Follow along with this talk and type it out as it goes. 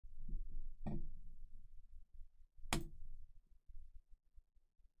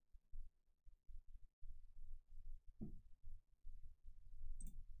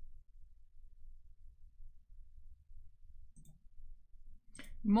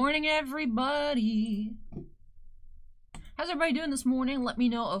Morning, everybody. How's everybody doing this morning? Let me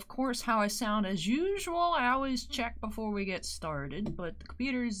know, of course, how I sound as usual. I always check before we get started, but the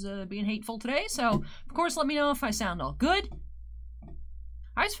computer's being hateful today, so of course let me know if I sound all good.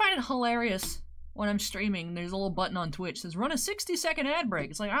 I just find it hilarious when I'm streaming. There's a little button on Twitch that says run a 60-second ad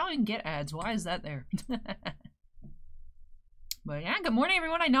break. It's like, I don't even get ads. Why is that there? But yeah, good morning,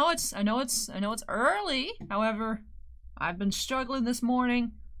 everyone. I know it's early. However, I've been struggling this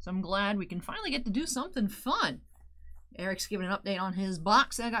morning, so I'm glad we can finally get to do something fun. Eric's giving an update on his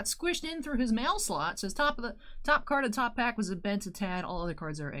box that got squished in through his mail slot. Says top card of the top pack was bent a tad. All other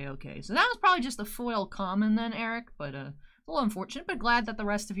cards are A-okay. So that was probably just a foil common then, Eric, but a little unfortunate, but glad that the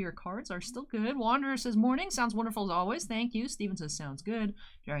rest of your cards are still good. Wanderer says morning. Sounds wonderful as always. Thank you. Steven says sounds good.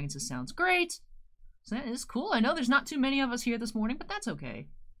 Dragon says sounds great. So that is cool. I know there's not too many of us here this morning, but that's okay.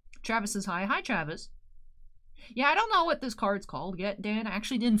 Travis says hi. Hi, Travis. Yeah, I don't know what this card's called yet, Dan. I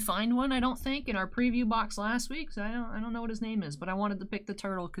actually didn't find one, I don't think, in our preview box last week, so I don't know what his name is, but I wanted to pick the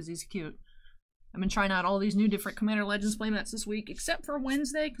turtle because he's cute. I've been trying out all these new different Commander Legends playmats this week, except for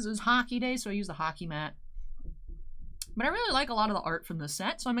Wednesday, because it was hockey day, so I used the hockey mat. But I really like a lot of the art from this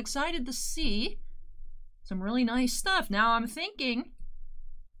set, so I'm excited to see some really nice stuff. Now I'm thinking,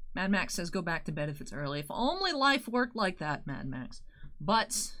 Mad Max says go back to bed if it's early. If only life worked like that, Mad Max.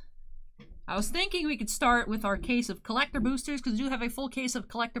 But I was thinking we could start with our case of collector boosters, because we do have a full case of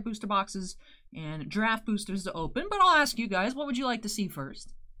collector booster boxes and draft boosters to open, but I'll ask you guys, what would you like to see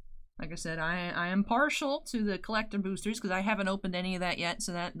first? Like I said, I am partial to the collector boosters, because I haven't opened any of that yet,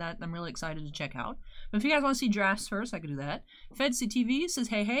 so that I'm really excited to check out. But if you guys want to see drafts first, I could do that. Fedsy TV says,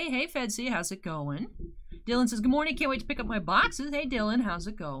 hey, Fedsy, how's it going? Dylan says, good morning, can't wait to pick up my boxes. Hey, Dylan, how's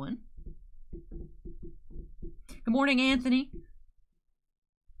it going? Good morning, Anthony.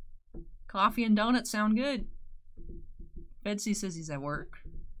 Coffee and donuts sound good. Fedsy says he's at work.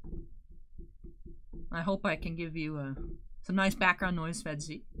 I hope I can give you some nice background noise,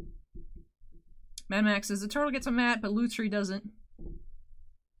 Fedsy. Mad Max says the turtle gets a mat, but Luthery doesn't.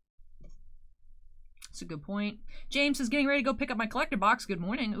 That's a good point. James is getting ready to go pick up my collector box. Good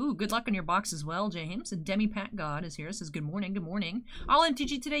morning. Ooh, good luck on your box as well, James. And Demi Pat God is here. Says good morning. Good morning. All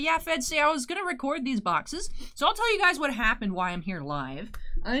MTG today. Yeah, Fedsy, I was gonna record these boxes, so I'll tell you guys what happened. Why I'm here live.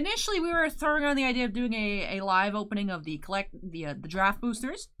 Initially, we were throwing on the idea of doing a live opening of the draft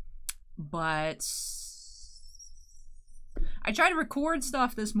boosters, but I tried to record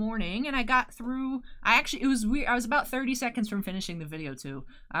stuff this morning, and I got through. It was weird. I was about 30 seconds from finishing the video too.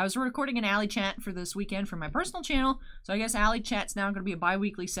 I was recording an Alley Chat for this weekend for my personal channel, so I guess Alley Chat's now going to be a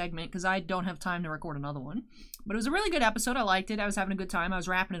bi-weekly segment because I don't have time to record another one. But it was a really good episode. I liked it. I was having a good time. I was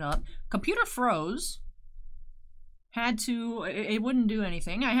wrapping it up. Computer froze. It wouldn't do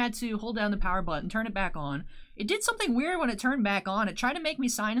anything. I had to hold down the power button, turn it back on. It did something weird when it turned back on. It tried to make me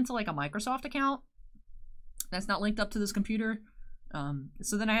sign into like a Microsoft account that's not linked up to this computer.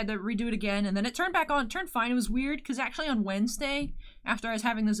 So then I had to redo it again, and then it turned back on. It turned fine. It was weird because actually on Wednesday, after I was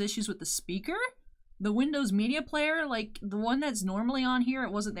having those issues with the speaker, the Windows Media Player, like the one that's normally on here,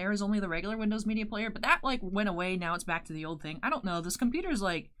 it wasn't there. It was only the regular Windows Media Player, but that like went away. Now it's back to the old thing. I don't know. This computer's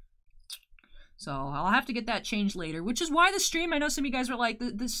like... So I'll have to get that changed later, which is why the stream, I know some of you guys were like,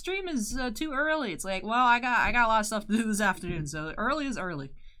 the stream is too early. It's like, well, I got a lot of stuff to do this afternoon, so early is early.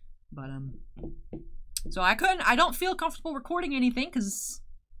 But, so I don't feel comfortable recording anything because,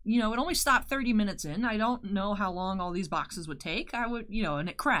 you know, it only stopped 30 minutes in. I don't know how long all these boxes would take. And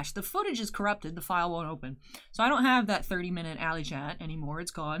it crashed. The footage is corrupted. The file won't open. So I don't have that 30-minute Alley Chat anymore.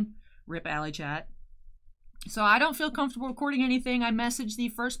 It's gone. Rip Alley Chat. So I don't feel comfortable recording anything. I messaged the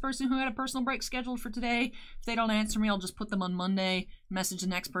first person who had a personal break scheduled for today. If they don't answer me, I'll just put them on Monday. Message the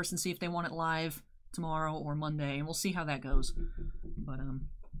next person, see if they want it live tomorrow or Monday, and we'll see how that goes. But,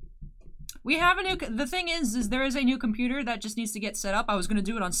 we have a new... The thing is there is a new computer that just needs to get set up. I was going to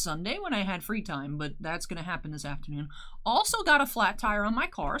do it on Sunday when I had free time, but that's going to happen this afternoon. Also got a flat tire on my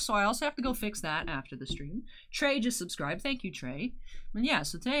car, so I also have to go fix that after the stream. Trey just subscribed. Thank you, Trey. And yeah,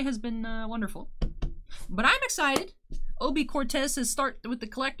 so today has been wonderful. But I'm excited. Obi Cortez says start with the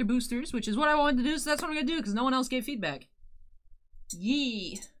collector boosters, which is what I wanted to do, so that's what I'm going to do, because no one else gave feedback.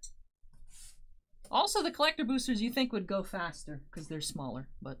 Yee. Also, the collector boosters you think would go faster, because they're smaller,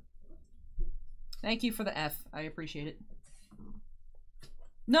 but... Thank you for the F. I appreciate it.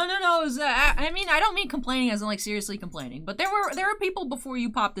 No, it was, I mean, I don't mean complaining as in, like, seriously complaining, but there were people before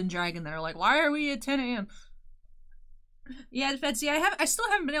you popped in Dragon that are like, why are we at 10 a.m.? Yeah, Betsy, I still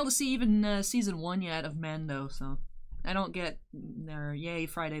haven't been able to see even season 1 yet of Mando, so I don't get their yay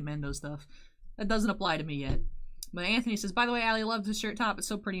Friday Mando stuff. That doesn't apply to me yet. But Anthony says, by the way, Allie, love this shirt top. It's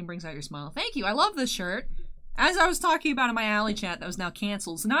so pretty and brings out your smile. Thank you. I love this shirt. As I was talking about in my alley chat that was now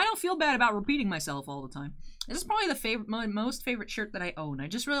canceled, so now I don't feel bad about repeating myself all the time. This is probably my most favorite shirt that I own. I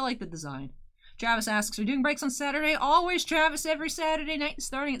just really like the design. Travis asks, are you doing breaks on Saturday? Always, Travis, every Saturday night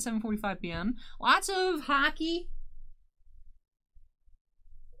starting at 7:45 p.m. Lots of hockey.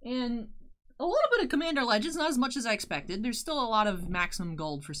 And a little bit of Commander Legends, not as much as I expected. There's still a lot of maximum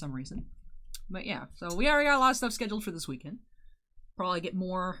gold for some reason. But yeah, so we already got a lot of stuff scheduled for this weekend. Probably get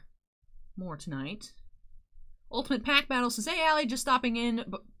more tonight. Ultimate Pack Battle says, hey, Allie, just stopping in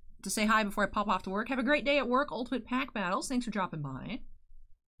to say hi before I pop off to work. Have a great day at work, Ultimate Pack Battles. Thanks for dropping by.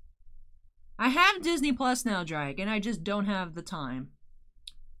 I have Disney Plus now, Dragon. I just don't have the time.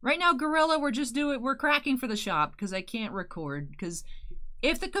 Right now, Gorilla, we're cracking for the shop because I can't record. Because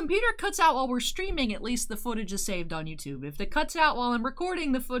if the computer cuts out while we're streaming, at least the footage is saved on YouTube. If it cuts out while I'm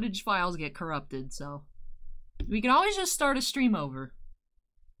recording, the footage files get corrupted, so we can always just start a stream over.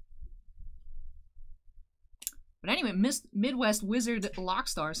 But anyway, Midwest Wizard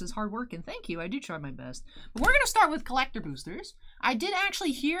Lockstar says, hard working. Thank you, I do try my best. But we're going to start with collector boosters. I did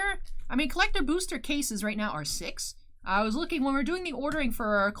actually hear, collector booster cases right now are 6. I was looking, when we were doing the ordering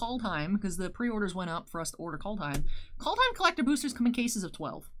for our call time, because the pre-orders went up for us to order call time collector boosters come in cases of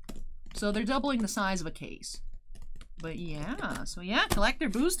 12. So they're doubling the size of a case. But yeah, so yeah, collector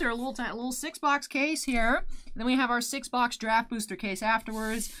booster, a little 6-box case here. And then we have our 6-box draft booster case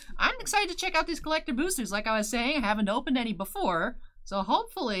afterwards. I'm excited to check out these collector boosters. Like I was saying, I haven't opened any before. So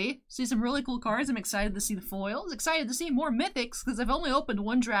hopefully, see some really cool cards. I'm excited to see the foils. Excited to see more mythics, because I've only opened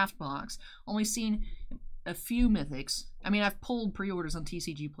 1 draft box. Only seen a few mythics. I've pulled pre-orders on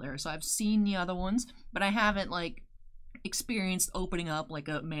TCG Player, so I've seen the other ones. But I haven't, like, experienced opening up, like,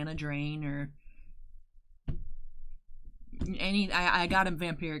 a Mana Drain or I got a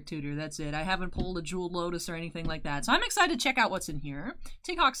Vampiric Tutor, that's it. I haven't pulled a Jeweled Lotus or anything like that. So I'm excited to check out what's in here.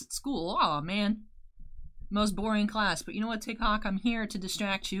 Tighawk's at school. Oh man. Most boring class. But you know what, Tighawk? I'm here to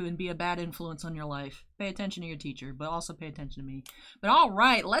distract you and be a bad influence on your life. Pay attention to your teacher, but also pay attention to me. But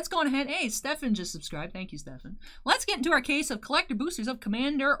alright, let's go ahead. Hey, Stefan just subscribed. Thank you, Stefan. Let's get into our case of collector boosters of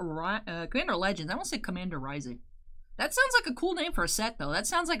Commander Legends. I won't say Commander Rising. That sounds like a cool name for a set, though. That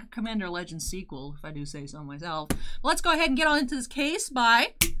sounds like a Commander Legends sequel, if I do say so myself. But let's go ahead and get on into this case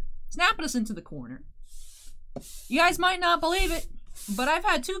by snapping us into the corner. You guys might not believe it, but I've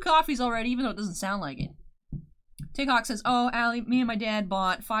had 2 coffees already, even though it doesn't sound like it. Tighawk says, oh, Allie, me and my dad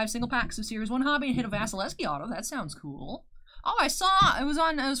bought 5 single packs of Series 1 Hobby and hit a Vasilevsky auto. That sounds cool. Oh, I saw, it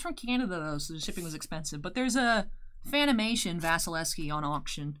was from Canada, though, so the shipping was expensive. But there's a Fanimation Vasilevsky on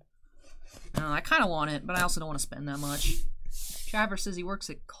auction. I kind of want it, but I also don't want to spend that much. Travis says he works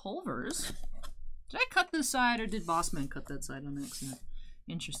at Culver's. Did I cut this side, or did Bossman cut that side on accident?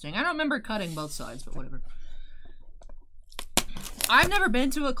 Interesting. I don't remember cutting both sides, but whatever. I've never been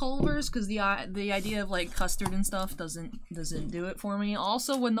to a Culver's because the idea of like custard and stuff doesn't do it for me.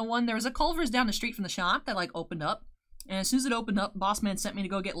 Also, there was a Culver's down the street from the shop that like opened up, and as soon as it opened up, Bossman sent me to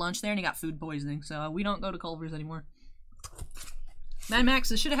go get lunch there, and he got food poisoning. So we don't go to Culver's anymore. Mad Max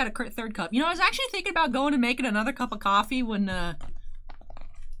says, should have had a 3rd cup. You know, I was actually thinking about going and making another cup of coffee when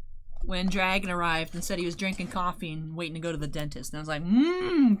Dragon arrived and said he was drinking coffee and waiting to go to the dentist. And I was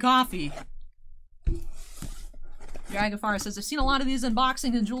like, coffee. Dragonfire says, I've seen a lot of these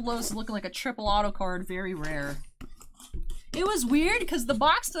unboxings and Jeweled Lotus is looking like a triple auto card, very rare. It was weird because the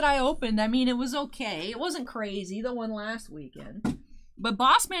box that I opened, it was okay. It wasn't crazy, the one last weekend. But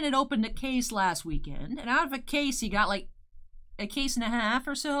Bossman had opened a case last weekend, and out of a case he got like a case and a half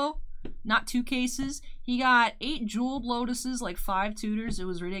or so, not 2 cases. He got 8 Jeweled Lotuses, like 5 tutors. It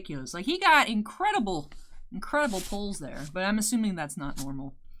was ridiculous. Like, he got incredible pulls there, but I'm assuming that's not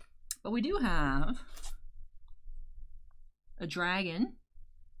normal. But we do have a dragon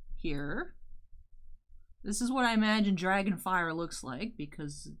here. This is what I imagine Dragon Fire looks like,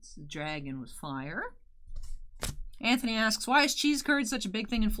 because it's a dragon with fire. Anthony asks, why is cheese curd such a big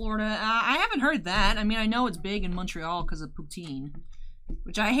thing in Florida? I haven't heard that. I know it's big in Montreal because of poutine,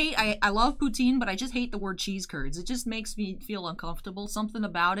 which I hate. I love poutine, but I just hate the word cheese curds. It just makes me feel uncomfortable. Something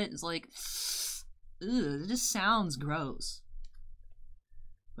about it is like, ugh, it just sounds gross.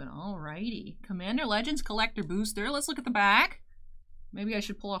 But alrighty. Commander Legends Collector Booster. Let's look at the back. Maybe I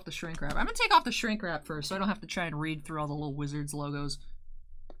should pull off the shrink wrap. I'm going to take off the shrink wrap first so I don't have to try and read through all the little Wizards logos.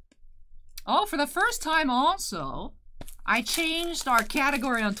 Oh, for the first time also, I changed our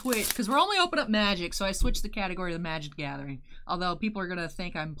category on Twitch, because we're only open up Magic, so I switched the category to the Magic Gathering. Although people are going to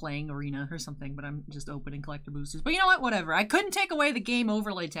think I'm playing Arena or something, but I'm just opening collector boosters. But you know what? Whatever. I couldn't take away the game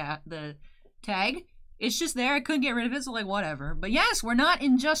overlay the tag. It's just there. I couldn't get rid of it, so like, whatever. But yes, we're not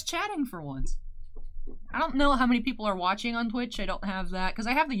in just chatting for once. I don't know how many people are watching on Twitch. I don't have that, because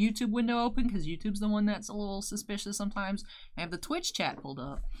I have the YouTube window open, because YouTube's the one that's a little suspicious sometimes. I have the Twitch chat pulled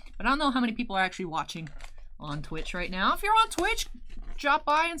up. But I don't know how many people are actually watching on Twitch right now. If you're on Twitch, drop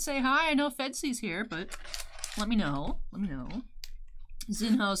by and say hi. I know Fedsy's here, but let me know. Let me know.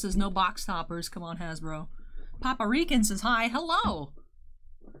 Zinho says, no box toppers. Come on, Hasbro. Papa Rican says, hi. Hello.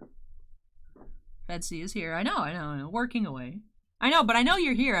 Fedsy is here. I know. Working away. I know, but I know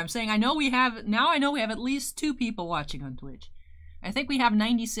you're here. I'm saying I know we have at least 2 people watching on Twitch. I think we have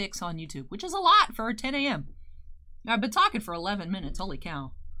 96 on YouTube, which is a lot for 10 a.m. I've been talking for 11 minutes. Holy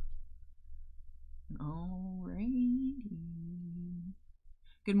cow. Alrighty.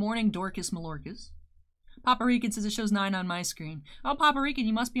 Good morning, Dorcas Malorcas. Papa Rican says it shows 9 on my screen. Oh, Papa Rican,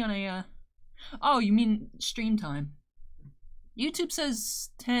 you must be on a, Oh, you mean stream time. YouTube says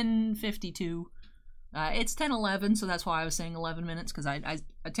 10:52. It's 10:11, so that's why I was saying 11 minutes, because I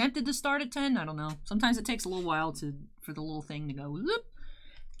attempted to start at 10. I don't know. Sometimes it takes a little while for the little thing to go whoop.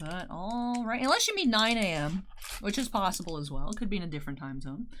 But alright. Unless you mean 9 a.m., which is possible as well. It could be in a different time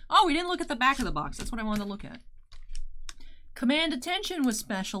zone. Oh, we didn't look at the back of the box. That's what I wanted to look at. Command attention with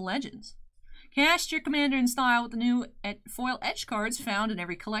Special Legends. Cast your commander in style with the new foil etched cards found in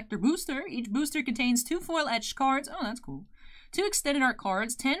every collector booster. Each booster contains 2 foil etched cards. Oh, that's cool. 2 extended art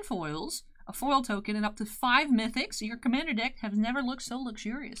cards, 10 foils, a foil token, and up to 5 mythics. Your commander deck has never looked so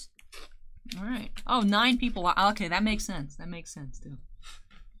luxurious. Alright. Oh, 9 people. Okay, that makes sense. That makes sense, too.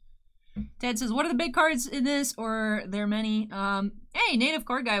 Ted says, what are the big cards in this, or there are many? Hey, native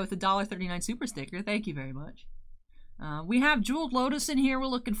card guy with the $1.39 super sticker. Thank you very much. We have Jeweled Lotus in here. We're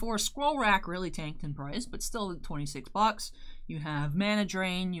looking for. Scroll Rack really tanked in price, but still at 26 bucks. You have Mana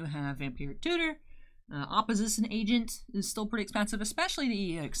Drain. You have Vampiric Tutor. Opposition Agent is still pretty expensive, especially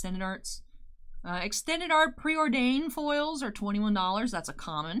the extended arts. Extended art preordained foils are $21. That's a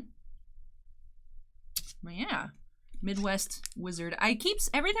common. But yeah. Midwest Wizard.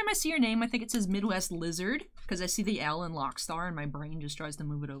 Every time I see your name, I think it says Midwest Lizard, because I see the L in Lockstar and my brain just tries to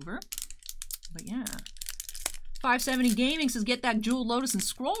move it over. But yeah. 570 Gaming says, get that Jeweled Lotus and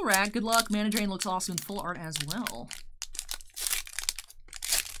Scroll Rack. Good luck. Mana Drain looks awesome in full art as well.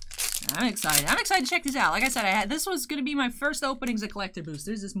 I'm excited. I'm excited to check these out. Like I said, this was going to be my first openings of collector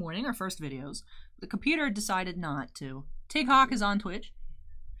boosters this morning, our first videos. The computer decided not to. Tig Hawk is on Twitch.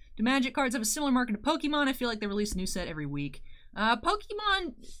 Do Magic cards have a similar market to Pokemon? I feel like they release a new set every week.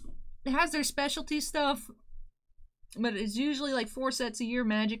 Pokemon has their specialty stuff, but it's usually like 4 sets a year.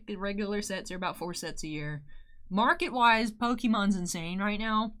 Magic, the regular sets are about 4 sets a year. Market-wise, Pokemon's insane right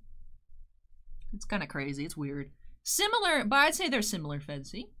now. It's kind of crazy. It's weird. Similar, but I'd say they're similar,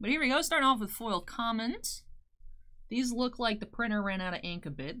 Fedsy. But here we go, starting off with foil commons. These look like the printer ran out of ink a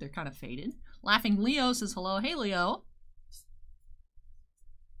bit. They're kind of faded. Laughing Leo says hello. Hey, Leo.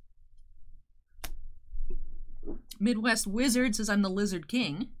 Midwest Wizard says I'm the Lizard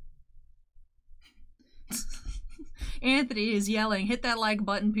King. Anthony is yelling, hit that like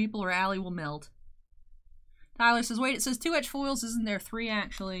button, people, or Allie will melt. Tyler says, wait, it says 2 etched foils. Isn't there 3,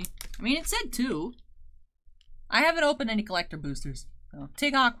 actually? I mean, it said 2. I haven't opened any collector boosters. Oh,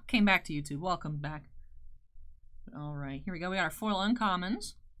 Tig Hawk came back to YouTube. Welcome back. Alright, here we go. We got our foil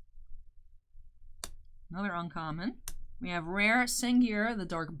uncommons. Another uncommon. We have Rare Singier, the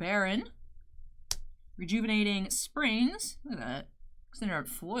Dark Baron. Rejuvenating Springs. Look at that. Extended art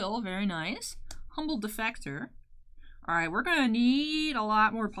foil. Very nice. Humble Defector. Alright, we're gonna need a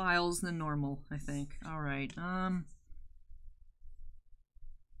lot more piles than normal, I think. Alright, common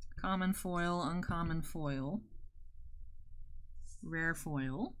foil, uncommon foil. Rare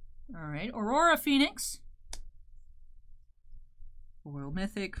foil. Alright, Aurora Phoenix. Foil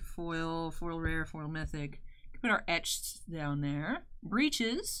mythic, foil rare, foil mythic. Put our etched down there.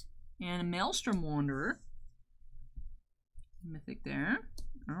 Breaches. And a Maelstrom Wanderer. Mythic there.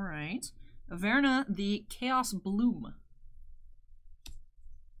 Alright. Averna, the Chaos Bloom.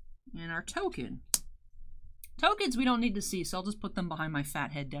 And our token. Tokens we don't need to see, so I'll just put them behind my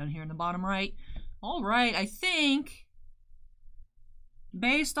fat head down here in the bottom right. Alright, I think,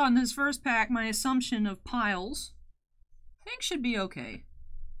 based on this first pack, my assumption of piles, I think should be okay.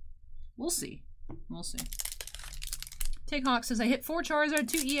 We'll see. We'll see. Tig Hawk says, I hit 4 Charizard,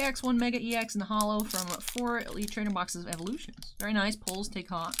 2 EX, 1 Mega EX, and Hollow from 4 Elite Trainer Boxes of Evolutions. Very nice. Pulls, Tig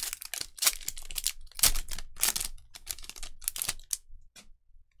Hawk.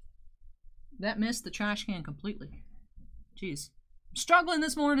 That missed the trash can completely. Jeez. I'm struggling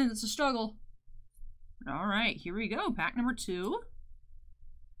this morning. It's a struggle. Alright, here we go. Pack number 2.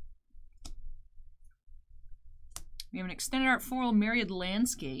 We have an extended art foil Myriad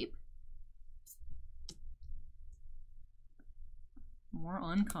Landscape. More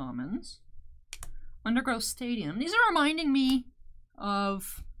uncommons. Undergrowth Stadium. These are reminding me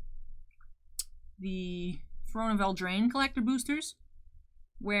of the Throne of Eldraine collector boosters,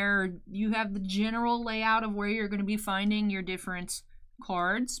 where you have the general layout of where you're going to be finding your different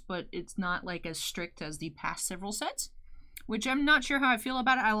cards, but it's not like as strict as the past several sets, which I'm not sure how I feel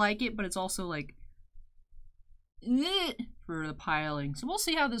about it. I like it, but it's also like for the piling. So we'll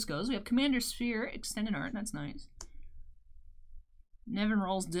see how this goes. We have Commander Sphere, extended art. That's nice. Nevin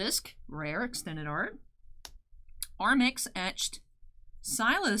Roll's Disc, rare, extended art. Armix, etched.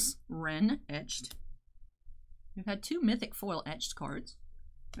 Silas Wren, etched. We've had 2 mythic foil etched cards.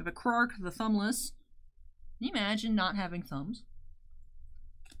 We have a Krark the Thumbless. Can you imagine not having thumbs?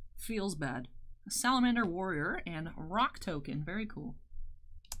 Feels bad. A Salamander Warrior and a Rock Token. Very cool.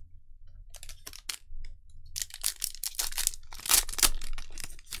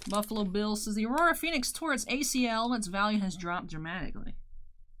 Buffalo Bill says the Aurora Phoenix tore its ACL and its value has dropped dramatically.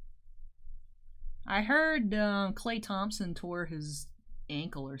 I heard Clay Thompson tore his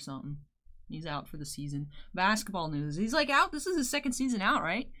ankle or something. He's out for the season. Basketball news. He's like out. This is his 2nd season out,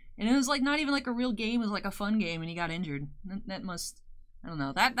 right? And it was like not even like a real game. It was like a fun game and he got injured. That must, I don't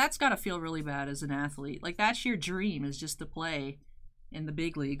know. That's got to feel really bad as an athlete. Like that's your dream, is just to play in the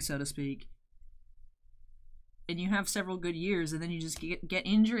big league, so to speak. And you have several good years, and then you just get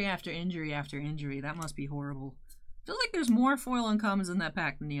injury after injury after injury. That must be horrible. Feels like there's more foil uncommons in that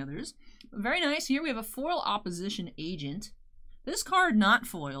pack than the others. Very nice. Here we have a foil opposition agent. This card, not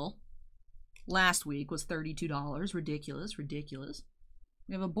foil, last week was $32. Ridiculous, ridiculous.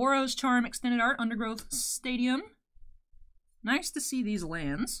 We have a Boros Charm extended art, Undergrowth Stadium. Nice to see these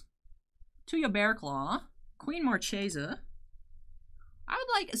lands. Tuya Bearclaw, Queen Marchesa. I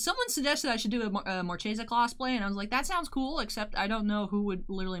would like, someone suggested I should do a Marchesa cosplay, and I was like, that sounds cool, except I don't know who would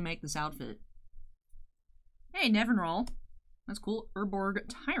literally make this outfit. Hey, Nevinroll. That's cool. Urborg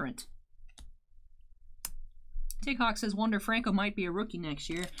Tyrant. Tighawk says Wander Franco might be a rookie next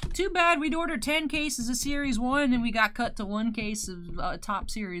year. Too bad we'd ordered 10 cases of Series 1 and we got cut to 1 case of top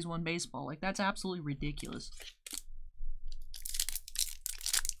Series 1 baseball. Like, that's absolutely ridiculous.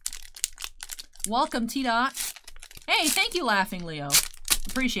 Welcome, T-Dot. Hey, thank you, Laughing Leo.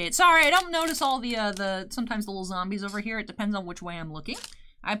 Appreciate it. Sorry, I don't notice all the sometimes the little zombies over here. It depends on which way I'm looking.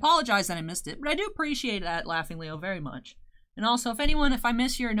 I apologize that I missed it, but I do appreciate that, Laughing Leo, very much. And also, if I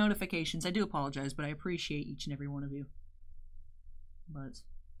miss your notifications, I do apologize, but I appreciate each and every one of you. But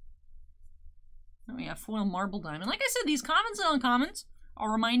then we have Foil Marble Diamond. Like I said, these commons and uncommons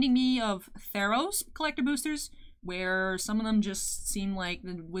are reminding me of Theros collector boosters, where some of them just seem like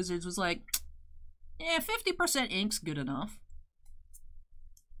the Wizards was like, yeah, 50% ink's good enough.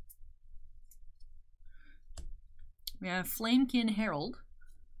 We have Flamekin Herald.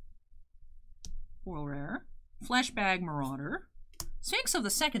 Foil rare. Fleshbag Marauder. Sphinx of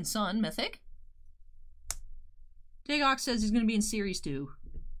the Second Sun, mythic. Tighawk says he's going to be in Series 2.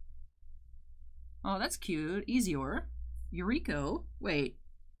 Oh, that's cute. Easior. Eureka. Wait.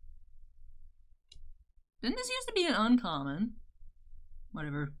 Didn't this used to be an uncommon?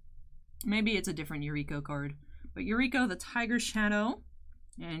 Whatever. Maybe it's a different Eureka card. But Eureka, the Tiger Shadow,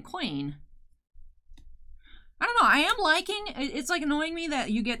 and Queen. I don't know, I am liking, it's like annoying me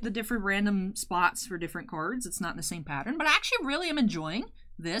that you get the different random spots for different cards. It's not in the same pattern, but I actually really am enjoying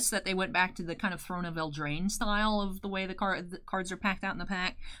this, that they went back to the kind of Throne of Eldraine style of the way the cards are packed out in the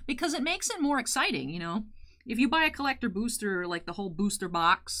pack, because it makes it more exciting, you know? If you buy a collector booster, like the whole booster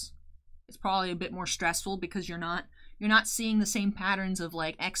box, it's probably a bit more stressful because you're not seeing the same patterns of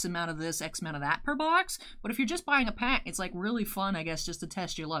like X amount of this, X amount of that per box. But if you're just buying a pack, it's like really fun, I guess, just to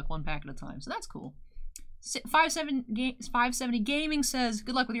test your luck one pack at a time. So that's cool. 570 Gaming says,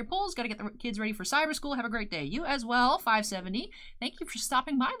 good luck with your polls. Got to get the kids ready for cyber school. Have a great day. You as well, 570. Thank you for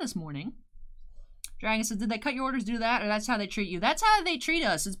stopping by this morning. Dragon says, did they cut your orders to do that, or that's how they treat you? That's how they treat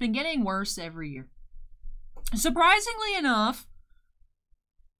us. It's been getting worse every year. Surprisingly enough,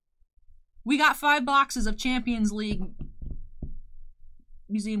 we got 5 boxes of Champions League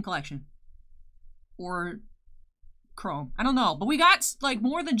Museum Collection. Or Chrome. I don't know. But we got like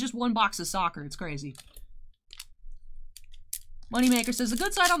more than just 1 box of soccer. It's crazy. Moneymaker says, the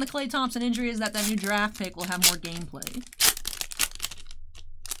good side on the Klay Thompson injury is that new draft pick will have more gameplay.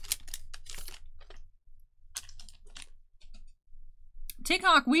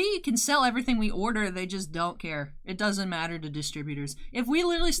 Tighawk, we can sell everything we order, they just don't care. It doesn't matter to distributors. If we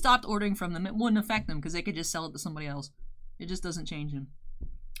literally stopped ordering from them, it wouldn't affect them because they could just sell it to somebody else. It just doesn't change them.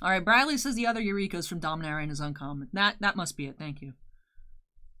 Alright, Bradley says the other Eureka's from Dominaria is uncommon. That must be it, thank you.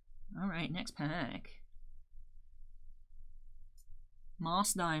 Alright, next pack.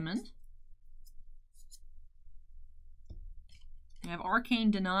 Moss Diamond. We have Arcane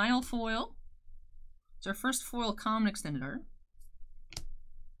Denial foil. It's our first foil common extended art.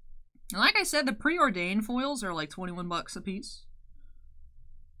 And like I said, the preordained foils are like 21 bucks a piece.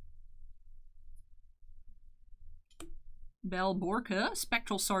 Bell Borka,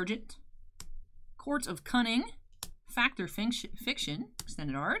 Spectral Sergeant. Court of Cunning, Factor Fiction,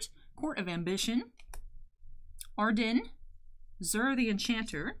 extended art. Court of Ambition, Arden, Zur the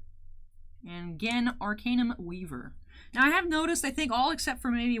Enchanter, and Gen Arcanum Weaver. Now I have noticed, I think all except for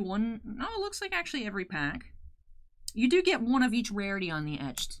maybe one, no, it looks like actually every pack, you do get one of each rarity on the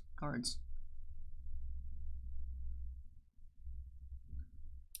etched cards.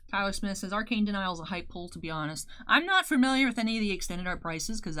 Tyler Smith says, Arcane Denial is a hype pull, to be honest. I'm not familiar with any of the extended art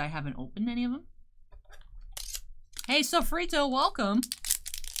prices because I haven't opened any of them. Hey, Sofrito, welcome.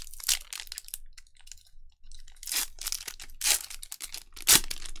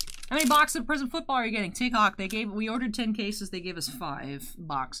 How many boxes of Prison Football are you getting? TikTok, we ordered 10 cases, they gave us 5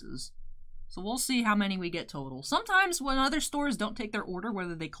 boxes. So we'll see how many we get total. Sometimes when other stores don't take their order,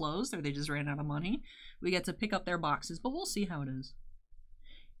 whether they closed or they just ran out of money, we get to pick up their boxes, but we'll see how it is.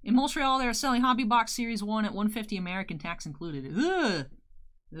 In Montreal, they're selling Hobby Box Series 1 at $150 American, tax included. Ugh!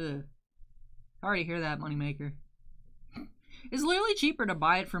 Ugh. Hard to hear that, moneymaker. It's literally cheaper to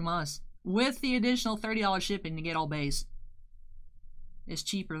buy it from us with the additional $30 shipping to get all base. It's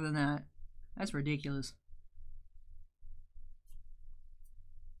cheaper than that. That's ridiculous.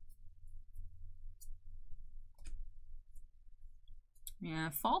 Yeah,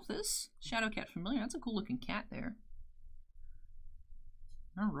 Falthus, Shadowcat familiar. That's a cool looking cat there.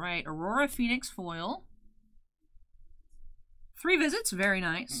 Alright, Aurora Phoenix foil. 3 visits, very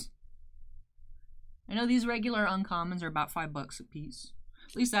nice. I know these regular uncommons are about $5 a piece.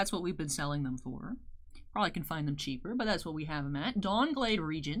 At least that's what we've been selling them for. Probably can find them cheaper, but that's what we have them at. Dawnglade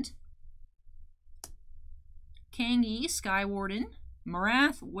Regent. Kangi, Skywarden.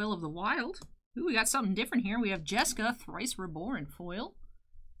 Marath, Will of the Wild. Ooh, we got something different here. We have Jeska, Thrice Reborn foil.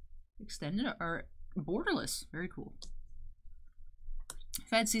 Extended, or borderless. Very cool.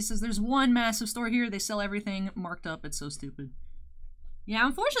 Fedsy says, there's one massive store here. They sell everything marked up. It's so stupid. Yeah,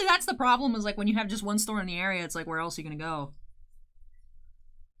 unfortunately, that's the problem, is like when you have just one store in the area, it's like, where else are you going to go?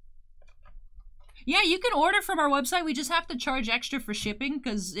 Yeah, you can order from our website. We just have to charge extra for shipping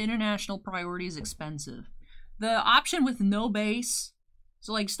because international priority is expensive. The option with no base,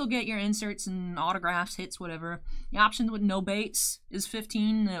 so like still get your inserts and autographs, hits, whatever. The option with no base is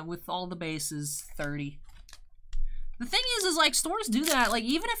 $15. With all the base is $30. The thing is like stores do that. Like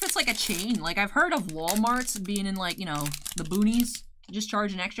even if it's like a chain, like I've heard of Walmarts being in like, you know, the boonies, just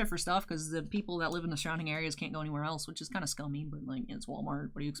charging extra for stuff because the people that live in the surrounding areas can't go anywhere else, which is kind of scummy. But like it's Walmart.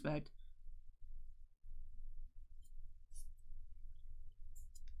 What do you expect?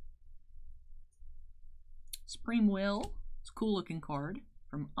 Supreme Will. It's a cool looking card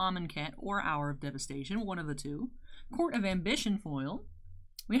from Amonkhet or Hour of Devastation, one of the two. Court of Ambition foil.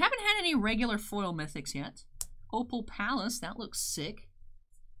 We haven't had any regular foil mythics yet. Opal Palace, that looks sick.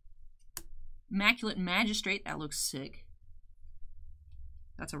 Immaculate Magistrate, that looks sick.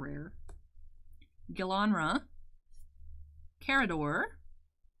 That's a rare. Gilanra. Carador.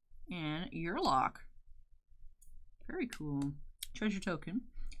 And Yurlock. Very cool. Treasure token.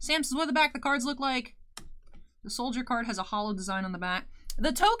 Sam says, what do the back of the cards look like? The soldier card has a hollow design on the back.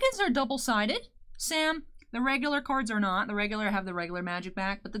 The tokens are double-sided, Sam. The regular cards are not. The regular have the regular magic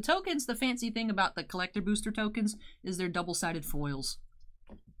back. But the tokens, the fancy thing about the collector booster tokens is they're double-sided foils.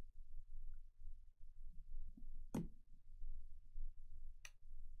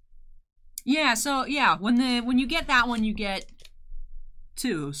 Yeah, so yeah, when you get that one, you get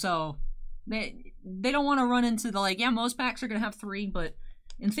 2. So they don't want to run into the like, yeah, most packs are gonna have 3, but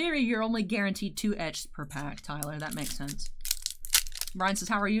in theory, you're only guaranteed 2 etched per pack, Tyler. That makes sense. Brian says,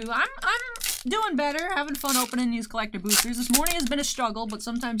 how are you? I'm doing better, having fun opening these collector boosters. This morning has been a struggle, but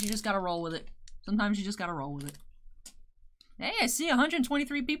sometimes you just gotta roll with it. Sometimes you just gotta roll with it. Hey, I see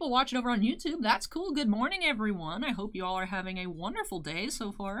 123 people watching over on YouTube. That's cool. Good morning, everyone. I hope you all are having a wonderful day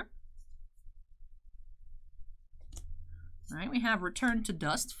so far. All right, we have Return to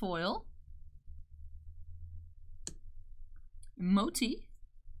Dust foil. Moti.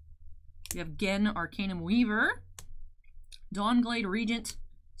 We have Gen Arcanum Weaver. Dawnglade Regent.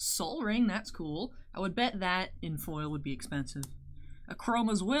 Soul Ring, that's cool. I would bet that in foil would be expensive.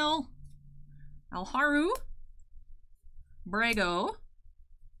 Akroma's Will. Alharu. Brago.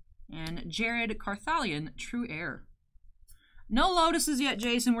 And Jared Carthalion, True Heir. No Lotuses yet,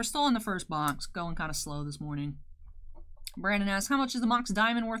 Jason. We're still in the first box. Going kind of slow this morning. Brandon asks, how much is the Mox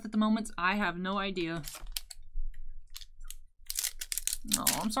Diamond worth at the moment? I have no idea. No,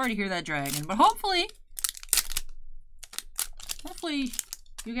 I'm sorry to hear that, Dragon. But hopefully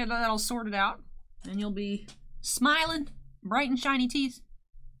you get that all sorted out. And you'll be smiling, bright and shiny teeth.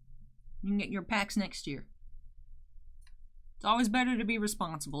 You can get your packs next year. It's always better to be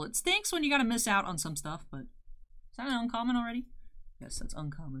responsible. It stinks when you gotta miss out on some stuff, but is that an uncommon already? Yes, that's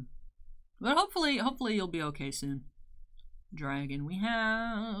uncommon. But hopefully you'll be okay soon. Dragon. We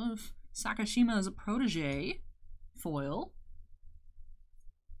have Sakashima's protege. Foil.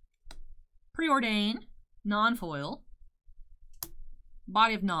 Preordain. Non-foil.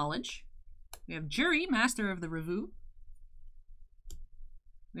 Body of Knowledge. We have Jury, Master of the Revue.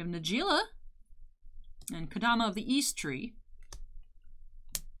 We have Najila. And Kadama of the East Tree.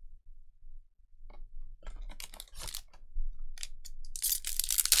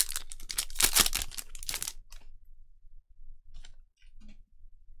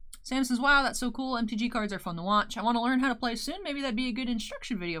 Sam says, wow, that's so cool. MTG cards are fun to watch. I want to learn how to play soon. Maybe that'd be a good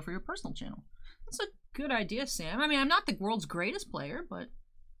instruction video for your personal channel. That's a good idea, Sam. I mean, I'm not the world's greatest player, but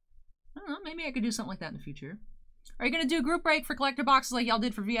I don't know. Maybe I could do something like that in the future. Are you going to do a group break for collector boxes like y'all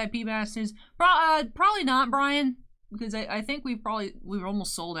did for VIP Masters? Probably not, Brian, because I think we were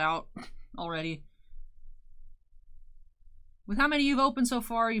almost sold out already. With how many you've opened so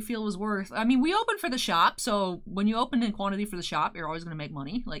far, you feel was worth? I mean, we opened for the shop, so when you open in quantity for the shop, you're always going to make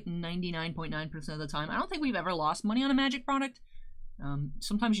money, like 99.9% of the time. I don't think we've ever lost money on a Magic product.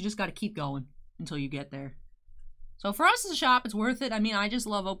 Sometimes you just got to keep going until you get there. So for us as a shop, it's worth it. I mean, I just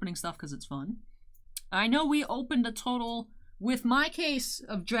love opening stuff because it's fun. I know we opened a total, with my case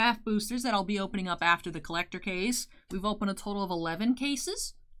of draft boosters that I'll be opening up after the collector case, we've opened a total of 11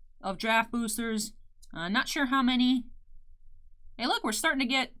 cases of draft boosters. Not sure how many. Hey, look, we're starting to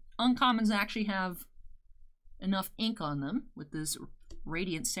get uncommons that actually have enough ink on them with this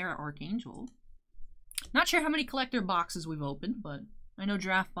Radiant Sarah Archangel. Not sure how many collector boxes we've opened, but I know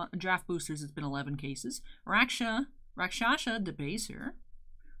draft boosters it's been 11 cases. Rakshasha Debaser.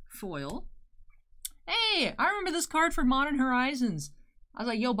 Foil. Hey, I remember this card for Modern Horizons. I was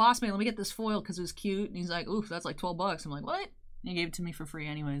like, yo, boss man, let me get this foil because it was cute. And he's like, oof, that's like 12 bucks. I'm like, what? And he gave it to me for free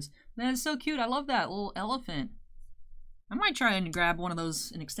anyways. That is so cute. I love that little elephant. I might try and grab one of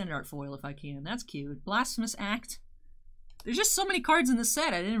those in extended art foil if I can. That's cute. Blasphemous Act. There's just so many cards in the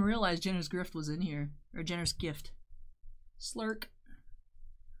set. I didn't realize Jenner's Grift was in here. Or Jenner's Gift. Slurk.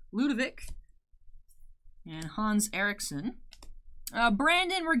 Ludovic. And Hans Eriksson.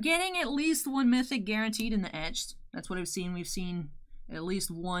 Brandon, we're getting at least one mythic guaranteed in the etched. That's what I've seen. We've seen at least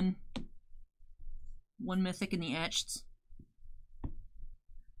one mythic in the etched.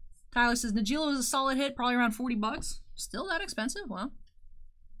 Tyler says, Najila was a solid hit, probably around 40 bucks. Still that expensive? Wow.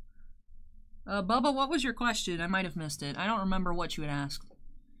 Bubba, what was your question? I might have missed it. I don't remember what you had asked.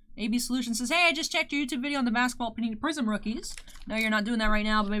 AB Solution says, hey, I just checked your YouTube video on the basketball Panini Prism rookies. No, you're not doing that right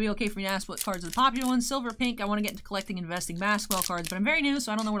now, but maybe okay for me to ask what cards are the popular ones. Silver, pink, I want to get into collecting and investing basketball cards, but I'm very new,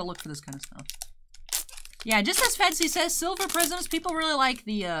 so I don't know where to look for this kind of stuff. Yeah, just as Fedsy says, silver prisms, people really like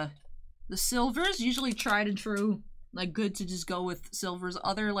the silvers, usually tried and true. Like, good to just go with silvers.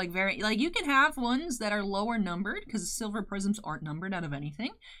 Other, like, you can have ones that are lower numbered, because silver prisms aren't numbered out of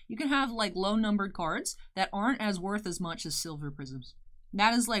anything. You can have, like, low numbered cards that aren't as worth as much as silver prisms.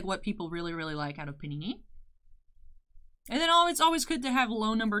 That is, like, what people really, really like out of Panini. And then, it's always good to have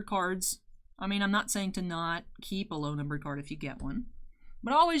low numbered cards. I mean, I'm not saying to not keep a low numbered card if you get one.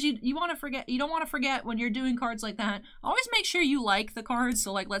 But always, you don't want to forget when you're doing cards like that. Always make sure you like the cards.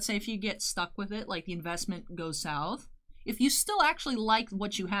 So, like, let's say if you get stuck with it, like the investment goes south. If you still actually like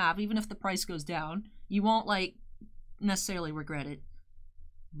what you have, even if the price goes down, you won't, like, necessarily regret it.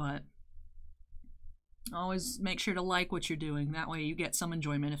 But always make sure to like what you're doing. That way you get some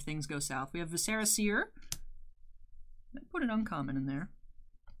enjoyment if things go south. We have Viscera Seer. I put an uncommon in there.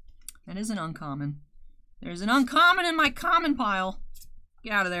 That is an uncommon. There's an uncommon in my common pile.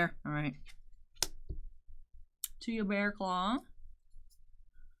 Get out of there. All right. Tuya Bear Claw.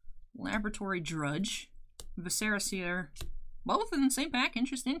 Laboratory Drudge. Viscera Seer. Both in the same pack.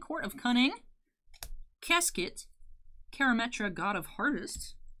 Interesting. Court of Cunning. Casket. Karametra, God of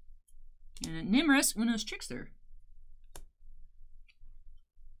Harvest. And Nimrus, Uno's Trickster.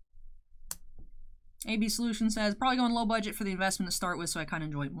 AB Solution says, probably going low budget for the investment to start with, so I kind of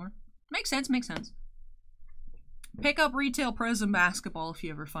enjoy it more. Makes sense, makes sense. Pick up retail Prism basketball if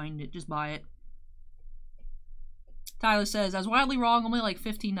you ever find it. Just buy it. Tyler says, I was wildly wrong, only like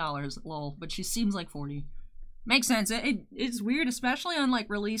 $15, lol, but she seems like 40. Makes sense. It's weird, especially on like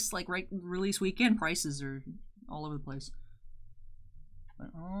release weekend. Prices are all over the place. But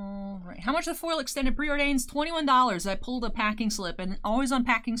all right, how much the foil extended preordains? $21. I pulled a packing slip, and always on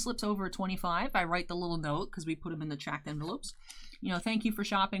packing slips over 25. I write the little note because we put them in the tracked envelopes. You know, thank you for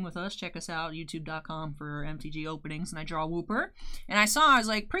shopping with us. Check us out, youtube.com for MTG openings, and I draw Whooper. And I was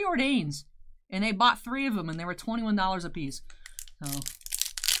like, preordains. And they bought 3 of them, and they were $21 a piece. So,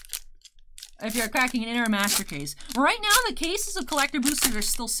 if you're cracking an inner master case. Right now, the cases of collector boosters are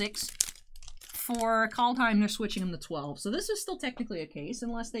still 6. For call time, they're switching them to 12. So this is still technically a case,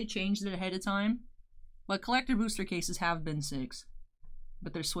 unless they changed it ahead of time. But collector booster cases have been 6.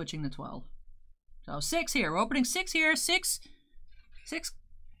 But they're switching to 12. So 6 here. We're opening 6 here. 6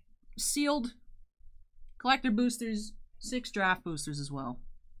 sealed collector boosters. 6 draft boosters as well.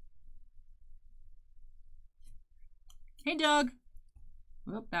 Hey, Doug.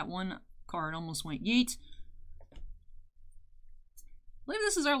 Whoop, that one card almost went yeet. I believe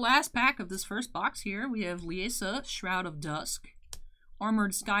this is our last pack of this first box here. We have Liesa, Shroud of Dusk,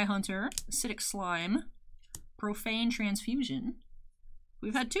 Armored Sky Hunter, Acidic Slime, Profane Transfusion.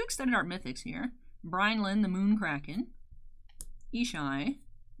 We've had 2 extended art mythics here. Brinelin, the Moon Kraken, Ishai,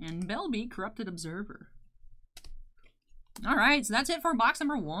 and Belby, Corrupted Observer. Alright, so that's it for box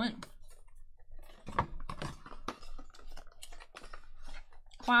number 1.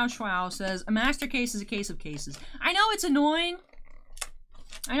 Wow Schwow says, a master case is a case of cases. I know it's annoying.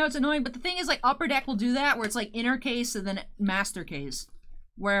 But the thing is, like, Upper Deck will do that, where it's like inner case and then master case.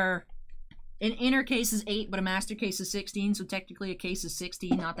 Where an inner case is 8, but a master case is 16, so technically a case is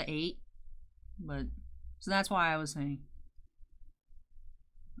 16, not the 8. But, so that's why I was saying.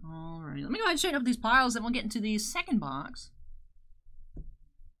 Alrighty, let me go ahead and straighten up these piles, then we'll get into the second box.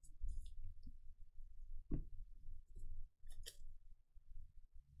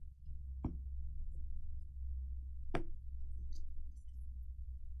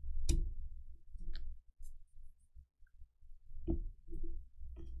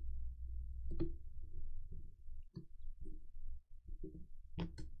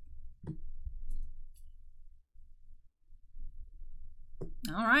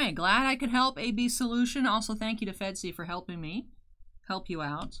 Alright, glad I could help AB Solution. Also, thank you to Fedsy for helping me help you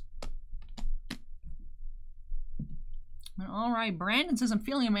out. Alright, Brandon says, I'm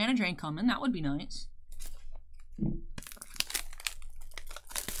feeling a mana drain coming. That would be nice.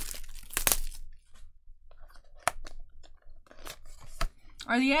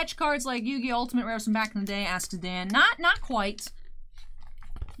 Are the etch cards like Yu-Gi-Oh! Ultimate Rares from back in the day? Asks Dan. Not quite.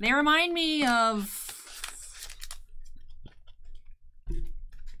 They remind me of...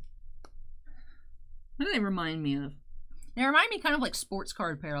 What do they remind me of? They remind me kind of like sports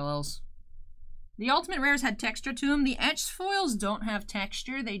card parallels. The Ultimate Rares had texture to them. The etched foils don't have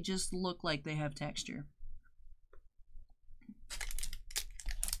texture. They just look like they have texture.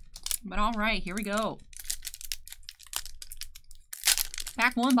 But alright, here we go.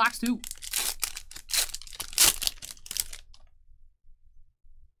 Pack 1, box 2.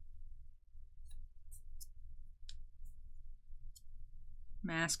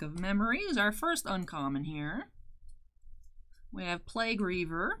 Mask of Memory is our first uncommon here. We have Plague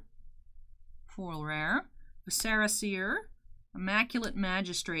Reaver, foil rare, Viscera Seer, Immaculate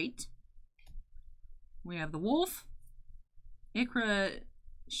Magistrate. We have the Wolf, Ikra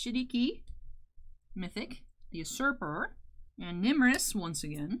Shidiki, Mythic, the Usurper, and Nimris once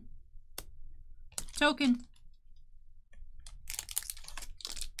again. Token.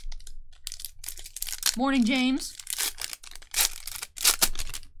 Morning, James.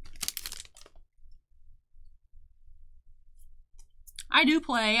 I do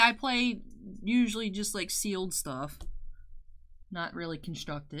play. I play usually just like sealed stuff. Not really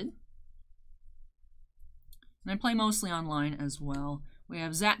constructed. And I play mostly online as well. We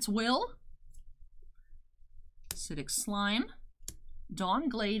have Zat's Will, Acidic Slime,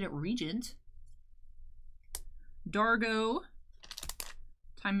 Dawnglade Regent, Dargo,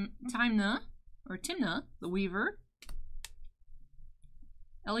 Timna, the Weaver,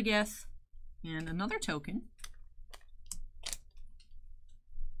 Eligeth, and another token.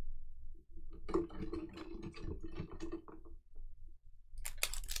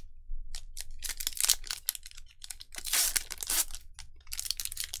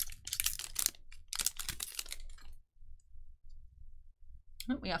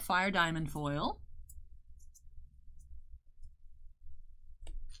 We have Fire Diamond foil.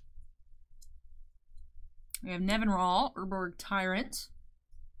 We have Nevin Raw, Urborg Tyrant,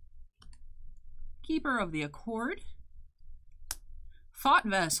 Keeper of the Accord, Thought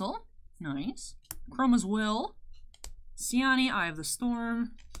Vessel, nice, Chroma's Will, Siani, Eye of the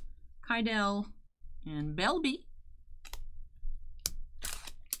Storm, Kaidel, and Belby.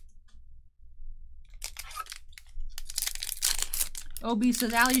 OB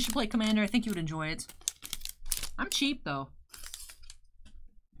says, Allie, you should play Commander. I think you would enjoy it. I'm cheap, though.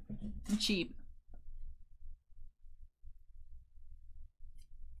 I'm cheap.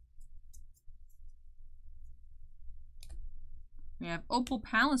 We have Opal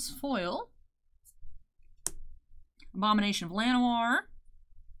Palace foil, Abomination of Llanowar.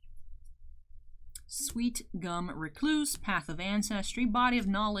 Sweet Gum Recluse, Path of Ancestry, Body of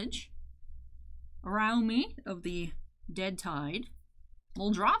Knowledge. Araumi of the Dead Tide.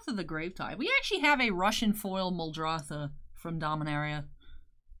 Muldrotha the Gravetide. We actually have a Russian foil Muldrotha from Dominaria.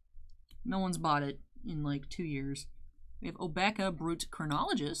 No one's bought it in like 2 years. We have Obeka Brute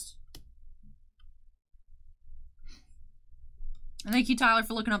Chronologist. And thank you, Tyler,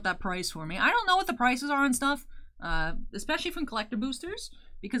 for looking up that price for me. I don't know what the prices are on stuff, especially from collector boosters,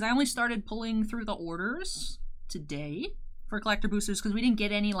 because I only started pulling through the orders today for collector boosters because we didn't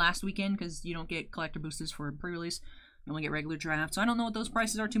get any last weekend because you don't get collector boosters for pre-release. You only get regular draft, so I don't know what those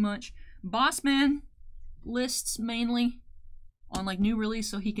prices are too much. Bossman lists mainly on like new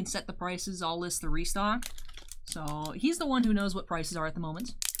release so he can set the prices. I'll list the restock. So he's the one who knows what prices are at the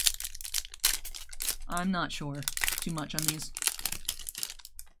moment. I'm not sure too much on these.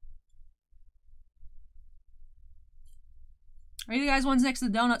 Are you guys ones next to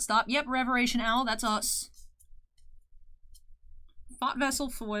the donut stop? Yep, Reveration Owl, that's us. Thought Vessel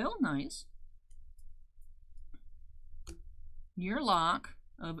Foil, nice. Yearlock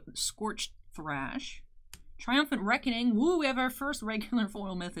of Scorched Thrash. Triumphant Reckoning, woo, we have our first regular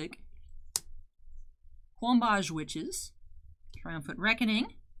foil mythic. Quombage Witches. Triumphant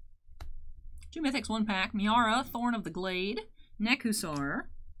Reckoning. 2 mythics, 1 pack. Miara, Thorn of the Glade. Nekusar.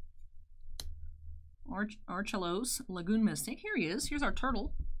 Archelos, Lagoon Mystic. Here he is. Here's our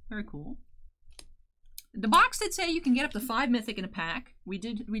turtle. Very cool. The box did say you can get up to 5 mythic in a pack. We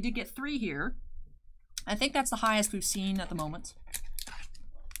did get 3 here. I think that's the highest we've seen at the moment.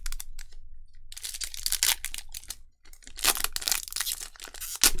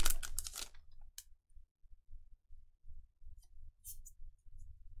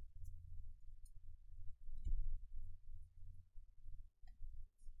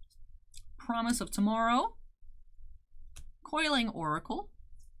 Promise of Tomorrow, Coiling Oracle,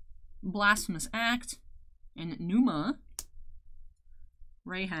 Blasphemous Act, and Numa,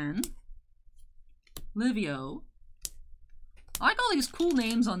 Rayhan, Livio. I like all these cool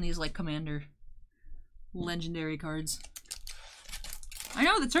names on these like Commander legendary cards. I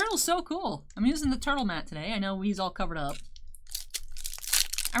know, the turtle's so cool. I'm using the turtle mat today. I know he's all covered up.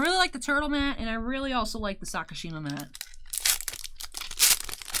 I really like the turtle mat, and I really also like the Sakashima mat.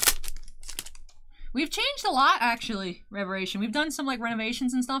 We've changed a lot, actually, Reveration. We've done some, like,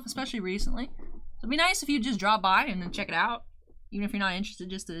 renovations and stuff, especially recently. So it'd be nice if you just drop by and then check it out. Even if you're not interested,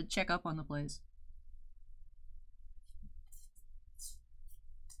 just to check up on the place.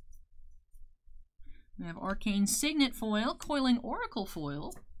 We have Arcane Signet Foil, Coiling Oracle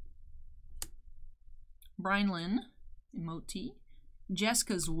Foil, Brynlin, Emoti,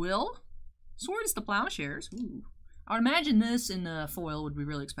 Jessica's Will, Swords to Plowshares. Ooh. I would imagine this in foil would be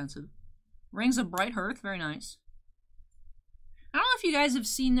really expensive. Rings of Bright Hearth, very nice. I don't know if you guys have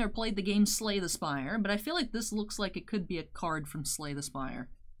seen or played the game Slay the Spire, but I feel like this looks like it could be a card from Slay the Spire.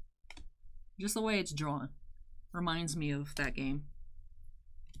 Just the way it's drawn. Reminds me of that game.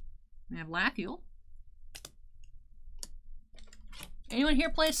 We have Lathiel. Anyone here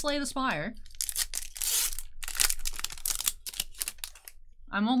play Slay the Spire?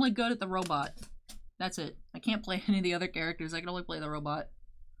 I'm only good at the robot. That's it. I can't play any of the other characters. I can only play the robot.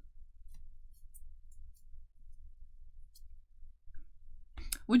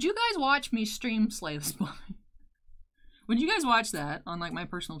 Would you guys watch me stream Slay the Spire? Would you guys watch that on like my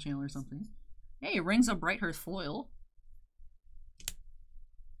personal channel or something? Hey, Rings of Bright Hearth Foil.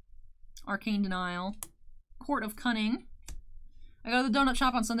 Arcane Denial. Court of Cunning. I go to the donut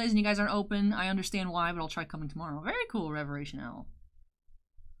shop on Sundays and you guys aren't open. I understand why, but I'll try coming tomorrow. Very cool, Reveration Owl.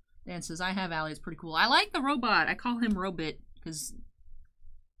 Dan says, I have Allie. It's pretty cool. I like the robot. I call him Robit because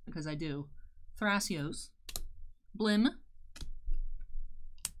I do. Thrasios. Blim.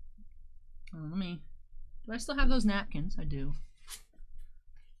 Do I still have those napkins? I do.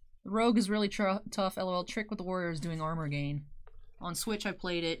 The Rogue is really tough. LOL. Trick with the Warrior is doing armor gain. On Switch, I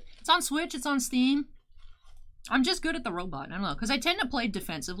played it. It's on Switch. It's on Steam. I'm just good at the robot. I don't know. Because I tend to play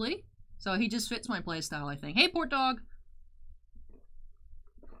defensively. So he just fits my playstyle, I think. Hey, Port Dog.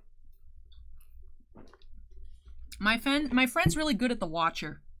 My friend's really good at the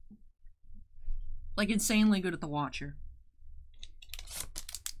Watcher. Like, insanely good at the Watcher.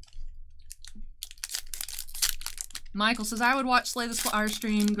 Michael says, I would watch Slay the Spire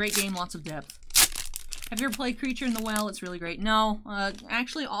stream. Great game, lots of depth. Have you ever played Creature in the Well? It's really great. No.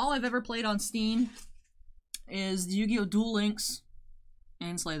 Actually, all I've ever played on Steam is Yu-Gi-Oh! Duel Links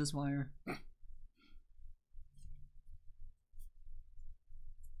and Slay the Spire.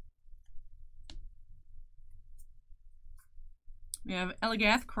 We have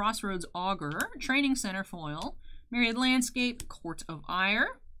Elagath, Crossroads Augur, Training Center Foil, Myriad Landscape, Court of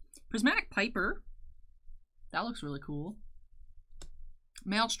Ire. Prismatic Piper. That looks really cool.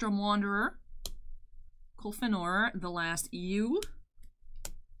 Maelstrom Wanderer. Kulfinor, The Last EU.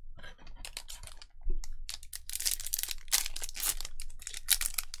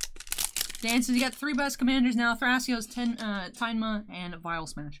 Dan says you got 3 best commanders now. Thrasios, Tynma, and Vial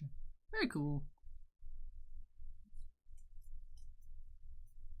Smasher. Very cool.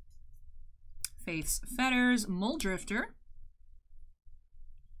 Faith's Fetters, Muldrifter.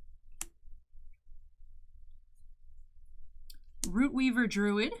 Rootweaver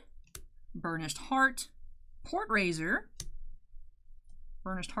Druid. Burnished Heart. Portraiser.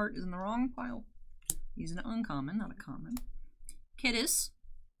 Burnished Heart is in the wrong pile. He's an uncommon, not a common. Kidis.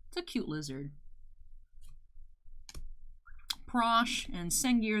 It's a cute lizard. Prosh and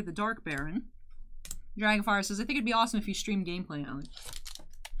Sengir the Dark Baron. Dragonfire says, I think it'd be awesome if you stream gameplay, Alex.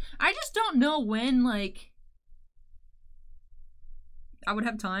 I just don't know when, like... I would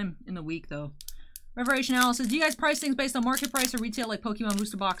have time in the week, though. Revelation Alice says, do you guys price things based on market price or retail like Pokemon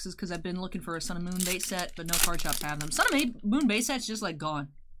booster boxes? Because I've been looking for a Sun and Moon base set, but no card shops have them. Sun and Moon base set's just, like, gone.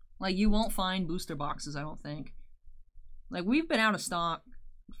 Like, you won't find booster boxes, I don't think. Like, we've been out of stock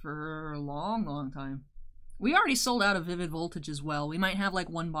for a long, long time. We already sold out of Vivid Voltage as well. We might have, like,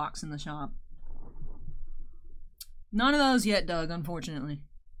 1 box in the shop. None of those yet, Doug, unfortunately.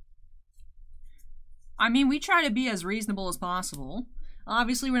 I mean, we try to be as reasonable as possible.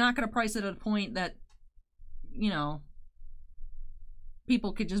 Obviously, we're not going to price it at a point that, you know,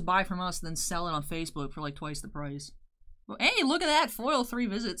 people could just buy from us and then sell it on Facebook for like twice the price. Well, hey, look at that! Foil 3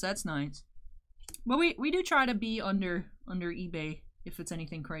 visits, that's nice. But we do try to be under eBay if it's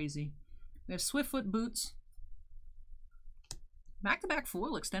anything crazy. We have Swiftfoot Boots. Back-to-back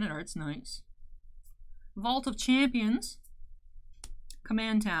foil extended art's nice. Vault of Champions.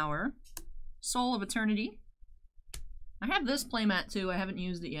 Command Tower. Soul of Eternity. I have this playmat too, I haven't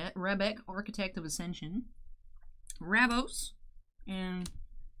used it yet. Rebek, Architect of Ascension. Ravos. And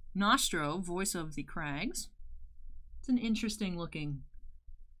Nostro, Voice of the Crags. It's an interesting looking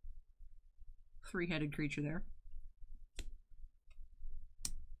 3-headed creature there.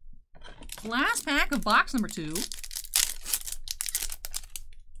 Last pack of box number 2.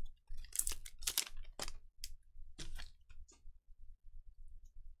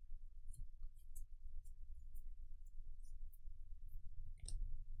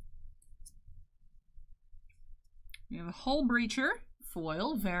 We have a Hull Breacher,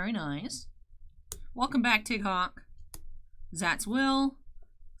 foil, very nice. Welcome back, Tighawk. Zat's Will,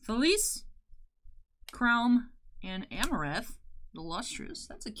 Felice, Crown, and Amareth, the Lustrous.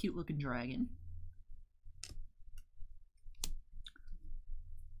 That's a cute looking dragon.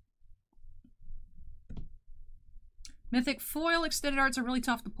 Mythic foil extended arts are really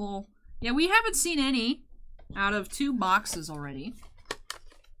tough to pull. Yeah, we haven't seen any out of 2 boxes already.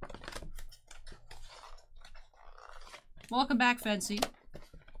 Welcome back, Fancy.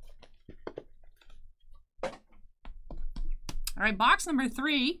 Alright, box number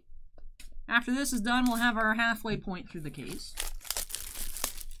 3. After this is done, we'll have our halfway point through the case.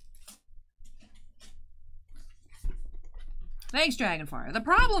 Thanks, Dragonfire. The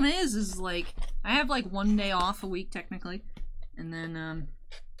problem is like, I have like 1 day off a week, technically. And then,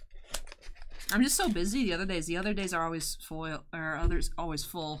 I'm just so busy the other days. The other days are always foil, or others always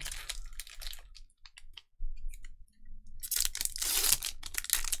full.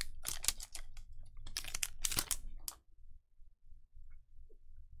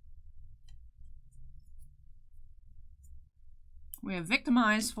 We have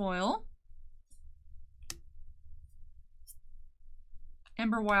Victimized foil.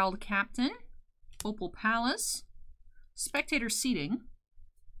 Emberwild Captain. Opal Palace. Spectator Seating.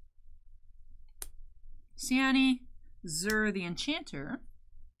 Siani, Zur the Enchanter.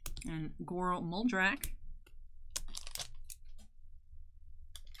 And Goro Muldrak.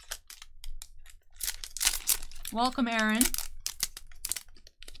 Welcome, Aaron.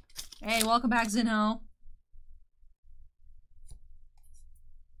 Hey, welcome back, Zinho.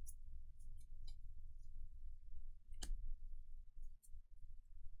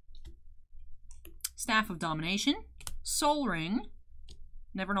 Staff of Domination, Soul Ring,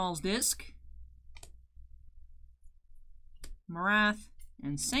 Nevernall's Disc, Marath,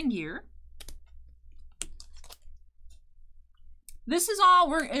 and Sengir. This is all,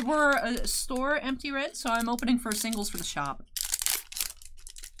 we're a store empty red, so I'm opening for singles for the shop.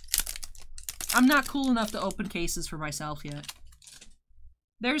 I'm not cool enough to open cases for myself yet.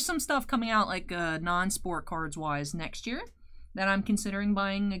 There's some stuff coming out, like non-sport cards wise next year, that I'm considering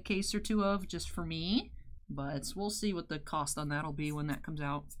buying a case or 2 of just for me, but we'll see what the cost on that'll be when that comes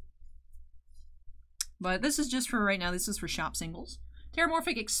out. But this is just for right now. This is for shop singles.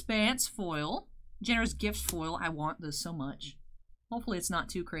 Terramorphic Expanse foil. Generous Gift foil. I want this so much. Hopefully it's not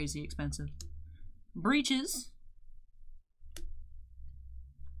too crazy expensive. Breaches.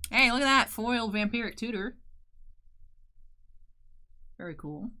 Hey, look at that. Foil Vampiric Tutor. Very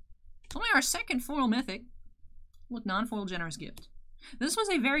cool. Only our second foil mythic. Look, non-foil Generous Gift. This was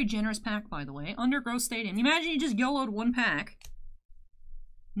a very generous pack, by the way. Undergrowth Stadium. Imagine you just YOLO'd one pack.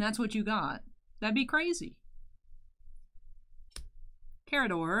 And that's what you got. That'd be crazy.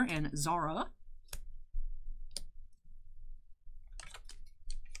 Carador and Zara.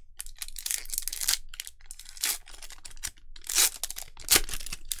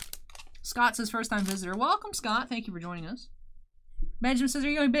 Scott's his first-time visitor. Welcome, Scott. Thank you for joining us. Benjamin says, are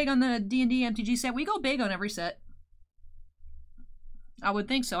you going big on the D&D MTG set? We go big on every set. I would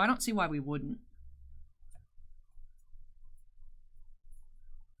think so. I don't see why we wouldn't.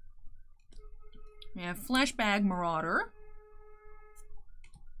 We have Fleshbag Marauder.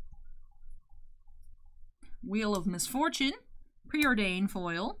 Wheel of Misfortune. Preordain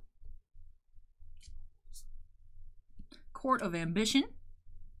foil. Court of Ambition.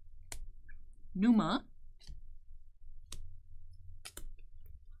 Numa.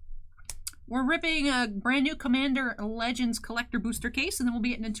 We're ripping a brand new Commander Legends collector booster case, and then we'll be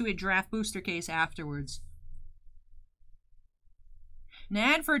getting into a draft booster case afterwards. An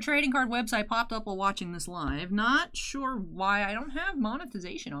ad for a trading card website popped up while watching this live. Not sure why. I don't have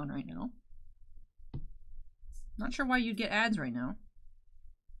monetization on right now. Not sure why you'd get ads right now.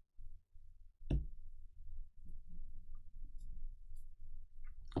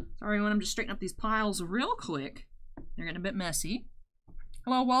 Sorry, everyone, I'm just straightening up these piles real quick. They're getting a bit messy.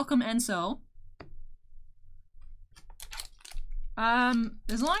 Hello, welcome, Enso.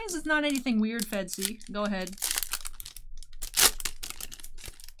 As long as it's not anything weird, Fedsy, go ahead.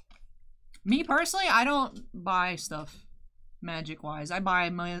 Me, personally, I don't buy stuff Magic-wise. I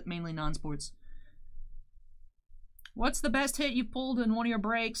buy mainly non-sports. What's the best hit you pulled in one of your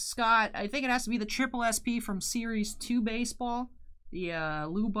breaks, Scott? I think it has to be the Triple SP from Series 2 Baseball. The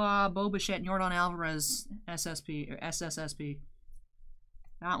Luba, Bo Bichette, and Yordan Alvarez SSP, or SSSP.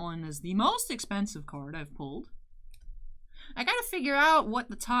 That one is the most expensive card I've pulled. I gotta figure out what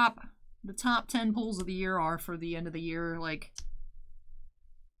the top 10 pulls of the year are for the end of the year. Like,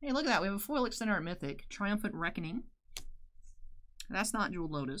 hey, look at that. We have a foil extended art mythic. Triumphant Reckoning. That's not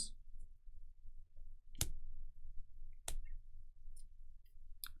Jeweled Lotus.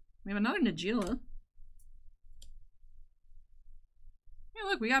 We have another Najeela. Hey,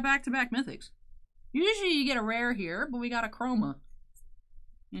 look, we got back-to-back mythics. Usually you get a rare here, but we got a chroma.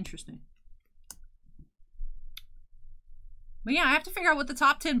 Interesting. But yeah, I have to figure out what the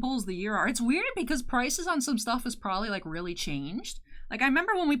top 10 pulls of the year are. It's weird because prices on some stuff has probably like really changed. Like I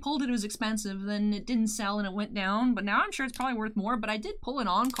remember when we pulled it, it was expensive, then it didn't sell and it went down, but now I'm sure it's probably worth more. But I did pull an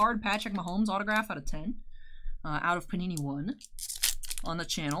on-card Patrick Mahomes autograph out of 10, out of Panini 1 on the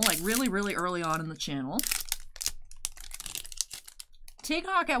channel, like really, really early on in the channel.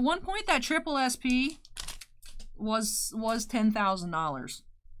 TikTok, at one point that Triple SP was $10,000.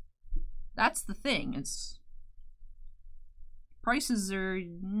 That's the thing. It's prices are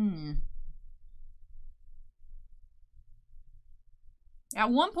At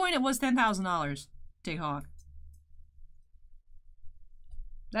one point it was $10,000. TikTok.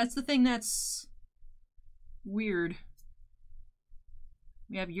 That's the thing that's weird.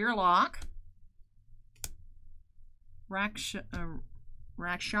 We have Yearlock. Rakshasa.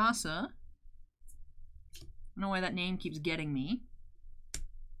 I don't know why that name keeps getting me.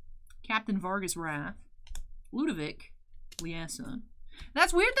 Captain Vargas Wrath. Ludovic. Liesa.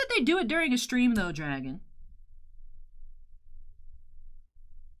 That's weird that they do it during a stream, though, Dragon.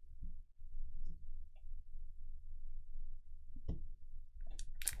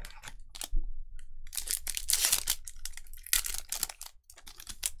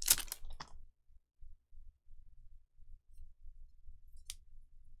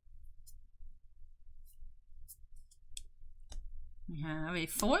 We have a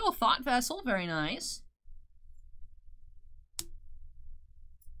foil Thought Vessel, very nice.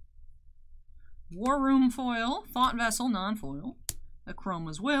 War Room foil, Thought Vessel, non-foil.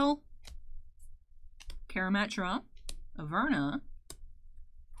 Achroma's Will. Karametra. Averna.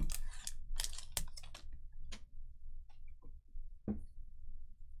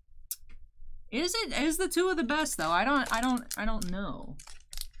 Is the two of the best though? I don't know.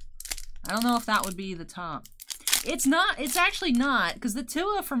 I don't know if that would be the top. It's not, it's actually not, because the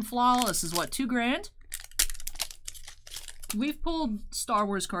Tua from Flawless is what, $2 grand? We've pulled Star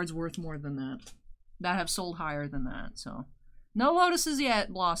Wars cards worth more than that. That have sold higher than that, so. No Lotuses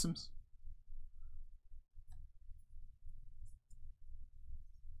yet, Blossoms.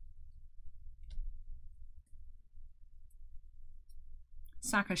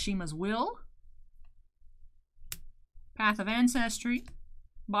 Sakashima's Will, Path of Ancestry,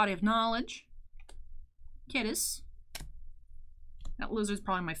 Body of Knowledge, Kittis. That lizard's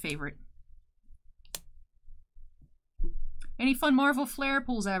probably my favorite. Any fun Marvel Flare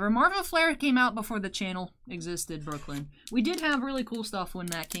pulls ever? Marvel Flare came out before the channel existed, Brooklyn. We did have really cool stuff when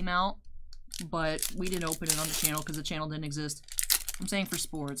that came out, but we didn't open it on the channel because the channel didn't exist. I'm saying for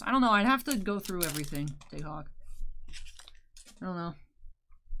sports. I don't know. I'd have to go through everything, Dayhawk. I don't know.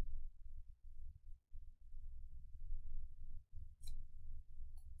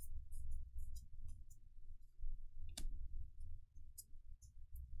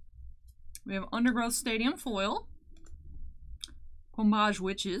 We have Undergrowth Stadium foil. Homage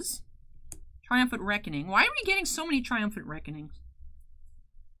Witches. Triumphant Reckoning. Why are we getting so many Triumphant Reckonings?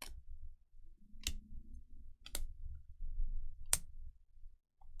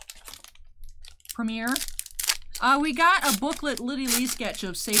 Premiere. We got a booklet Liddy Lee sketch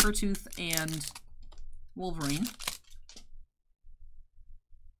of Sabretooth and Wolverine.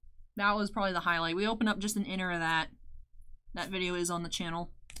 That was probably the highlight. We opened up just an inner of that. That video is on the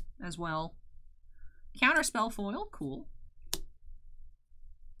channel as well. Counterspell foil, cool.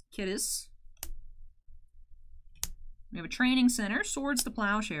 Kittis. We have a training center, Swords to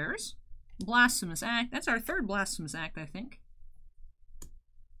Plowshares, Blasphemous Act. That's our third Blasphemous Act, I think.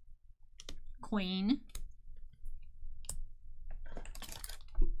 Queen.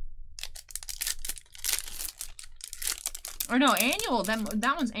 Or no, annual.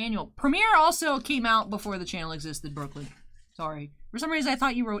 That one's annual. Premiere also came out before the channel existed, Brooklyn. Sorry. For some reason, I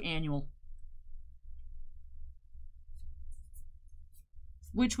thought you wrote annual.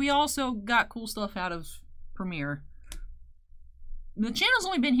 Which we also got cool stuff out of Premiere. The channel's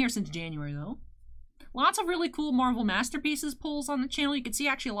only been here since January, though. Lots of really cool Marvel Masterpieces pulls on the channel. You can see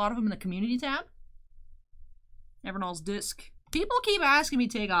actually a lot of them in the community tab. Evernall's Disc. People keep asking me,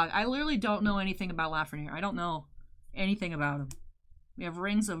 Tagog. I literally don't know anything about Lafreniere. I don't know anything about him. We have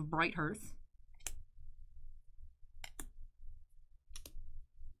Rings of Bright Hearth.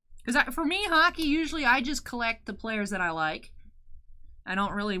 Because for me, hockey, usually I just collect the players that I like. I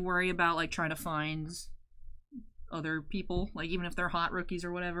don't really worry about, like, trying to find other people, like, even if they're hot rookies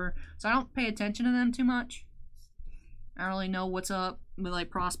or whatever. So I don't pay attention to them too much. I don't really know what's up with,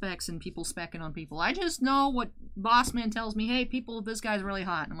 like, prospects and people specking on people. I just know what Bossman tells me, hey, people, this guy's really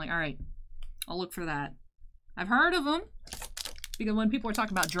hot. And I'm like, all right, I'll look for that. I've heard of him, because when people are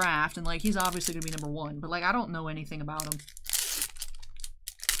talking about draft, and, like, he's obviously going to be #1, but, like, I don't know anything about him.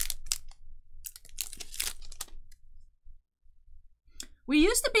 We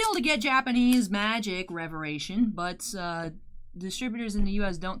used to be able to get Japanese Magic Revelation, but distributors in the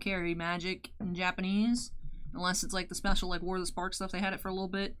US don't carry Magic in Japanese, unless it's like the special like War of the Spark stuff. They had it for a little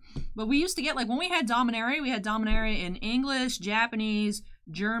bit. But we used to get, like, when we had Dominaria, we had Dominaria in English, Japanese,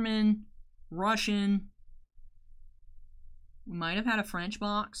 German, Russian. We might have had a French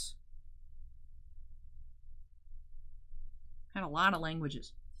box. Had a lot of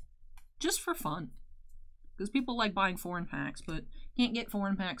languages. Just for fun. Because people like buying foreign packs, but can't get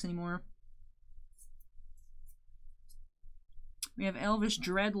foreign packs anymore. We have Elvish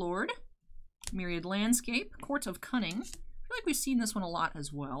Dreadlord, Myriad Landscape, Court of Cunning. I feel like we've seen this one a lot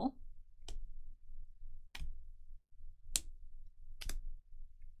as well.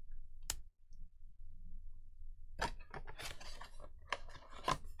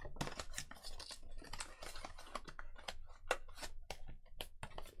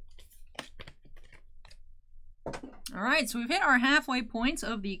 Alright, so we've hit our halfway points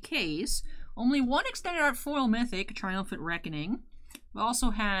of the case. Only one extended art foil mythic, Triumphant Reckoning. We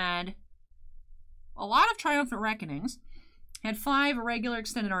also had a lot of Triumphant Reckonings. Had 5 regular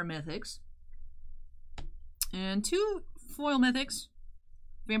extended art mythics. And 2 foil mythics,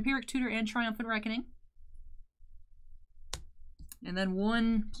 Vampiric Tutor and Triumphant Reckoning. And then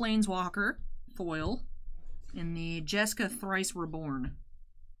 1 Planeswalker foil in the Jessica Thrice Reborn.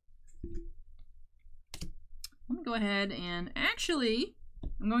 I'm going to go ahead and actually,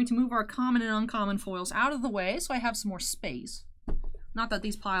 I'm going to move our common and uncommon foils out of the way so I have some more space. Not that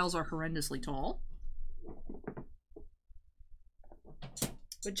these piles are horrendously tall.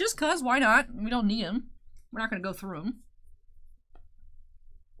 But just cause, why not? We don't need them. We're not going to go through them.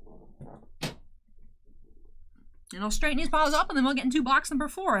 And I'll straighten these piles up and then we'll get into box number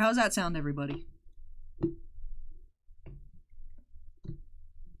 4. How's that sound, everybody?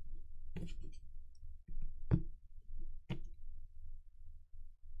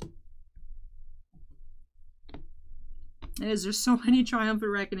 There's so many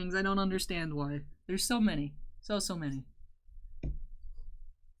Triumphant Reckonings, I don't understand why. There's so many. So many.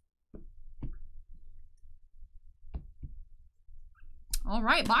 All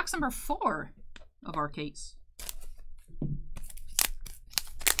right, box number 4 of our case.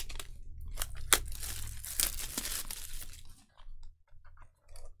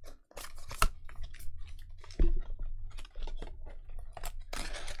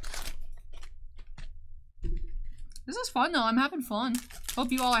 This is fun though, I'm having fun.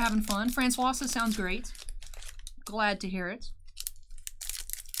 Hope you all are having fun. Francois sounds great. Glad to hear it.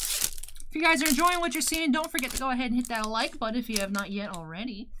 If you guys are enjoying what you're seeing, don't forget to go ahead and hit that like button if you have not yet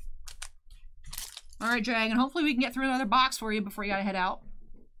already. Alright, Dragon, hopefully we can get through another box for you before you gotta head out.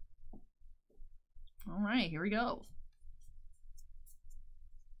 Alright, here we go.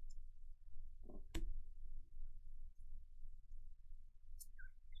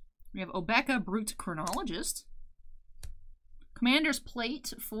 We have Obeka Brute Chronologist. Commander's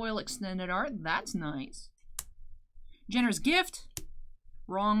Plate, foil extended art. That's nice. Generous Gift.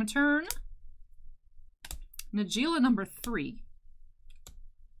 Wrong Turn. Najila number 3.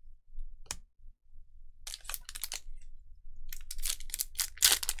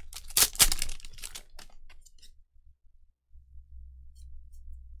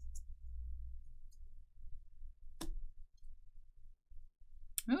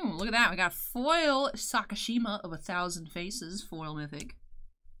 Ooh, look at that. We got foil Sakashima of 1,000 Faces, foil mythic.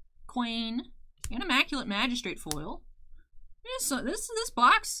 Queen, and Immaculate Magistrate foil. This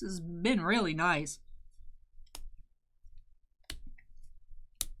box has been really nice.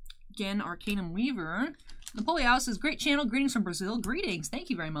 Again, Arcanum Weaver. Napoleon says, great channel, greetings from Brazil. Greetings, thank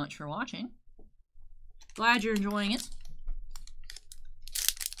you very much for watching. Glad you're enjoying it.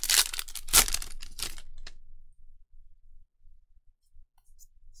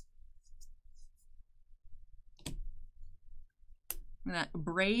 That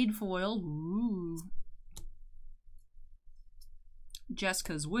braid foil. Ooh.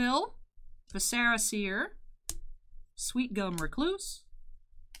 Jessica's Will. Viscera Seer. Sweet Gum Recluse.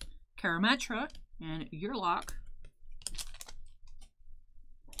 Karametra. And Yurlock.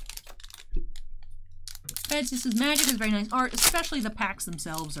 Fedsis' Magic is very nice art, especially the packs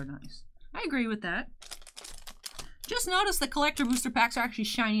themselves are nice. I agree with that. Just notice the collector booster packs are actually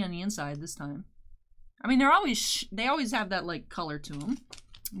shiny on the inside this time. I mean, they always have that, like, color to them.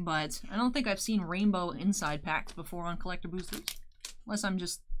 But I don't think I've seen rainbow inside packs before on collector boosters. Unless I'm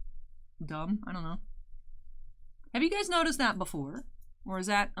just dumb. I don't know. Have you guys noticed that before? Or is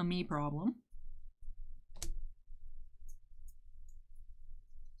that a me problem?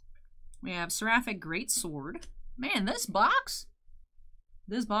 We have Seraphic Greatsword. Man, this box?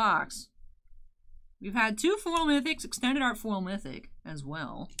 This box. We've had 2 foil mythics, extended art foil mythic as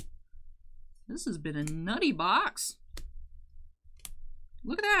well. This has been a nutty box.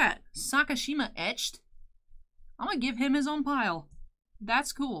 Look at that. Sakashima etched. I'm gonna give him his own pile.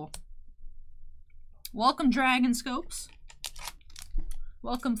 That's cool. Welcome, Dragon Scopes.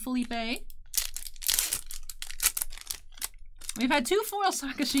 Welcome, Felipe. We've had 2 foil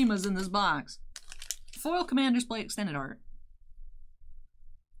Sakashimas in this box. Foil Commander's Plate extended art.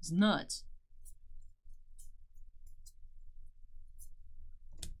 It's nuts.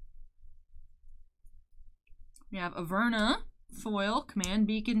 We have Averna foil, Command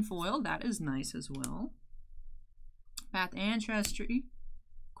Beacon foil. That is nice as well. Path Ancestry.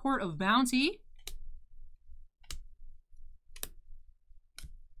 Court of Bounty.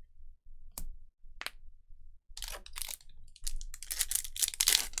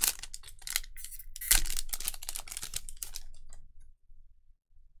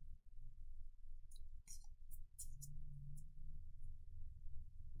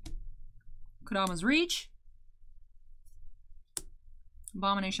 Kodama's Reach.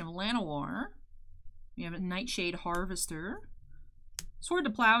 Abomination of Llanowar. We have a Nightshade Harvester. Sword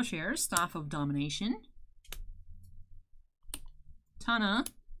to Plowshare. Staff of Domination. Tana.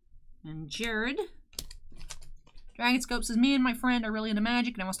 And Jared. Dragon Scope says, me and my friend are really into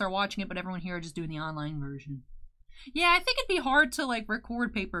Magic and I want to start watching it, but everyone here are just doing the online version. Yeah, I think it'd be hard to, like,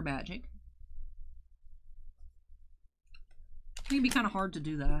 record paper Magic. I think it'd be kind of hard to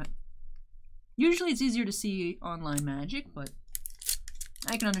do that. Usually it's easier to see online Magic, but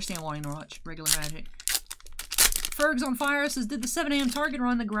I can understand wanting to watch regular Magic. Ferg's on Fire says, did the 7 AM Target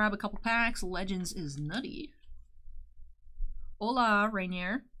run to grab a couple packs? Legends is nutty. Hola,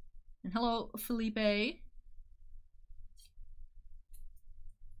 Rainier. And hello, Felipe.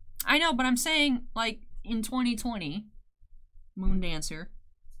 I know, but I'm saying, like, in 2020, Moondancer.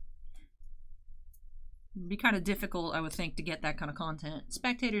 It'd be kind of difficult, I would think, to get that kind of content.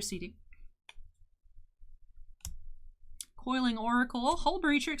 Spectator seating. Coiling Oracle, Hull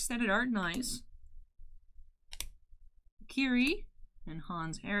Breacher extended art, nice. Kiri and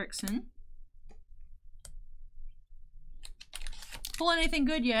Hans Eriksson. pull anything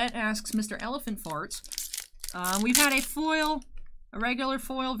good yet? Asks Mr. Elephant Farts. We've had a foil, a regular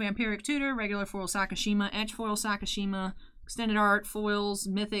foil, Vampiric Tutor, regular foil Sakashima, Etch foil Sakashima, extended art, foils,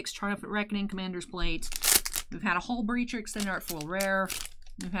 mythics, Triumphant Reckoning, Commander's Plate. We've had a Hull Breacher, extended art foil rare.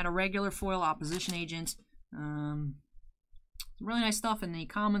 We've had a regular foil Opposition Agent. Really nice stuff in the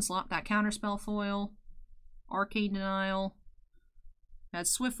common slot. That Counterspell foil, Arcade Denial. Had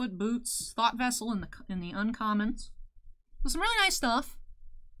Swiftfoot Boots, Thought Vessel in the uncommons. So some really nice stuff.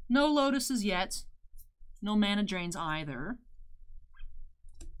 No Lotuses yet. No Mana Drains either.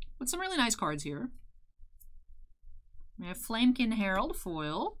 But some really nice cards here. We have Flamekin Herald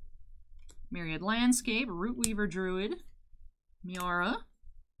foil, Myriad Landscape, Rootweaver Druid, Miara,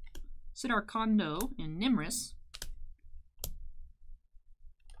 Sidar Kondo, and Nimris.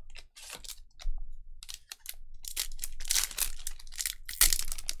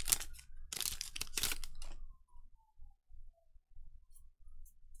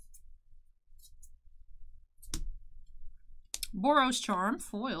 Boros Charm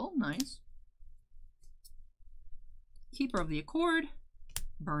foil, nice. Keeper of the Accord,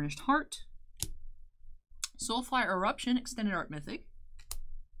 Burnished Heart, Soulfire Eruption, extended art mythic.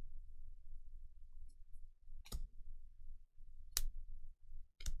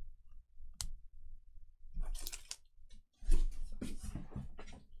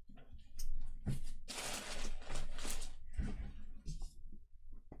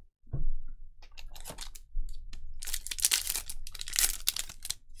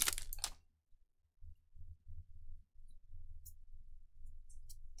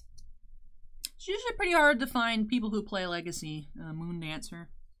 It's usually pretty hard to find people who play Legacy. Moon Dancer.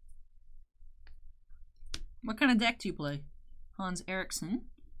 What kind of deck do you play? Hans Eriksson.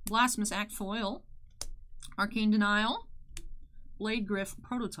 Blasphemous Act foil. Arcane Denial. Blade Griff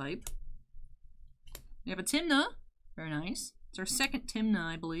Prototype. We have a Tymna. Very nice. It's our second Tymna,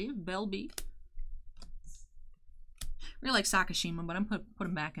 I believe. Belby. Really like Sakashima, but I'm put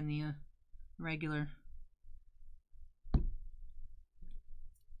him back in the regular.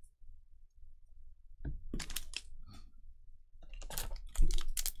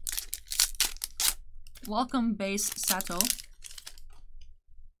 Welcome, Base Sato.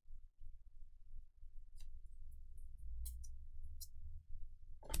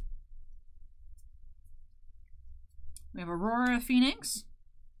 We have Aurora Phoenix.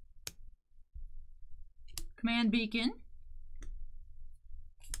 Command Beacon.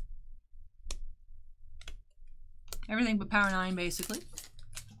 Everything but Power 9, basically.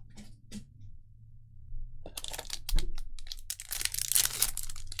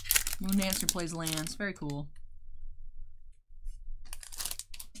 Moon Dancer plays lands. Very cool.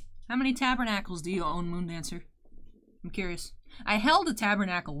 How many Tabernacles do you own, Moon Dancer? I'm curious. I held a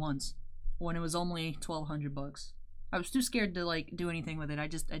Tabernacle once when it was only 1,200 bucks. I was too scared to like do anything with it. I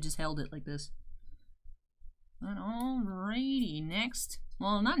just held it like this. But alrighty, next.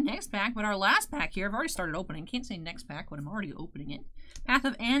 Well, not next pack, but our last pack here. I've already started opening. Can't say next pack, but I'm already opening it. Path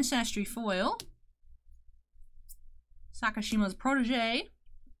of Ancestry foil. Sakashima's Protege.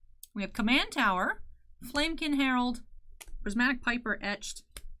 We have Command Tower, Flamekin Herald, Prismatic Piper Etched,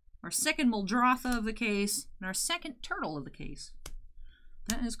 our second Muldrotha of the case, and our second Turtle of the case.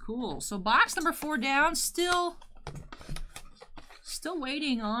 That is cool. So box number 4 down, still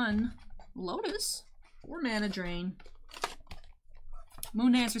waiting on Lotus or Mana Drain.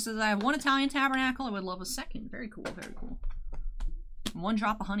 Moon Dancer says, I have 1 Italian Tabernacle. I would love a second. Very cool, very cool. 1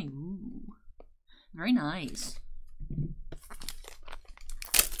 drop of honey. Ooh. Very nice.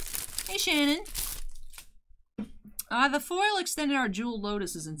 Hey, Shannon. The foil extended art Jewel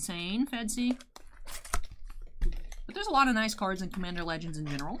Lotus is insane, Fedsy. But there's a lot of nice cards in Commander Legends in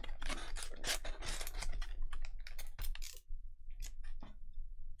general.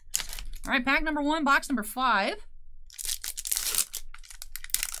 Alright, pack number 1, box number 5.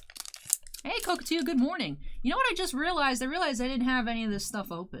 Hey, Cockatoo, good morning. You know what I just realized? I realized I didn't have any of this stuff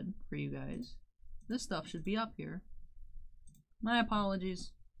open for you guys. This stuff should be up here. My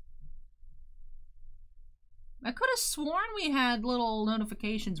apologies. I could have sworn we had little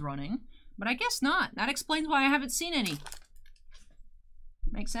notifications running, but I guess not. That explains why I haven't seen any.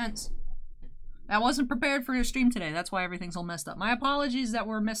 Makes sense. I wasn't prepared for your stream today. That's why everything's all messed up. My apologies that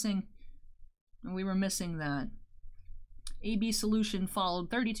we were missing that. AB Solution followed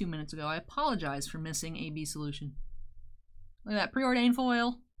 32 minutes ago. I apologize for missing AB Solution. Look at that. Preordained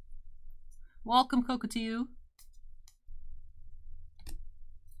foil. Welcome, Cockatoo.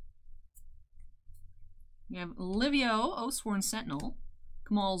 We have Livio, Oathsworn Sentinel,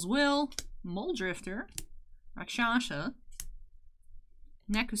 Kamal's Will, Muldrifter, Rakshasha,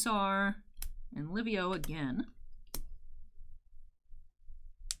 Nekusar, and Livio again.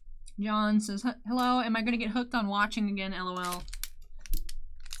 John says, hello, am I going to get hooked on watching again, LOL.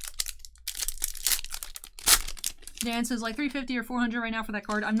 Dan says, like 350 or 400 right now for that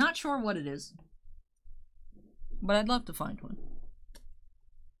card. I'm not sure what it is, but I'd love to find one.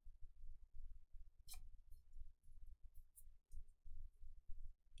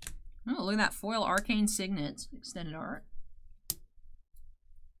 Oh, look at that foil Arcane Signet, extended art.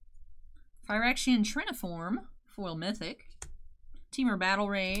 Phyrexian Triniform, foil mythic. Temur Battle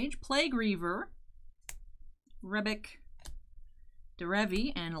Rage, Plague Reaver, Rebic,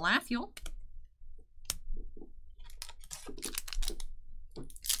 Derevi, and Lathiel.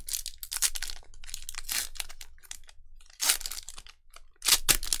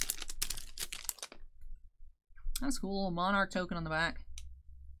 That's cool, little Monarch token on the back.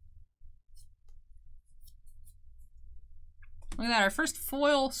 Look at that, our first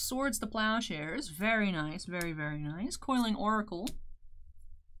foil Swords to Plowshares. Very nice, very, very nice. Coiling Oracle.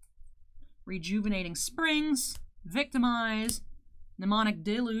 Rejuvenating Springs. Victimize. Mnemonic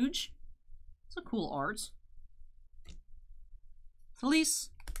Deluge. It's a cool art. Felice,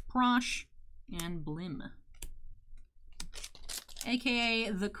 Prosh, and Blim. AKA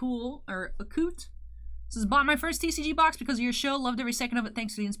The Cool, or Akut. Says, bought my first TCG box because of your show. Loved every second of it.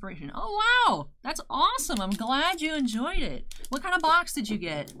 Thanks for the inspiration. Oh, wow. That's awesome. I'm glad you enjoyed it. What kind of box did you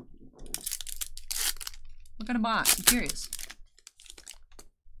get? What kind of box? I'm curious.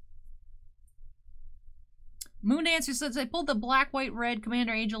 Moondancer says, I pulled the black, white, red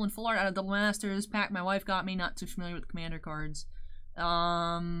Commander Angel and Full Art out of Double Masters pack my wife got me. Not too familiar with the Commander cards.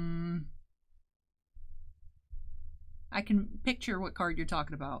 I can picture what card you're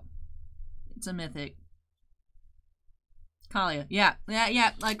talking about. It's a mythic. Kalia. Yeah.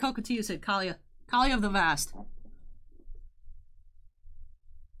 Like Cocotillo said, Kalia. Kalia of the Vast.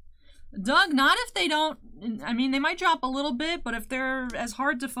 Doug, not if they don't... I mean, they might drop a little bit, but if they're as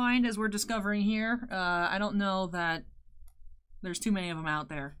hard to find as we're discovering here, I don't know that there's too many of them out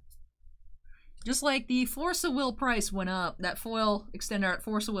there. Just like the Force of Will price went up. That foil extender art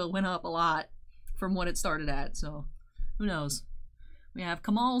Force of Will went up a lot from what it started at, so who knows. We have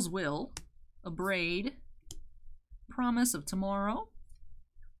Kamal's Will, Abrade, Promise of Tomorrow,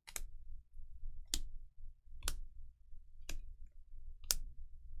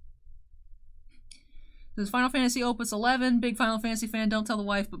 this is Final Fantasy Opus 11. Big Final Fantasy fan. Don't tell the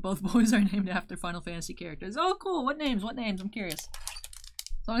wife, but both boys are named after Final Fantasy characters. Oh, cool. What names? What names? I'm curious.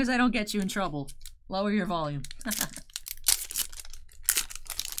 As long as I don't get you in trouble. Lower your volume.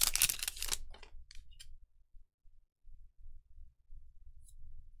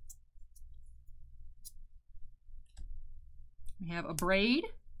 We have Abrade,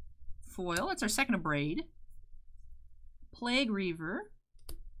 foil. That's our second Abrade. Plague Reaver.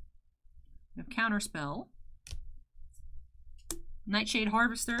 We have Counterspell. Nightshade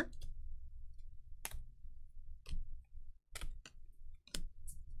Harvester.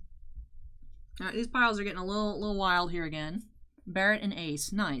 Alright, these piles are getting a little wild here again. Barret and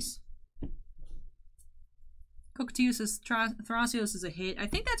Ace. Nice. Cocotillo says Thrasios is a hit. I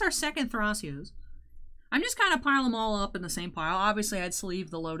think that's our second Thrasios. I'm just kind of piling them all up in the same pile. Obviously, I'd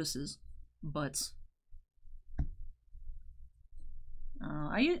sleeve the Lotuses, but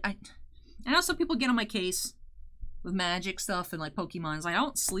I know some people get on my case with Magic stuff and like Pokemons. I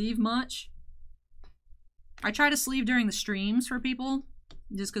don't sleeve much. I try to sleeve during the streams for people,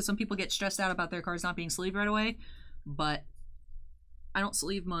 just because some people get stressed out about their cards not being sleeved right away. But I don't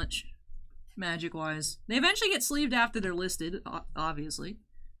sleeve much, Magic-wise. They eventually get sleeved after they're listed, obviously,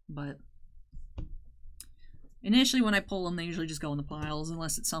 but initially, when I pull them, they usually just go in the piles,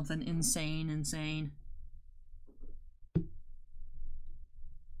 unless it's something insane.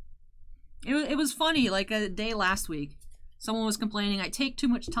 It was funny, like a day last week. Someone was complaining, I take too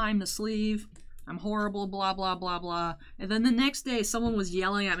much time to sleeve. I'm horrible, blah, blah, blah, blah. And then the next day, someone was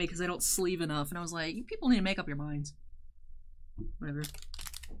yelling at me because I don't sleeve enough. And I was like, you people need to make up your minds. Whatever.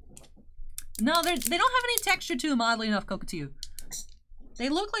 No, they don't have any texture to them, oddly enough, Cocotillo. They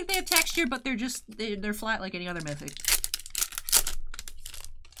look like they have texture, but they're flat like any other mythic.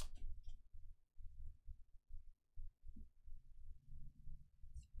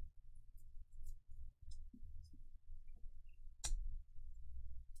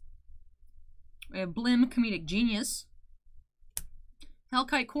 We have Blim, Comedic Genius.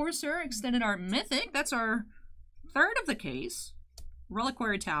 Hellkite Courser, Extended Art Mythic. That's our third of the case.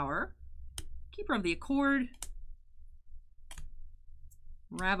 Reliquary Tower. Keeper of the Accord.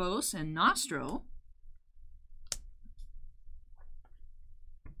 Ravos and Nostro.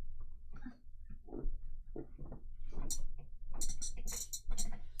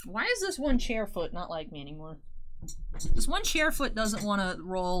 Why is this one chair foot not like me anymore? This one chair foot doesn't want to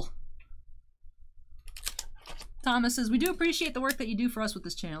roll Thomas says, we do appreciate the work that you do for us with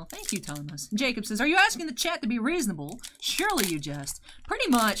this channel. Thank you, Thomas. Jacob says, are you asking the chat to be reasonable? Surely you jest. Pretty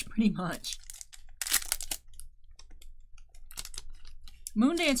much, pretty much.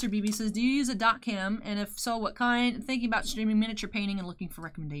 Moondancer BB says, do you use a dot cam? And if so, what kind? Thinking about streaming miniature painting and looking for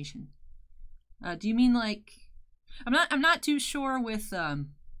recommendation. Do you mean like... I'm not too sure with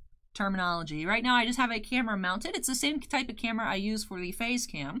terminology. Right now I just have a camera mounted. It's the same type of camera I use for the phase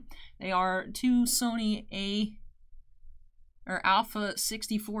cam. They are two Sony Alpha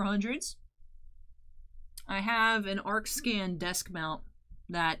 6400s. I have an ArcScan desk mount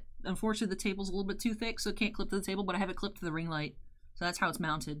that unfortunately the table's a little bit too thick, so it can't clip to the table, but I have it clipped to the ring light. So that's how it's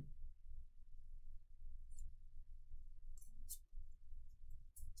mounted.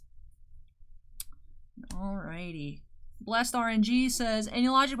 Alrighty. Blessed RNG says, any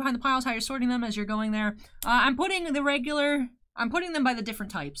logic behind the piles, how you're sorting them as you're going there? I'm putting them by the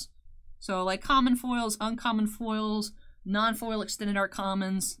different types. So like common foils, uncommon foils, non-foil extended art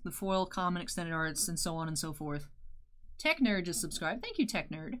commons, the foil common extended arts, and so on and so forth. Tech Nerd just subscribed. Thank you, Tech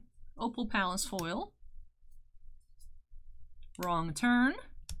Nerd. Opal Palace foil. Wrong Turn.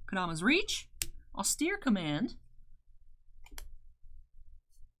 Kodama's Reach. Austere Command.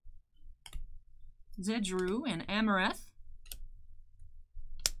 Zedru and Amareth.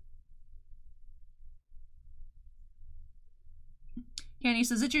 Kenny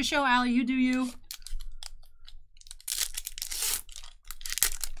says, it's your show, Allie. You do you.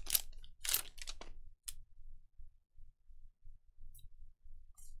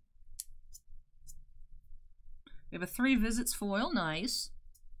 We have a 3 visits foil. Nice.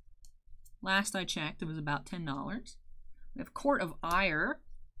 Last I checked, it was about $10. We have Court of Ire.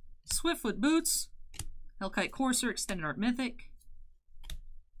 Swiftfoot Boots. Hellkite Courser, Extended Art Mythic.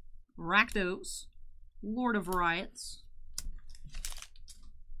 Rakdos. Lord of Riots.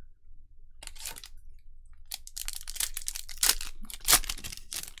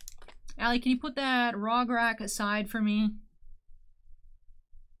 Allie, can you put that Rograk aside for me?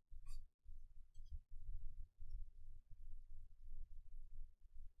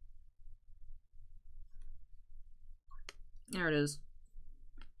 There it is.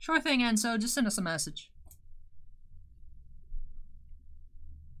 Sure thing, Enzo. Just send us a message.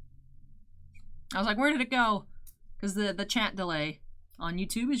 I was like, where did it go? Because the chat delay on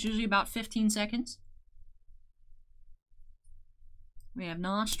YouTube is usually about 15 seconds. We have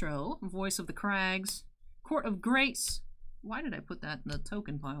Nostro, Voice of the Crags, Court of Grace. Why did I put that in the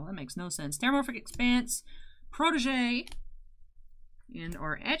token pile? That makes no sense. Terramorphic Expanse, Protege, and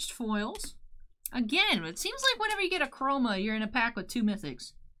our etched foils. Again, it seems like whenever you get a chroma, you're in a pack with 2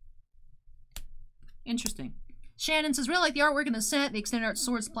 mythics. Interesting. Shannon says, really like the artwork in the set. The extended art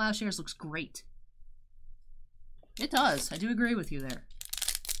swords, plowshares looks great. It does. I do agree with you there.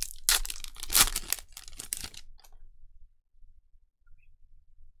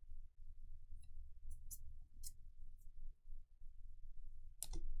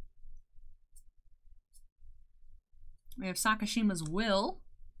 We have Sakashima's Will,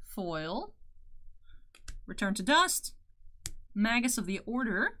 foil. Return to Dust. Magus of the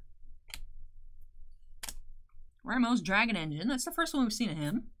Order. Ramo's Dragon Engine. That's the first one we've seen of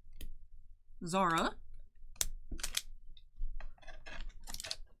him. Zara.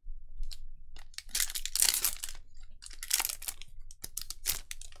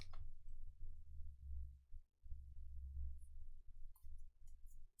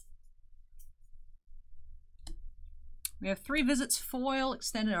 We have 3 visits foil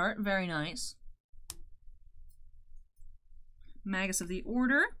extended art. Very nice. Magus of the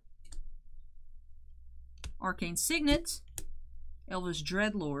Order. Arcane Signet. Elvish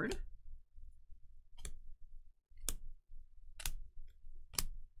Dreadlord.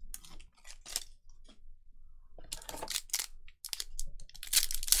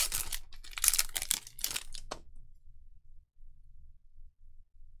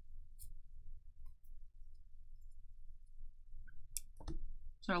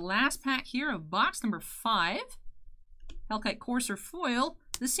 So our last pack here of box number 5. Hellkite Courser foil.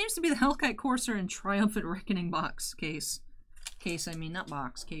 This seems to be the Hellkite Courser and Triumphant Reckoning box case. I mean, not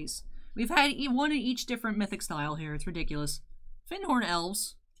box, case. We've had one in each different mythic style here. It's ridiculous. Fyndhorn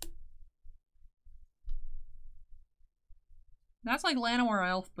Elves. That's like Llanowar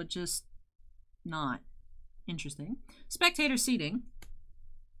Elf, but just not. Interesting. Spectator Seating.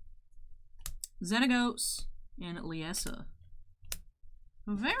 Xenagos and Liesa.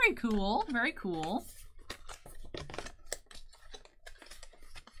 Very cool. Very cool.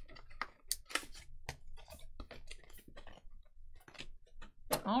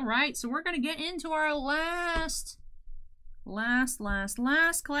 All right, so we're going to get into our last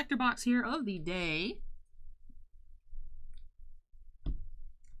collector box here of the day.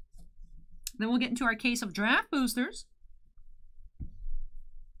 Then we'll get into our case of draft boosters.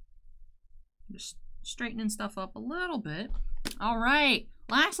 Just straightening stuff up a little bit. All right,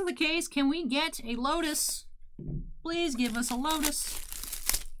 last of the case. Can we get a Lotus? Please give us a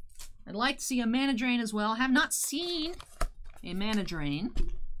Lotus. I'd like to see a Mana Drain as well. Have not seen a Mana Drain.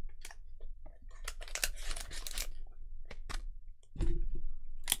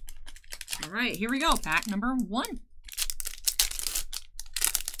 All right, here we go. Pack number 1.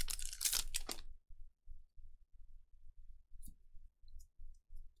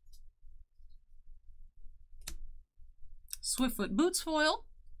 Swiftfoot Boots foil.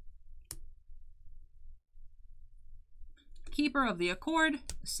 Keeper of the Accord.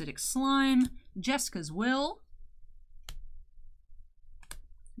 Acidic Slime. Jessica's Will.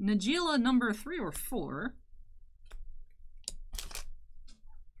 Nagila number 3 or 4.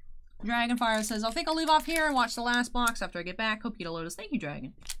 Dragonfire says, I think I'll leave off here and watch the last box after I get back. Hope you get a Lotus. Thank you,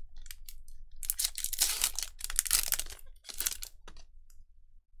 Dragon.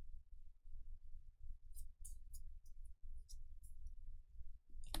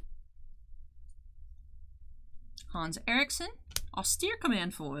 Hans Eriksson, Austere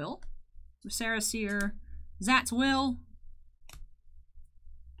Command Foil, Sarah Seer, Zat's Will,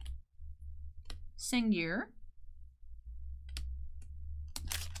 Sengir.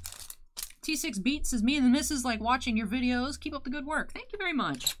 T6 Beats says, me and the missus like watching your videos. Keep up the good work. Thank you very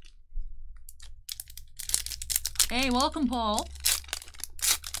much. Hey, welcome, Paul.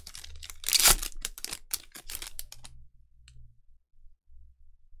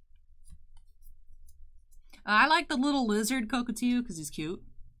 I like the little lizard Cockatoo because he's cute.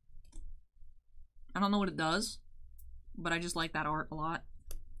 I don't know what it does, but I just like that art a lot.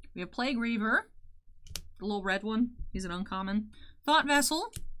 We have Plague Reaver, the little red one. He's an uncommon. Thought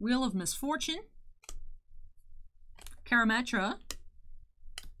Vessel, Wheel of Misfortune, Karametra,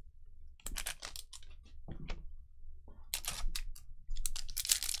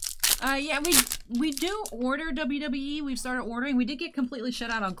 yeah, we do order WWE. We've started ordering. We did get completely shut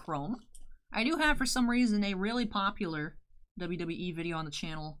out on Chrome. I do have, for some reason, a really popular WWE video on the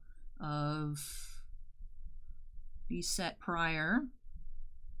channel of the set prior.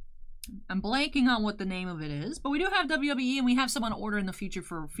 I'm blanking on what the name of it is, but we do have WWE, and we have some on order in the future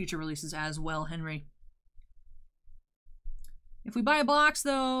for future releases as well, Henry. If we buy a box,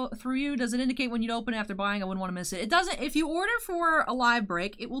 though, through you, does it indicate when you'd open it after buying? I wouldn't want to miss it. It doesn't. If you order for a live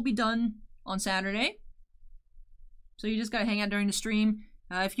break, it will be done on Saturday. So you just gotta hang out during the stream.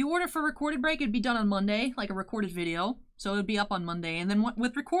 If you order for recorded break, it'd be done on Monday, like a recorded video. So it'd be up on Monday. And then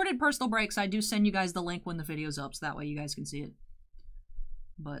with recorded personal breaks, I do send you guys the link when the video's up, so that way you guys can see it.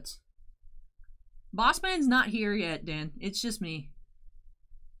 But Bossman's not here yet, Dan. It's just me.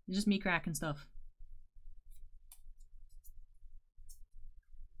 It's just me cracking stuff.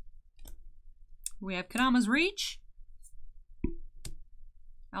 We have Kadama's Reach,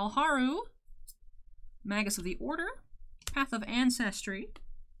 Alharu, Magus of the Order, Path of Ancestry,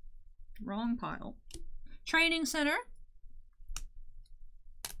 wrong pile, Training Center,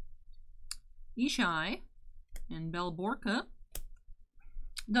 Ishai, and Belborka.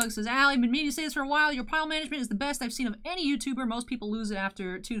 Doug says, Al, I've been meaning to say this for a while. Your pile management is the best I've seen of any YouTuber. Most people lose it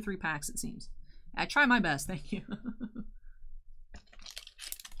after 2 to 3 packs, it seems. I try my best, thank you.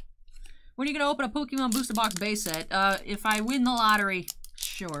 When are you going to open a Pokemon Booster Box base set? If I win the lottery,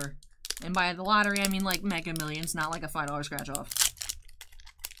 sure. And by the lottery, I mean like Mega Millions, not like a $5 scratch off.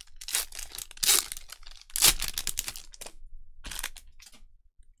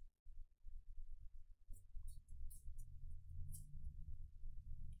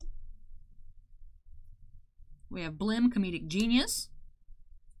 We have Blim, Comedic Genius,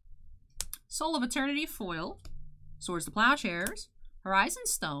 Soul of Eternity foil, Swords to Plowshares, Horizon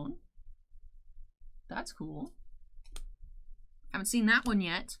Stone. That's cool. Haven't seen that one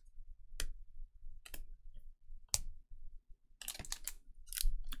yet.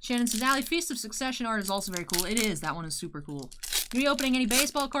 Shannon says, Allie, Feast of Succession art is also very cool. It is. That one is super cool. Gonna be opening any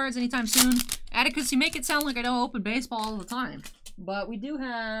baseball cards anytime soon? Atticus, you make it sound like I don't open baseball all the time. But we do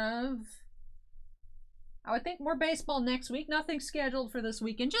have, I would think, more baseball next week. Nothing scheduled for this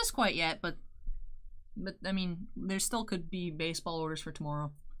weekend just quite yet, but I mean, there still could be baseball orders for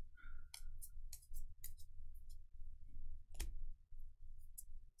tomorrow.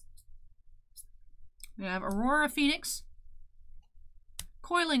 We have Aurora Phoenix,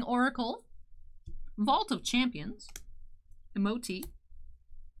 Coiling Oracle, Vault of Champions, Emoti,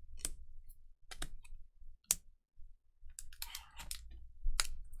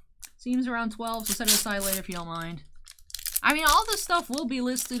 seems around 12, so set it aside later if you don't mind. I mean, all this stuff will be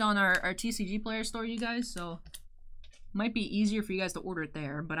listed on our TCG Player store, you guys, so Might be easier for you guys to order it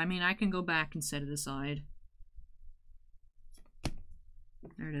there, but I mean, I can go back and set it aside.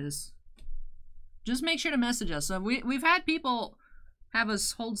 There it is. Just make sure to message us. So we've had people have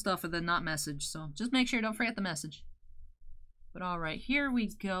us hold stuff and then not message, so just make sure, don't forget the message. But alright, here we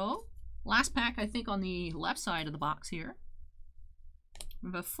go. Last pack, I think, on the left side of the box here. We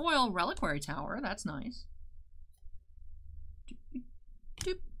have a foil reliquary tower. That's nice. Doop,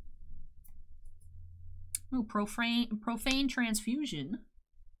 doop. Oh, profane transfusion.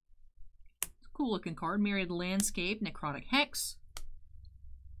 Cool looking card. Myriad Landscape, Necrotic Hex,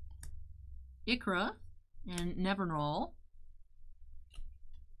 Ikra, and Nevernull.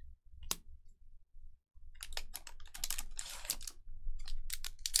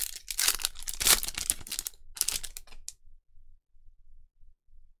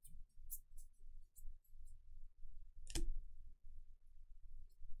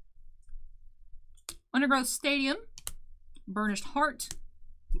 Undergrowth Stadium, Burnished Heart.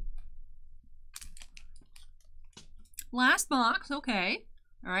 Last box, okay.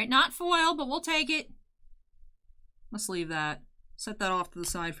 Alright, not foil, but we'll take it. Let's leave that. Set that off to the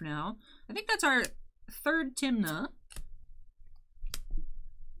side for now. I think that's our third Tymna.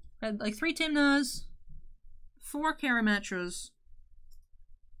 Had like 3 Tymnas, 4 Karametras,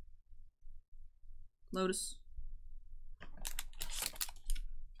 Lotus.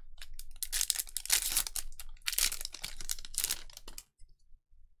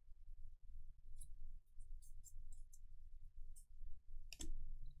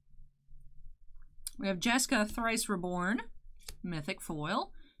 We have Jeska Thrice Reborn, Mythic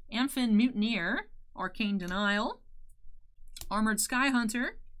Foil, Amphin Mutineer, Arcane Denial, Armored Sky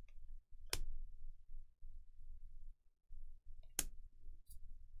Hunter,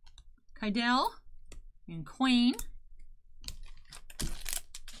 Kydel, and Queen.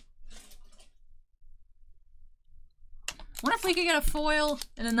 Wonder if we could get a foil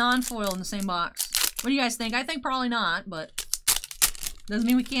and a non-foil in the same box. What do you guys think? I think probably not, but doesn't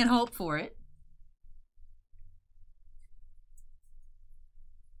mean we can't hope for it.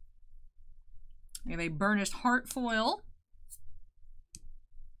 We have a Burnished Heart foil,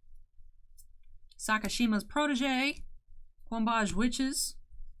 Sakashima's Protege, Quambage Witches,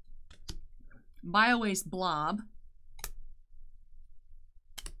 Biowaste Blob,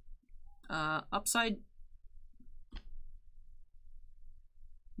 Upside...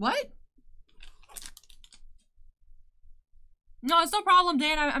 What? No, it's no problem,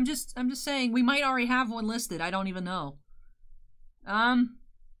 Dan. I'm just saying we might already have one listed. I don't even know.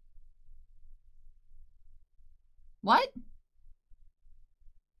 What?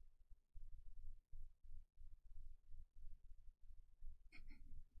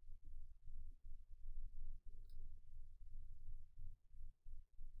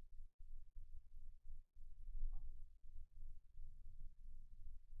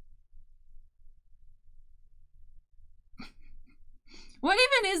 What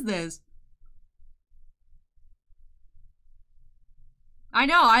even is this? I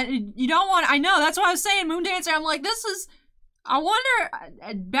know, you don't want, I know, that's what I was saying, Moondancer, I'm like, this is, I wonder,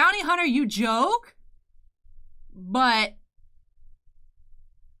 Bounty Hunter, you joke? But,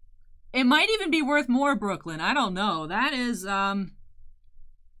 it might even be worth more, Brooklyn, I don't know, that is,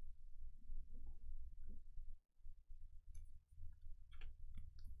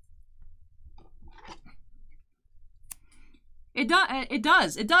 It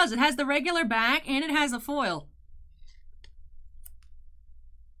does, it has the regular back, and it has a foil.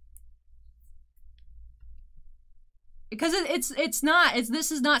 Because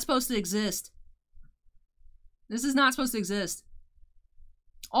this is not supposed to exist. This is not supposed to exist.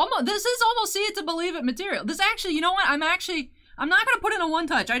 This is almost see it to believe it material. This actually, you know what? I'm not going to put in a one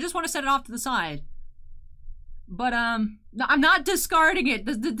touch. I just want to set it off to the side. But, I'm not discarding it.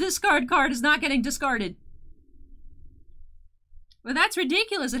 The discard card is not getting discarded. But that's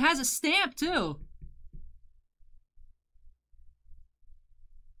ridiculous. It has a stamp, too.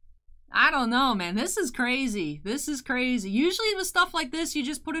 I don't know, man. This is crazy. This is crazy. Usually with stuff like this, you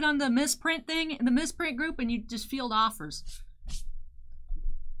just put it on the misprint thing, the misprint group, and you just field offers.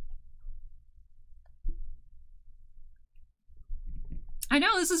 I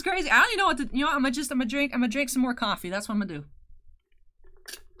know, this is crazy. I don't even know what to, you know, I'm gonna drink some more coffee. That's what I'm gonna do.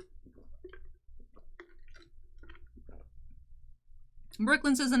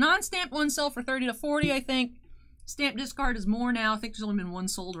 Brooklyn says the non-stamped ones sell for 30 to 40, I think. Stamp discard is more now. I think there's only been one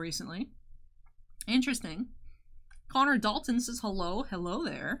sold recently. Interesting. Connor Dalton says hello. Hello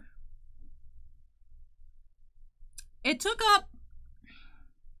there. It took up...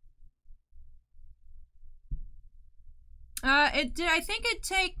 I think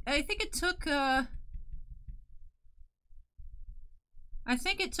it took... I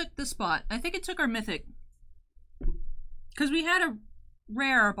think it took the spot. I think it took our mythic. Because we had a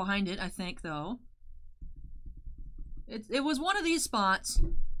rare behind it, I think, though. It was one of these spots.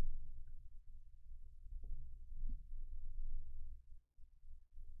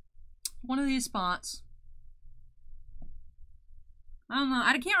 One of these spots. I don't know.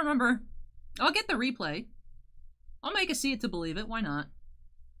 I can't remember. I'll get the replay. I'll make a see it to believe it. Why not?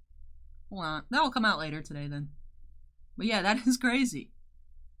 Why not? That'll come out later today, then. But yeah, that is crazy.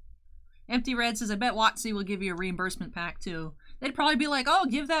 Empty Red says, I bet WotC will give you a reimbursement pack, too. They'd probably be like, oh,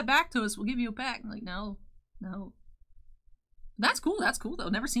 give that back to us. We'll give you a pack. I'm like, no. No. That's cool. That's cool, though.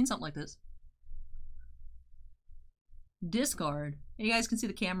 Never seen something like this. Discard. You guys can see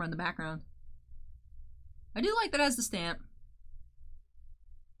the camera in the background. I do like that as the stamp.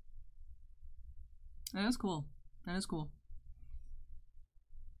 That is cool. That is cool.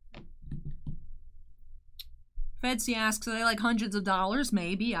 Fedsy asks, are they like hundreds of dollars?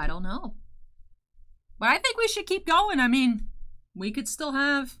 Maybe. I don't know. But I think we should keep going. I mean, we could still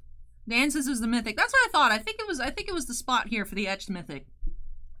have... Dan says it was the mythic. That's what I thought. I think it was the spot here for the etched mythic.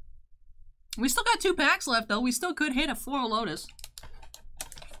 We still got 2 packs left, though. We still could hit a Foil Lotus.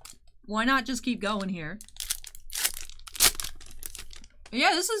 Why not just keep going here? But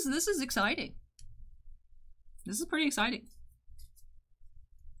yeah, this is exciting. This is pretty exciting.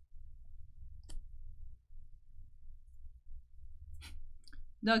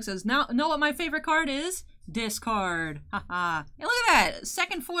 Doug says, now know what my favorite card is? Discard. Haha. Hey, look at that.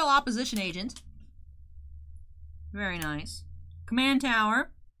 Second foil opposition agent. Very nice. Command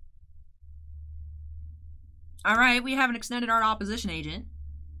Tower. Alright, we have an extended art opposition agent.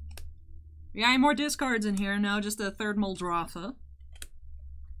 We got more discards in here. No, just a third Muldrotha.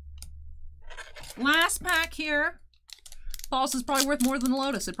 Last pack here. False is probably worth more than the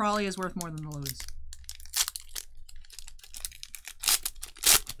Lotus. It probably is worth more than the Lotus.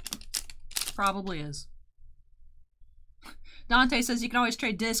 Probably is. Dante says you can always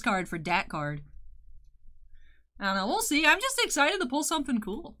trade discard for dat card. I don't know. We'll see. I'm just excited to pull something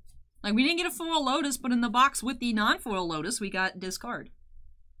cool. Like, we didn't get a foil Lotus, but in the box with the non-foil Lotus, we got discard.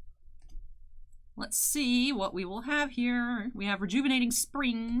 Let's see what we will have here. We have Rejuvenating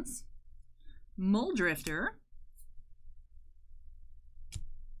Springs, Muldrifter,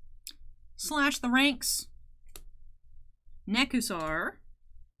 Slash the Ranks, Nekusar,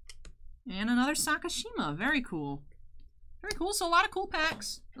 and another Sakashima. Very cool. Very cool. So a lot of cool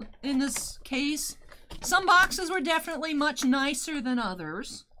packs in this case. Some boxes were definitely much nicer than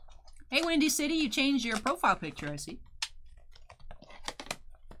others. Hey, Windy City, you changed your profile picture, I see.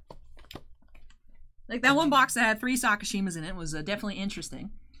 Like, that one box that had 3 Sakashimas in it was definitely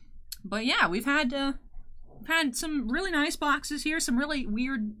interesting. But yeah, we've had some really nice boxes here, some really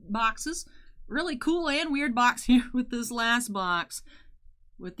weird boxes. Really cool and weird box here with this last box.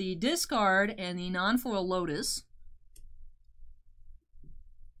 With the discard and the non-foil Lotus.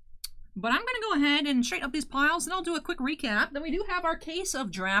 But I'm going to go ahead and straighten up these piles, and I'll do a quick recap. Then we do have our case of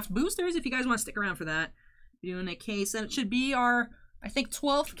draft boosters, if you guys want to stick around for that. We're doing a case, and it should be our, I think,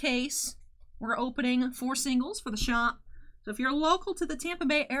 12th case. We're opening 4 singles for the shop. So if you're local to the Tampa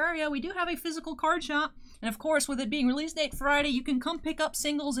Bay area, we do have a physical card shop. And of course, with it being release date Friday, you can come pick up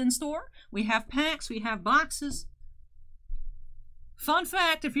singles in store. We have packs, we have boxes. Fun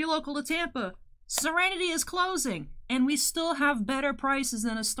fact, if you're local to Tampa, Serenity is closing, and we still have better prices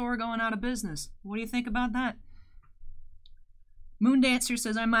than a store going out of business. What do you think about that? Moondancer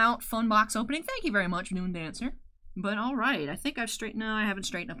says, I'm out. Fun box opening. Thank you very much, Moondancer. But alright, I think I've straightened... No, I haven't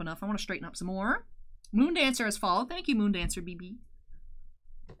straightened up enough. I want to straighten up some more. Moondancer has followed. Thank you, Moondancer BB.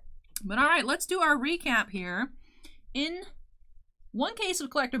 But alright, let's do our recap here. In one case of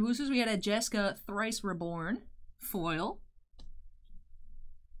collector boosters, we had a Jessica Thrice Reborn foil.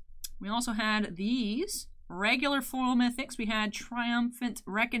 We also had these regular foil mythics. We had Triumphant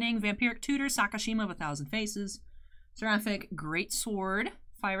Reckoning, Vampiric Tutor, Sakashima of 1,000 Faces, Seraphic Greatsword,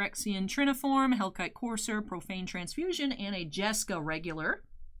 Phyrexian Triniform, Hellkite Courser, Profane Transfusion, and a Jessica regular.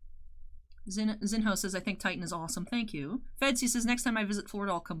 Zinho says, I think Titan is awesome. Thank you. Fedsy says, next time I visit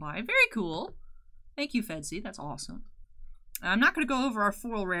Florida, I'll come by. Very cool. Thank you, Fedsy. That's awesome. I'm not going to go over our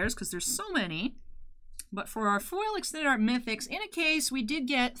foil rares because there's so many. But for our foil extended art mythics, in a case, we did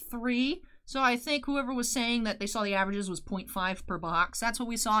get 3. So I think whoever was saying that they saw the averages was 0.5 per box. That's what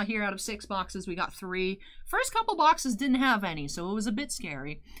we saw here. Out of 6 boxes, we got 3. First couple boxes didn't have any, so it was a bit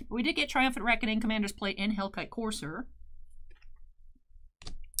scary. But we did get Triumphant Reckoning, Commander's Plate, and Hellkite Courser.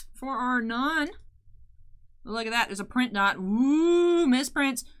 For our non... Look at that, there's a print dot. Ooh,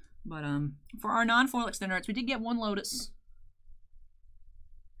 misprints. But for our non-foil extended arts, we did get 1 Lotus.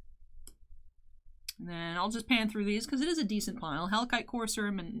 And then I'll just pan through these because it is a decent pile. Helicite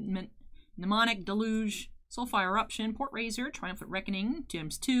Courser, Mnemonic Deluge, Soulfire Eruption, Port Razor, Triumphant Reckoning,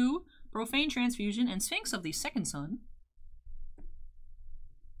 Gems 2, Profane Transfusion, and Sphinx of the Second Sun.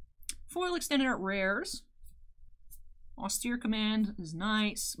 Foil Extended Art Rares. Austere Command is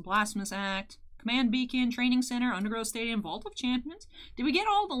nice. Blasphemous Act. Command Beacon, Training Center, Undergrowth Stadium, Vault of Champions. Did we get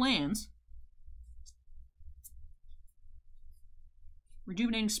all the lands?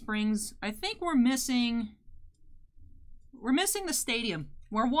 Rejuvenating Springs. I think we're missing the stadium.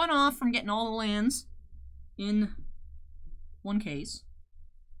 We're one off from getting all the lands in one case.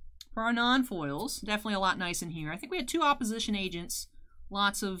 For our non-foils, definitely a lot nice in here. I think we had 2 opposition agents,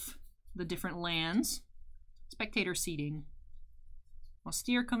 lots of the different lands. Spectator Seating.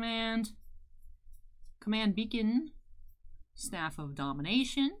 Austere Command. Command Beacon. Staff of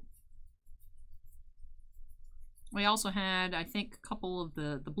Domination. We also had, I think, a couple of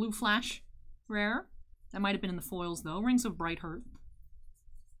the blue flash rare. That might have been in the foils, though. Rings of Bright Hearth.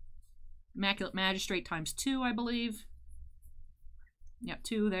 Immaculate Magistrate times 2, I believe. Yep,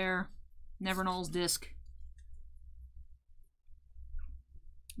 2 there. Nevernull's Disc.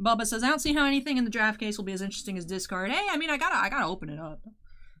 Bubba says, I don't see how anything in the draft case will be as interesting as discard. Hey, I mean, I gotta open it up.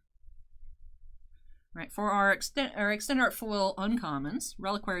 Right, for our Extended Art Foil Uncommons,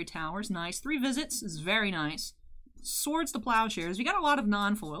 Reliquary Towers, nice. 3 visits is very nice. Swords to Plowshares. We got a lot of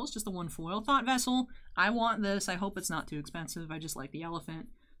non-foils, just the 1 foil. Thought Vessel, I want this. I hope it's not too expensive. I just like the elephant.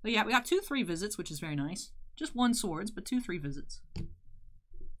 But yeah, we got 2 3 visits, which is very nice. Just 1 swords, but 2 3 visits.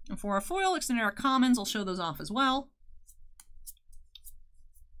 And for our foil Extended Art Commons, I'll show those off as well.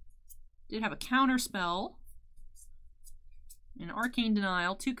 Did have a counter spell. An Arcane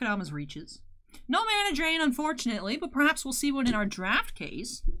Denial, 2 Kadama's Reaches. No Mana Drain, unfortunately, but perhaps we'll see one in our draft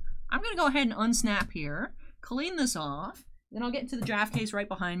case. I'm going to go ahead and unsnap here. Clean this off, then I'll get into the draft case right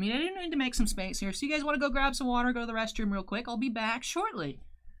behind me. I didn't need to make some space here, so you guys want to go grab some water, go to the restroom real quick. I'll be back shortly.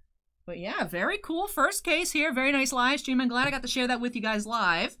 But yeah, very cool first case here. Very nice live stream. I'm glad I got to share that with you guys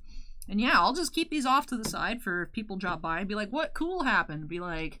live. And yeah, I'll just keep these off to the side for if people drop by and be like, what cool happened? Be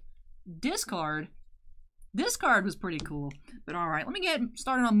like, discard. This card was pretty cool. But alright, let me get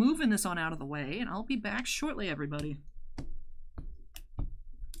started on moving this on out of the way, and I'll be back shortly, everybody.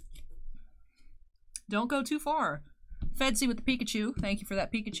 Don't go too far. Fedsy with the Pikachu. Thank you for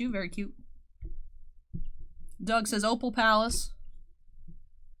that Pikachu. Very cute. Doug says Opal Palace.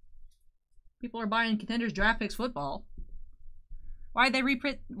 People are buying Contenders Draft Picks football. Why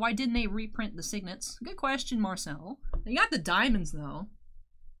didn't they reprint the signets? Good question, Marcel. They got the diamonds though.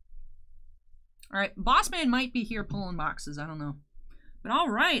 Alright, Bossman might be here pulling boxes. I don't know. But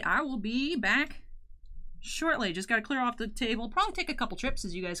alright, I will be back shortly. Just got to clear off the table. Probably take a couple trips,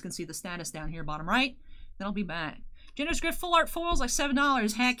 as you guys can see the status down here bottom right. Then I'll be back. Generous Grift Full Art Foils like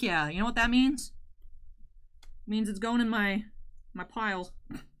 $7. Heck yeah. You know what that means? It means it's going in my pile.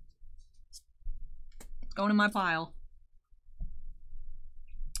 It's going in my pile.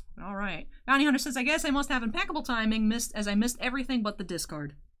 Alright. Bounty Hunter says, I guess I must have impeccable timing, as I missed everything but the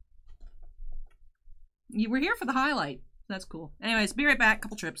discard. You were here for the highlight. That's cool. Anyways, be right back.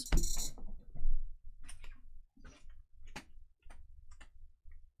 Couple trips.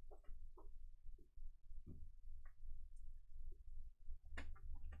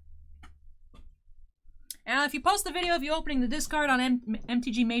 And if you post the video of you opening the discard on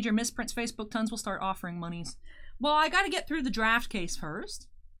MTG Major Misprints Facebook, Tons will start offering monies. Well, I got to get through the draft case first.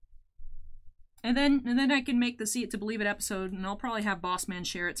 And then I can make the See It to Believe It episode, and I'll probably have Bossman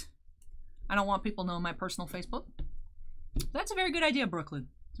share it. I don't want people knowing my personal Facebook. That's a very good idea, Brooklyn.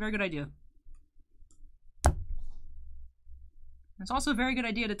 It's a very good idea. It's also a very good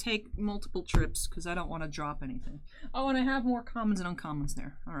idea to take multiple trips, because I don't want to drop anything. Oh, and I have more commons and uncommons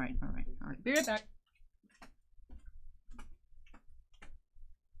there. Alright, alright, alright. Be right back.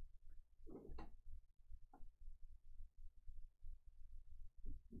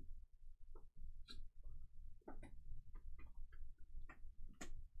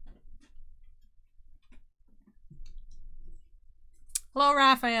 Hello,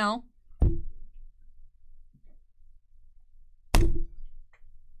 Raphael.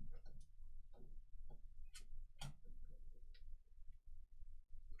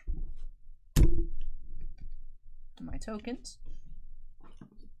 My tokens.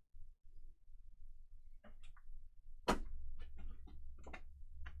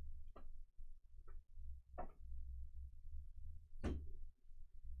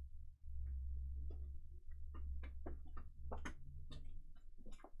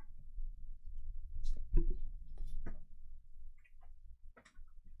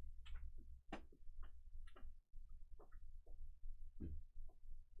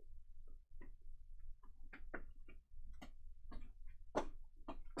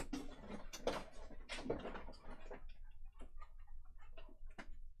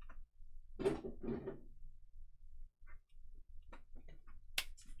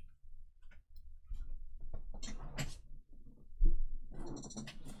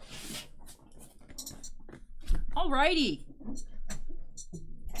 Alrighty.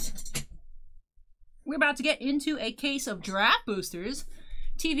 We're about to get into a case of draft boosters.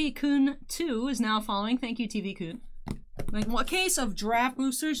 TV Kun 2 is now following. Thank you, TV Kun. A case of draft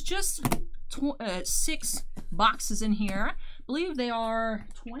boosters, just 6 boxes in here. I believe they are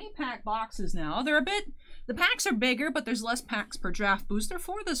 20-pack boxes now. They're a bit, the packs are bigger, but there's less packs per draft booster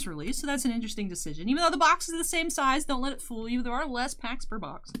for this release, so that's an interesting decision. Even though the boxes are the same size, don't let it fool you, there are less packs per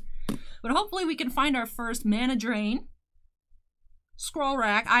box. But hopefully we can find our first Mana Drain. Scroll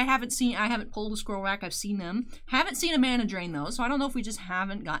Rack. I haven't pulled a Scroll Rack, I've seen them. Haven't seen a Mana Drain though, so I don't know if we just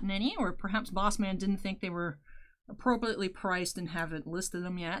haven't gotten any, or perhaps Bossman didn't think they were appropriately priced and haven't listed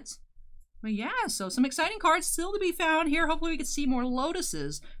them yet. But yeah, so some exciting cards still to be found here. Hopefully we can see more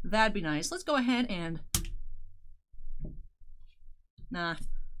Lotuses. That'd be nice. Let's go ahead and... Nah.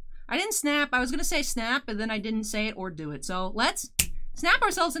 I didn't snap. I was going to say snap, but then I didn't say it or do it. So let's snap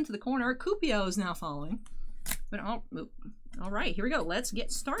ourselves into the corner. Kupio is now following. But all right, here we go. Let's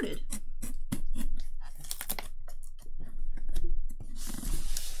get started.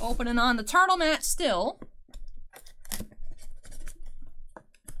 Opening on the turtle mat still.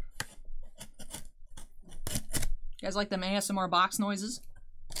 You guys like them ASMR box noises?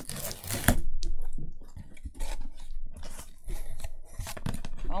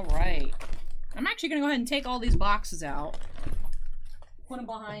 All right. I'm actually going to go ahead and take all these boxes out. Put them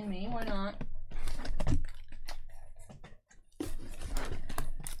behind me. Why not?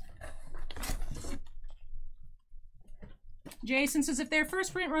 Jason says if they're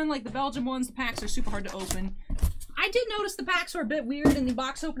first print run like the Belgium ones, the packs are super hard to open. I did notice the packs were a bit weird in the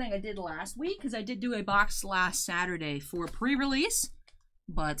box opening I did last week, because I did do a box last Saturday for pre-release,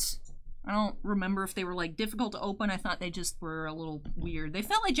 but I don't remember if they were like difficult to open. I thought they just were a little weird. They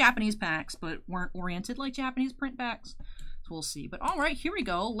felt like Japanese packs, but weren't oriented like Japanese print packs, so we'll see. But all right, here we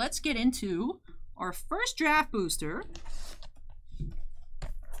go. Let's get into our first draft booster.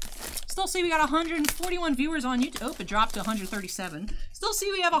 Still see we got 141 viewers on YouTube. Oh, it dropped to 137. Still see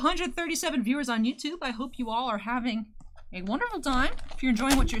we have 137 viewers on YouTube. I hope you all are having a wonderful time. If you're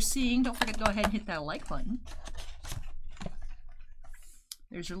enjoying what you're seeing, don't forget to go ahead and hit that like button.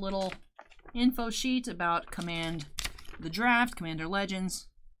 There's your little info sheet about the draft, Commander Legends,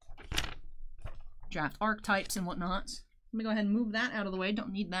 draft archetypes and whatnot. Let me go ahead and move that out of the way.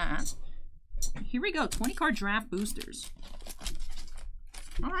 Don't need that. Here we go, 20-card draft boosters.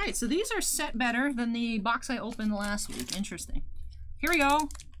 All right, so these are set better than the box I opened last week. Interesting. Here we go.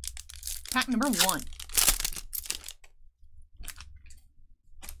 Pack number 1.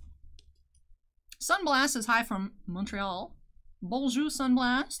 Sunblast is hi from Montreal. Bonjour,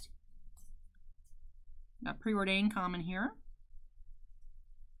 Sunblast. Got preordained common here.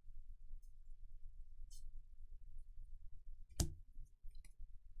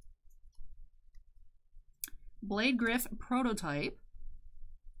 Blade Griff prototype.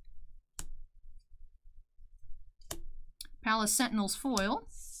 Palace Sentinels foil.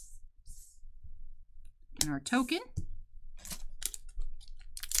 And our token.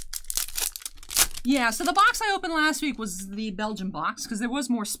 Yeah, so the box I opened last week was the Belgian box, because there was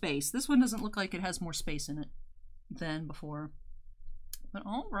more space. This one doesn't look like it has more space in it than before. But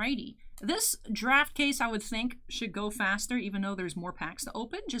alrighty. This draft case, I would think, should go faster, even though there's more packs to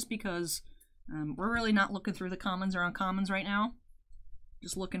open, just because we're really not looking through the commons or uncommons right now.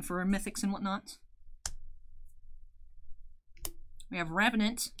 Just looking for mythics and whatnot. We have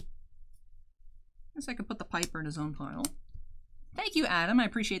Revenant. I guess I could put the Piper in his own pile. Thank you, Adam. I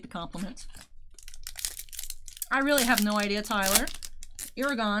appreciate the compliment. I really have no idea, Tyler.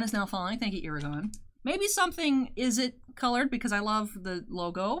 Iragon is now following. Thank you, Iragon. Maybe something is it colored because I love the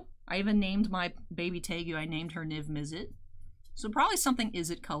logo. I even named my baby Tegu. I named her Niv Mizzet. So probably something is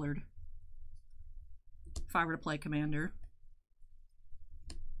it colored. If I were to play Commander.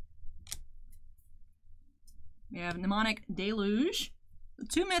 We have Mnemonic Deluge.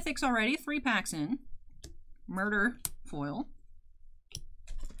 2 mythics already, 3 packs in. Murder foil.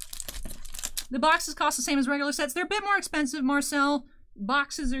 The boxes cost the same as regular sets. They're a bit more expensive, Marcel.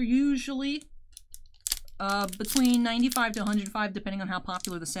 Boxes are usually between 95 to 105, depending on how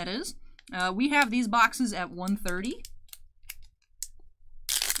popular the set is. We have these boxes at 130.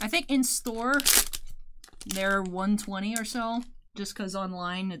 I think in store, they're 120 or so. Just because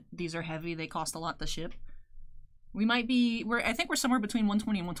online, these are heavy. They cost a lot to ship. We might be, I think we're somewhere between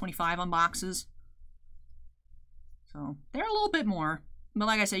 120 and 125 on boxes. So, they're a little bit more. But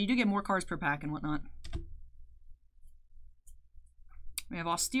like I said, you do get more cards per pack and whatnot. We have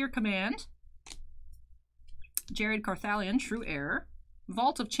Austere Command. Jared Carthalion, True Error.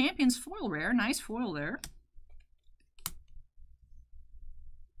 Vault of Champions foil rare. Nice foil there.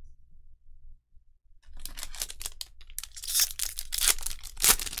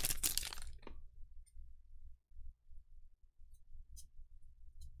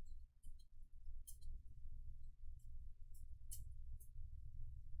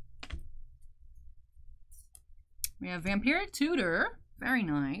 We have Vampiric Tutor. Very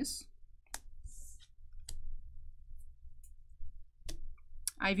nice.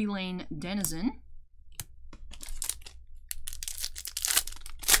 Ivy Lane Denizen.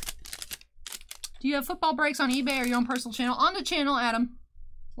 Do you have football breaks on eBay or your own personal channel? On the channel, Adam.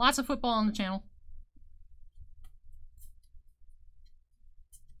 Lots of football on the channel.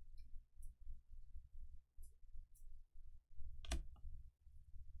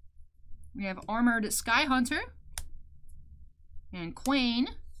 We have Armored Sky Hunter and Quain.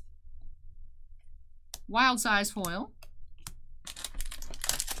 Wild Size Foil.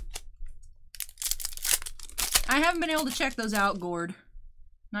 I haven't been able to check those out, Gord.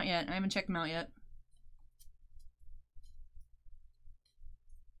 Not yet. I haven't checked them out yet.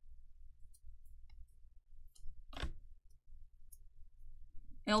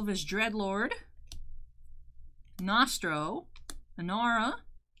 Elvish Dreadlord. Nostro. Inara.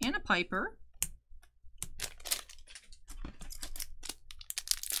 And a Piper.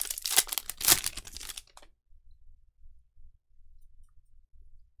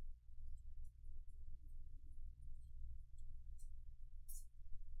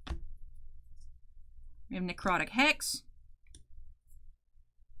 We have Necrotic Hex.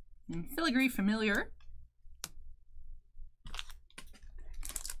 And Filigree Familiar.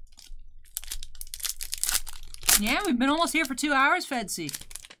 Yeah, we've been almost here for 2 hours, Fedsy.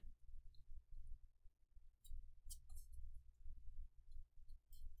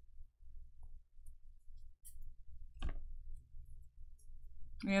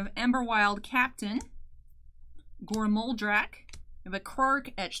 We have Emberwild Captain. Gormoldrak. We have a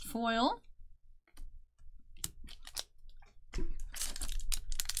Krark Etched Foil.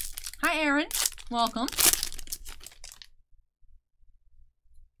 Hi, Aaron. Welcome.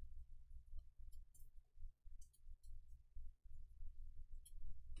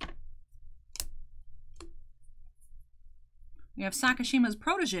 We have Sakashima's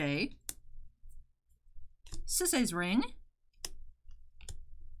Protege. Sisei's Ring.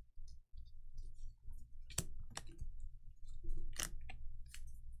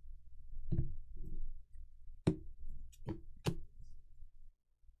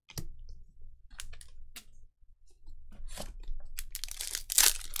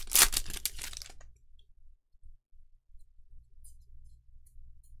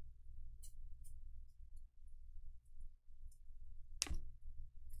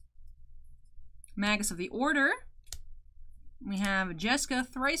 Magus of the Order. We have Jessica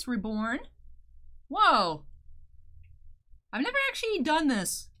Thrice Reborn. Whoa! I've never actually done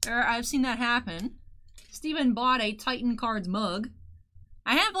this, or I've seen that happen. Steven bought a Titan Cards mug.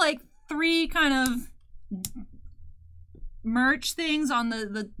 I have like 3 kind of merch things on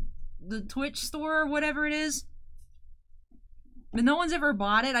the Twitch store or whatever it is. But no one's ever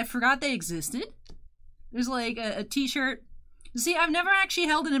bought it. I forgot they existed. There's like a t-shirt. See, I've never actually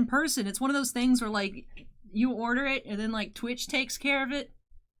held it in person. It's one of those things where, like, you order it, and then, like, Twitch takes care of it,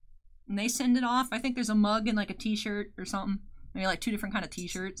 and they send it off. I think there's a mug and, like, a t-shirt or something. Maybe, like, 2 different kind of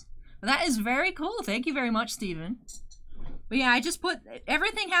t-shirts. But that is very cool. Thank you very much, Steven. But, yeah, I just put...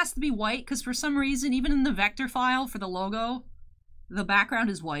 Everything has to be white, because for some reason, even in the vector file for the logo, the background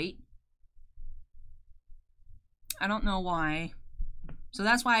is white. I don't know why. So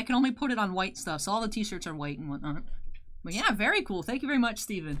that's why I can only put it on white stuff. So all the t-shirts are white and whatnot. But yeah, very cool. Thank you very much,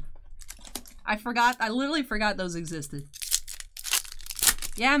 Steven. I literally forgot those existed.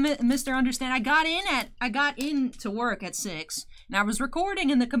 Yeah, Mr. Understand. I got in to work at 6, and I was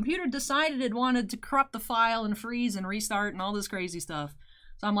recording, and the computer decided it wanted to corrupt the file and freeze and restart and all this crazy stuff.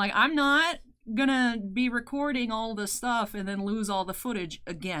 So I'm like, I'm not gonna be recording all this stuff and then lose all the footage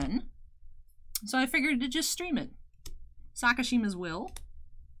again. So I figured to just stream it. Sakashima's Will.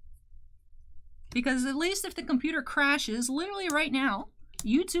 Because at least if the computer crashes, literally right now,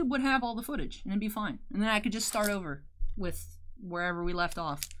 YouTube would have all the footage, and it'd be fine. And then I could just start over with wherever we left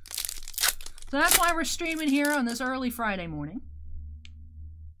off. So that's why we're streaming here on this early Friday morning.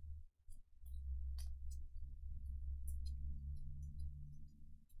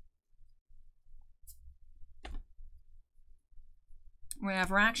 We have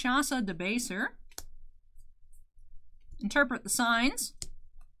Rakshasa Debaser. Interpret the Signs.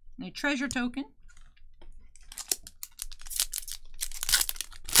 And a treasure token.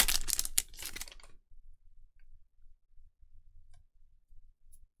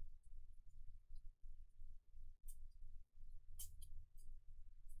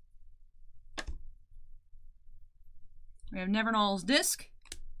 We have Nevernall's Disc,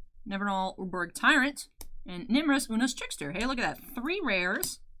 Nevernall Urborg Tyrant, and Nimrus Una's Trickster. Hey, look at that. 3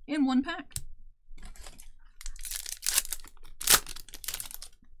 rares in 1 pack.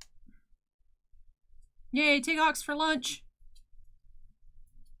 Yay, Tigox for lunch.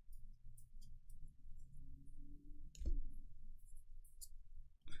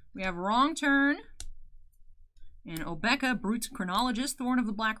 We have Wrong Turn. And Obeka, Brute's Chronologist, Thorn of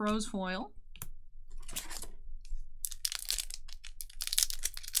the Black Rose foil.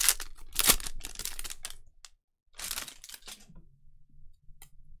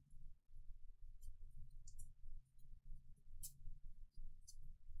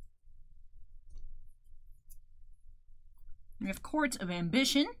 We have Court of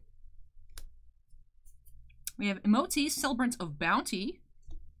Ambition. We have Emoti, Celebrant of Bounty,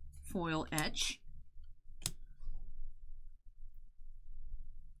 foil etch.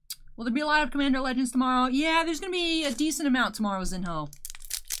 Will there be a lot of Commander Legends tomorrow? Yeah, there's going to be a decent amount tomorrow, Zinho.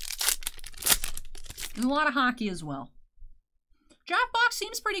 There's a lot of hockey as well. Draft box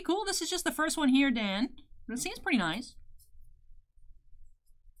seems pretty cool. This is just the first one here, Dan. But it seems pretty nice.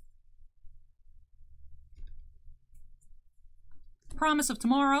 Promise of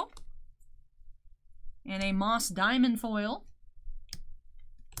Tomorrow. And a Moss Diamond foil.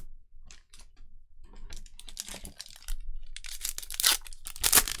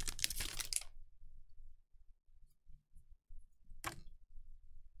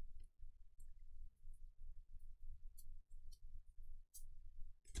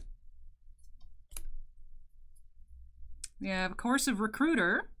 We have Course of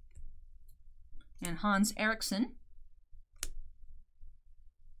Recruiter and Hans Eriksson.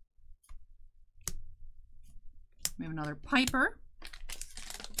 We have another Piper.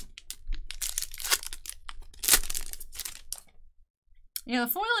 Yeah, the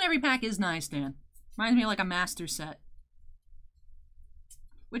foil in every pack is nice, Dan. Reminds me of like a Master set.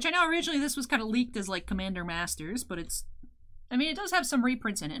 Which I know originally this was kind of leaked as like Commander Masters, but it's... I mean, it does have some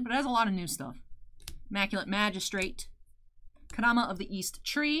reprints in it, but it has a lot of new stuff. Immaculate Magistrate. Kadama of the East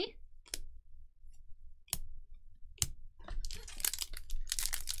Tree.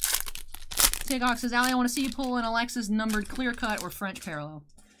 Tigox says, Allie, I want to see you pull an Alexis numbered clear cut or French parallel.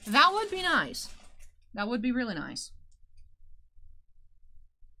 That would be nice. That would be really nice.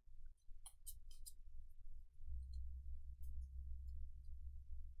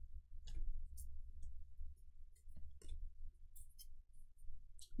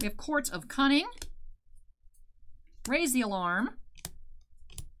 We have Court of Cunning. Raise the Alarm.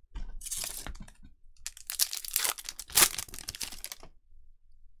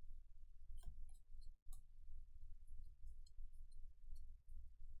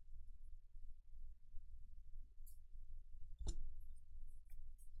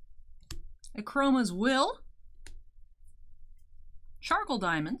 Chroma's Will. Charcoal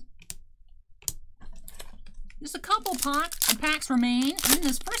Diamond. Just a couple packs remain in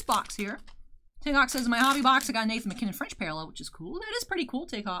this first box here. Tighawk says, in my hobby box, I got Nathan McKinnon French parallel, which is cool. That is pretty cool,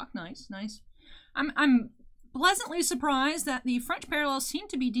 Tighawk. Nice, nice. I'm pleasantly surprised that the French parallels seem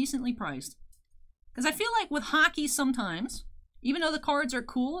to be decently priced. Because I feel like with hockey sometimes, even though the cards are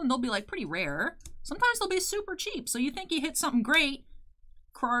cool and they'll be like pretty rare, sometimes they'll be super cheap. So you think you hit something great.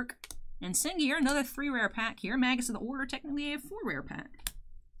 Clark and Singier, another 3 rare pack here. Magus of the Order, technically a 4 rare pack.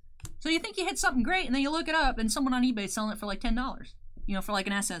 So you think you hit something great, and then you look it up, and someone on eBay is selling it for like $10. You know, for like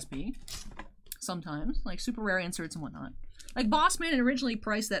an SSP. Sometimes, like super rare inserts and whatnot. Like Bossman had originally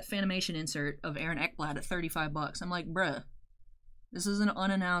priced that Fanimation insert of Aaron Ekblad at $35. I'm like, bruh, this is an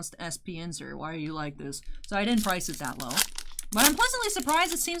unannounced SP insert. Why are you like this? So I didn't price it that low. But I'm pleasantly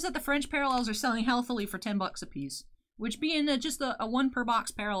surprised. It seems that the French parallels are selling healthily for $10 a piece. Which being just a 1 per box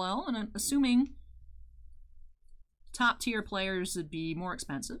parallel, and I'm assuming top tier players would be more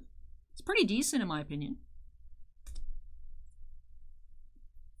expensive. It's pretty decent in my opinion.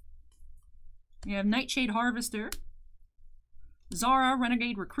 We have Nightshade Harvester, Zara,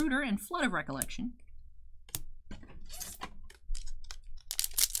 Renegade Recruiter, and Flood of Recollection.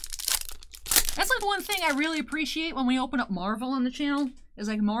 That's like one thing I really appreciate when we open up Marvel on the channel, is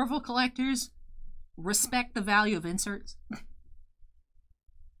like Marvel collectors respect the value of inserts.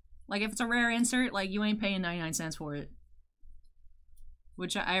 Like if it's a rare insert, like you ain't paying 99 cents for it.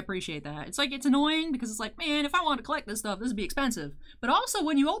 Which I appreciate that. It's like, it's annoying because it's like, man, if I want to collect this stuff, this would be expensive. But also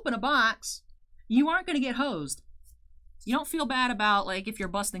when you open a box, you aren't going to get hosed. You don't feel bad about, like, if you're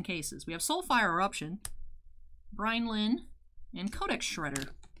busting cases. We have Soulfire Eruption, Brian Lynn, and Codex Shredder.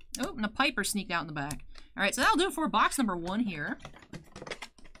 Oh, and a Piper sneaked out in the back. Alright, so that'll do it for box number 1 here.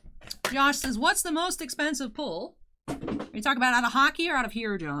 Josh says, what's the most expensive pull? Are you talking about out of hockey or out of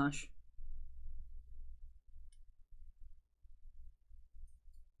here, Josh?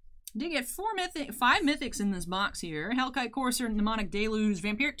 Did get 5 mythics in this box here. Hellkite Courser, Mnemonic Deluge,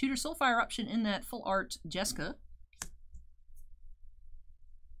 Vampiric Tutor, Soulfire Eruption in that full art Jessica.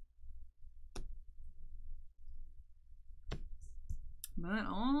 But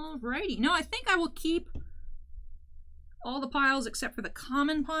alrighty. No, I think I will keep all the piles except for the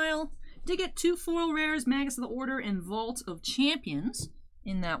common pile. Did get 2 foil rares, Magus of the Order, and Vault of Champions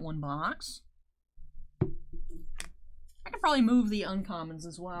in that one box. I could probably move the uncommons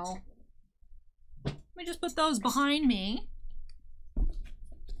as well. Let me just put those behind me.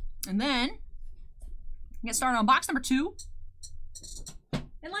 And then, get started on box number 2.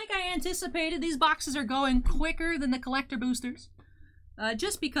 And like I anticipated, these boxes are going quicker than the collector boosters.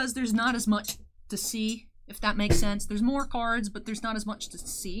 Just because there's not as much to see, if that makes sense. There's more cards, but there's not as much to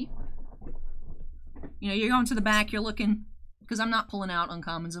see. You know, you're going to the back, you're looking, because I'm not pulling out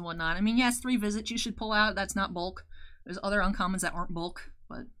uncommons and whatnot. I mean, yes, 3 visits you should pull out. That's not bulk. There's other uncommons that aren't bulk,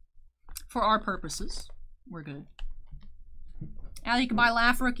 but for our purposes, we're good. Now you can buy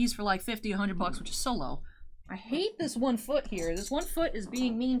Laugh Rookies for like 50, 100 bucks, which is so low. I hate this 1 foot here. This 1 foot is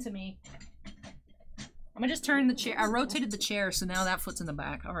being mean to me. I'm gonna just turn the chair. I rotated the chair, so now that foot's in the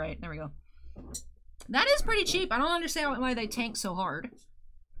back. All right, there we go. That is pretty cheap. I don't understand why they tank so hard.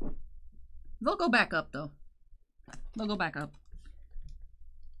 They'll go back up, though. They'll go back up.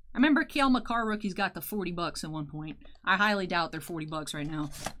 I remember Kale McCarr rookies got to 40 bucks at one point. I highly doubt they're 40 bucks right now.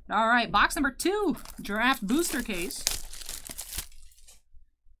 All right, box number 2, Draft Booster Case.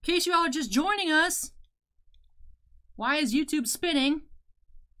 In case you all are just joining us, why is YouTube spinning?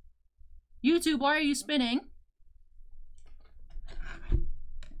 YouTube, why are you spinning?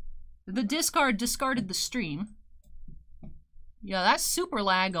 The discard discarded the stream. Yeah, that's super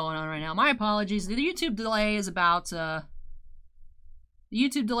lag going on right now. My apologies. The YouTube delay is about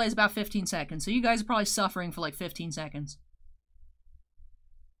 15 seconds, so you guys are probably suffering for like 15 seconds.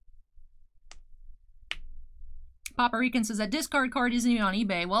 Papa Rican says that discard card isn't even on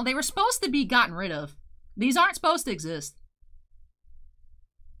eBay. Well, they were supposed to be gotten rid of. These aren't supposed to exist.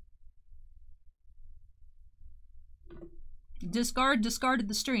 Discarded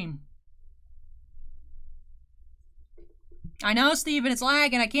the stream. I know, Steven, it's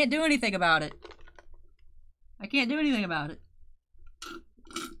lagging. I can't do anything about it. I can't do anything about it.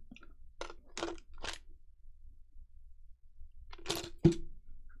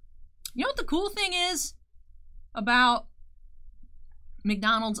 You know what the cool thing is about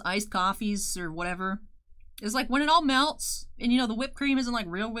McDonald's iced coffees or whatever? Is like when it all melts, and you know the whipped cream isn't like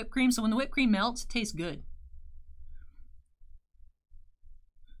real whipped cream, so when the whipped cream melts, it tastes good.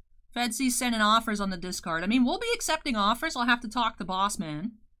 FedC's sending offers on the discard. I mean, we'll be accepting offers. I'll have to talk to Boss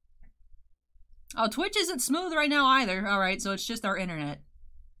Man. Oh, Twitch isn't smooth right now either. Alright, so it's just our internet.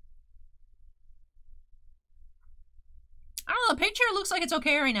 I don't know, the picture looks like it's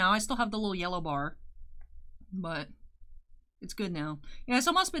okay right now. I still have the little yellow bar. But it's good now. Yeah,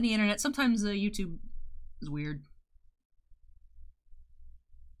 so it must be the internet. Sometimes YouTube is weird.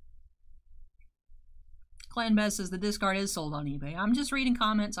 Clan Bez says the discard is sold on eBay. I'm just reading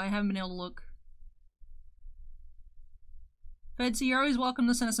comments. I haven't been able to look. Fedsy, you're always welcome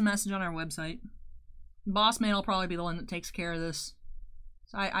to send us a message on our website. Boss Man will probably be the one that takes care of this.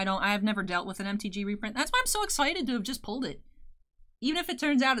 So I have never dealt with an MTG reprint. That's why I'm so excited to have just pulled it. Even if it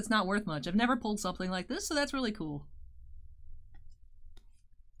turns out it's not worth much. I've never pulled something like this, so that's really cool.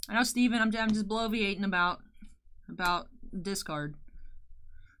 I know, Steven, I'm just bloviating about discard.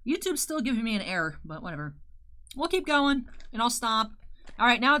 YouTube's still giving me an error, but whatever. We'll keep going, and I'll stop.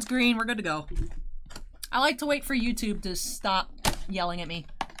 Alright, now it's green. We're good to go. I like to wait for YouTube to stop yelling at me.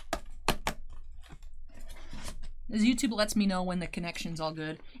 As YouTube lets me know when the connection's all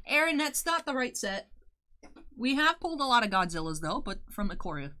good. Aaron, that's not the right set. We have pulled a lot of Godzillas, though, but from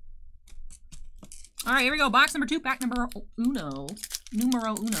Ikoria. Alright, here we go. Box number 2, pack number uno.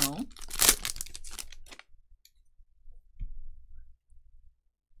 Numero uno.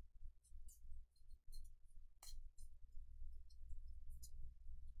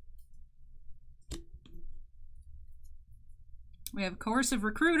 We have Coercive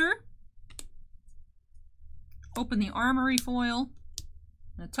Recruiter. Open the Armory foil.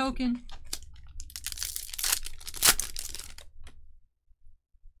 A token.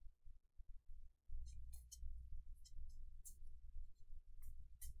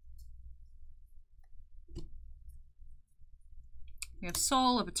 We have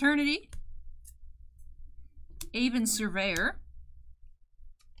Soul of Eternity. Aven Surveyor.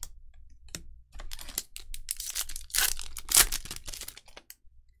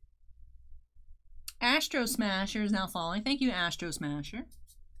 Astro Smasher is now falling. Thank you, Astro Smasher.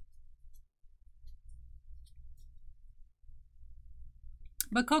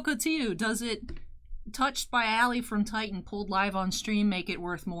 But Cocotiu, does it touched by Alley from Titan pulled live on stream make it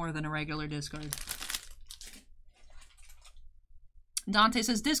worth more than a regular discard? Dante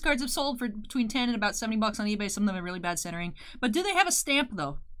says, discards have sold for between 10 and about 70 bucks on eBay. Some of them have really bad centering. But do they have a stamp,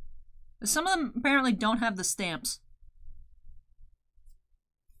 though? Some of them apparently don't have the stamps.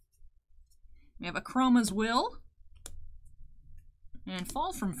 We have Achroma's Will. And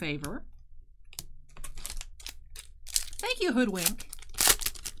Fall from Favor. Thank you, Hoodwink.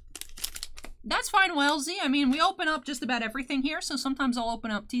 That's fine, Wellesley. I mean, we open up just about everything here, so sometimes I'll open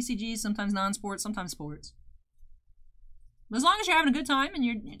up TCGs, sometimes non-sports, sometimes sports. But as long as you're having a good time and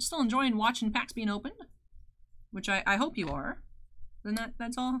you're still enjoying watching packs being opened, which I hope you are, then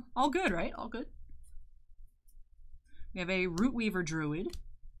that's all good, right? All good. We have a Rootweaver Druid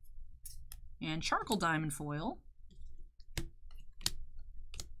and Charcoal Diamond Foil.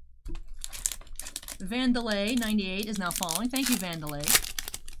 Vandelay 98 is now following. Thank you, Vandelay.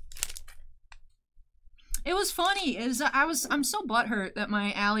 It was funny. I'm so butthurt that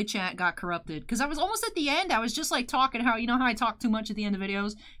my alley chat got corrupted because I was almost at the end. I was just like talking how, you know how I talk too much at the end of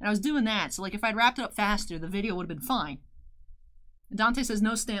videos, and I was doing that. So like if I'd wrapped it up faster, the video would have been fine. Dante says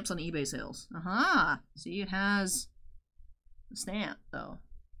no stamps on eBay sales. Aha. See, it has the stamp though.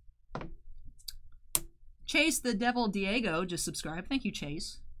 Chase the Devil Diego just subscribed. Thank you,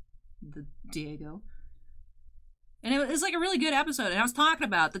 Chase. The Diego. And it was like a really good episode. And I was talking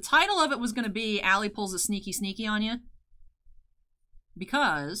about, the title of it was going to be Allie Pulls a Sneaky Sneaky on You.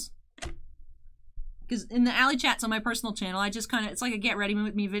 Because in the Allie chats on my personal channel, I just kind of, it's like a get ready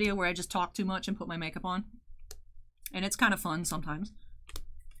with me video where I just talk too much and put my makeup on. And it's kind of fun sometimes.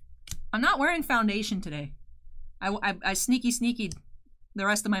 I'm not wearing foundation today. I sneaky the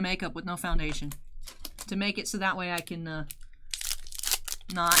rest of my makeup with no foundation. To make it so that way I can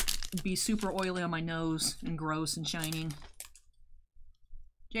not be super oily on my nose and gross and shining.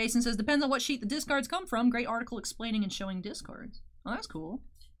 Jason says, depends on what sheet the discards come from. Great article explaining and showing discards. Oh, that's cool.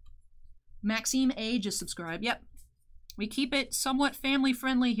 Maxime A just subscribed. Yep. We keep it somewhat family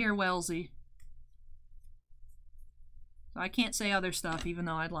friendly here, Wellesley. So I can't say other stuff even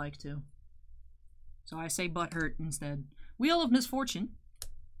though I'd like to. So I say butthurt instead. Wheel of Misfortune.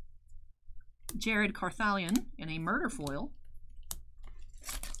 Jared Carthalion in a Murder Foil.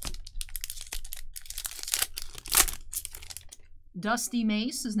 Dusty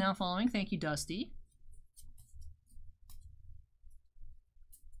Mace is now following. Thank you, Dusty.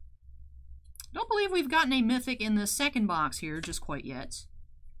 Don't believe we've gotten a Mythic in the second box here just quite yet.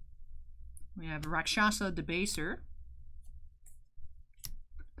 We have Rakshasa Debaser.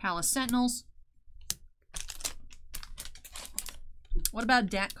 Palace Sentinels. What about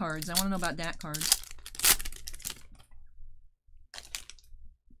DAT cards? I want to know about DAT cards.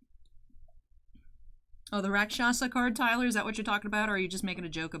 Oh, the Rakshasa card, Tyler? Is that what you're talking about? Or are you just making a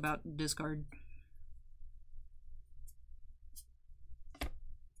joke about discard?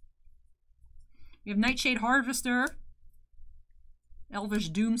 We have Nightshade Harvester.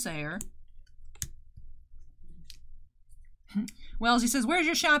 Elvish Doomsayer. Wells, he says, where's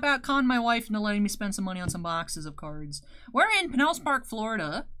your shop at? Con my wife into letting me spend some money on some boxes of cards. We're in Pinellas Park,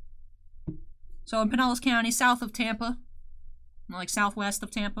 Florida. So in Pinellas County, south of Tampa. Like southwest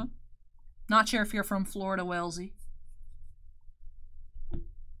of Tampa. Not sure if you're from Florida, Wellesley.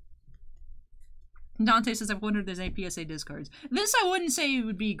 Dante says, I've wondered if there's any PSA discards. This I wouldn't say it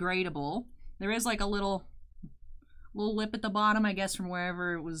would be gradable. There is like a little lip at the bottom, I guess, from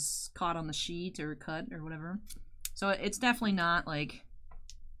wherever it was caught on the sheet or cut or whatever. So it's definitely not like,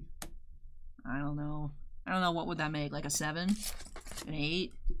 I don't know. I don't know, what would that make? Like a 7? An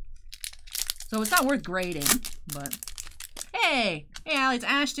 8? So it's not worth grading, but... Hey! Hey, Allie, it's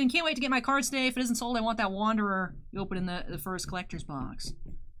Ashton. Can't wait to get my cards today. If it isn't sold, I want that Wanderer you open in the first collector's box.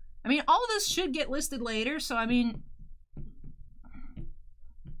 I mean, all of this should get listed later, so I mean...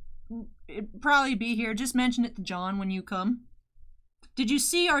 It'd probably be here. Just mention it to John when you come. Did you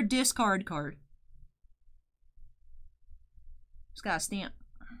see our discard card? It's got a stamp.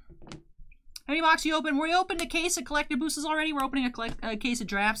 How many boxes you open? We opened a case of collector boosters already. We're opening a case of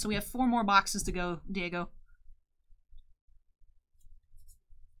drafts, so we have 4 more boxes to go, Diego.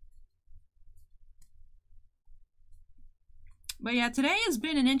 But yeah, today has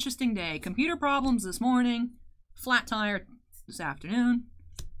been an interesting day. Computer problems this morning. Flat tire this afternoon.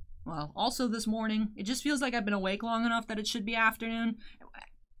 Well, also this morning. It just feels like I've been awake long enough that it should be afternoon.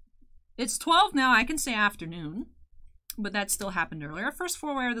 It's 12 now. I can say afternoon. But that still happened earlier. Our first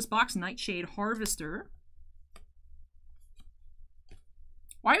foray of this box, Nightshade Harvester.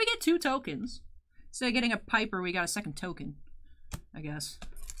 Why do we get 2 tokens? Instead of getting a Piper, we got a second token, I guess.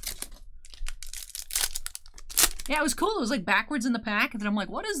 Yeah, it was cool. It was like backwards in the pack. And then I'm like,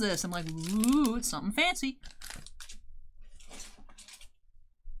 what is this? I'm like, ooh, it's something fancy.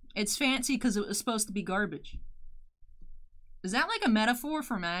 It's fancy because it was supposed to be garbage. Is that like a metaphor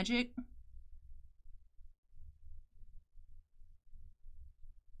for magic?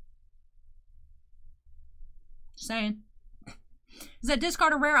 Just saying. Is that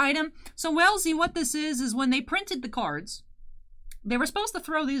discard a rare item? So Wellesley, what this is when they printed the cards, they were supposed to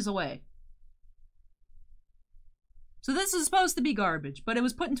throw these away. So this is supposed to be garbage, but it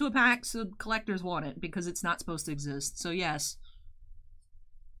was put into a pack so collectors want it because it's not supposed to exist. So yes.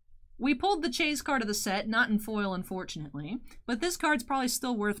 We pulled the chase card of the set, not in foil, unfortunately. But this card's probably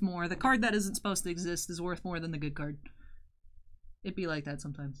still worth more. The card that isn't supposed to exist is worth more than the good card. It'd be like that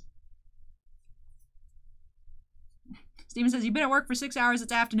sometimes. Steven says, you've been at work for 6 hours,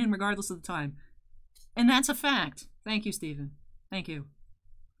 it's afternoon regardless of the time. And that's a fact. Thank you, Steven. Thank you.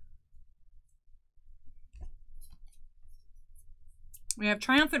 We have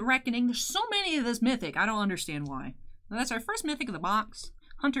Triumphant Reckoning. There's so many of this mythic. I don't understand why. Now, that's our first mythic of the box.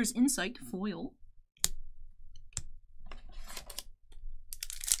 Hunter's Insight foil.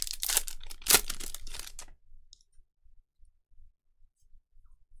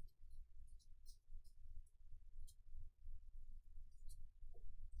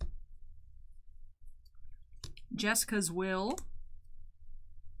 Jessica's Will.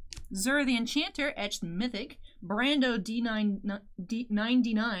 Zur the Enchanter, etched mythic. Brando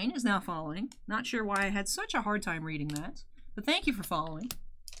D99 is now following. Not sure why I had such a hard time reading that, but thank you for following.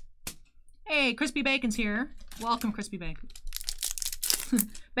 Hey, Crispy Bacon's here. Welcome, Crispy Bacon.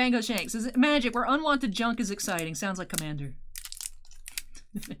 Bango Shanks. Is it magic where unwanted junk is exciting? Sounds like Commander.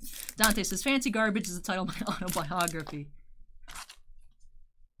 Dante says, Fancy Garbage is the title of my autobiography.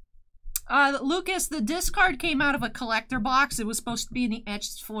 Lucas, the discard came out of a collector box. It was supposed to be in the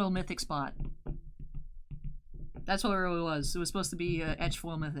etched foil mythic spot. That's what it really was. It was supposed to be etched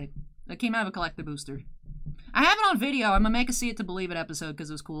foil mythic. It came out of a collector booster. I have it on video. I'm gonna make a See It to Believe It episode because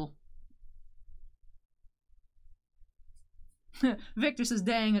it was cool. Victor says,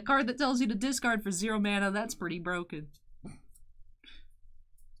 dang, a card that tells you to discard for 0 mana, that's pretty broken.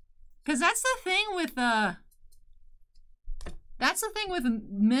 Because that's the thing with, the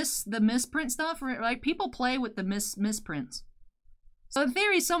misprint stuff, right? Like, people play with the misprints. So in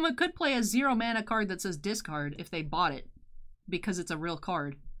theory, someone could play a 0 mana card that says discard if they bought it. Because it's a real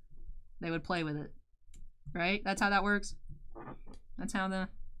card. They would play with it. Right? That's how that works? That's how the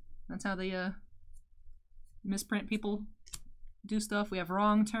misprint people do stuff. We have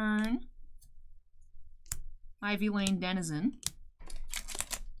Wrong Turn. Ivy Lane Denizen.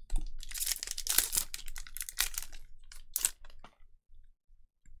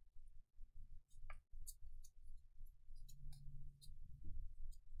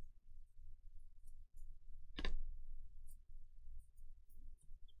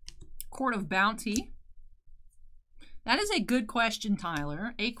 Court of Bounty. That is a good question,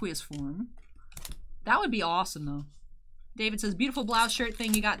 Tyler. Aqueous form. That would be awesome, though. David says, beautiful blouse shirt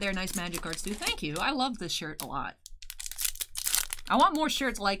thing you got there. Nice magic cards, too. Thank you. I love this shirt a lot. I want more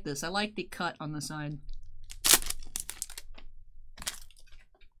shirts like this. I like the cut on the side.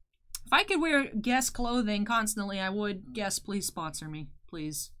 If I could wear Guess clothing constantly, I would. Guess, please sponsor me.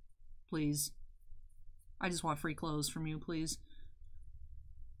 Please. Please. I just want free clothes from you, please.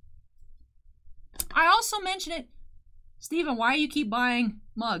 I also mentioned it. Steven, why do you keep buying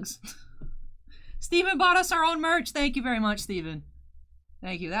mugs? Steven bought us our own merch. Thank you very much, Steven.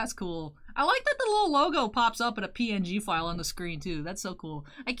 Thank you. That's cool. I like that the little logo pops up in a PNG file on the screen, too. That's so cool.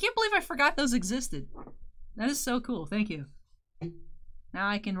 I can't believe I forgot those existed. That is so cool. Thank you. Now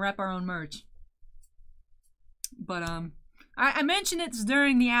I can rep our own merch. But, I mentioned it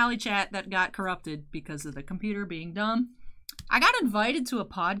during the alley chat that got corrupted because of the computer being dumb. I got invited to a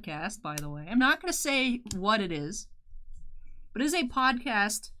podcast, by the way. I'm not going to say what it is. But it is a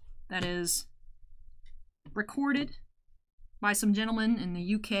podcast that is recorded by some gentlemen in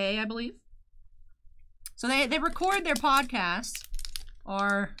the UK, I believe. So they record their podcasts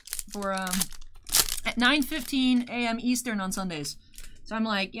at 9:15 a.m. Eastern on Sundays. So I'm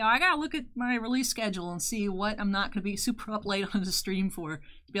like, I gotta look at my release schedule and see what I'm not gonna be super up late on the stream for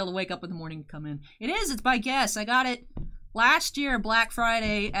to be able to wake up in the morning to come in. It's by guess. I got it last year, Black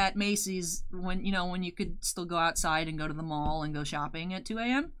Friday at Macy's, when you could still go outside and go to the mall and go shopping at 2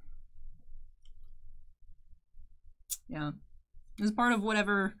 a.m. Yeah. It was part of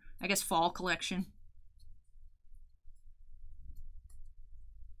whatever, I guess, fall collection.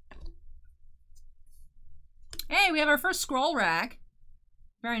 Hey, we have our first scroll rack.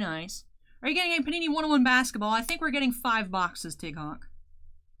 Very nice. Are you getting a Panini 101 basketball? I think we're getting 5 boxes, Tighawk.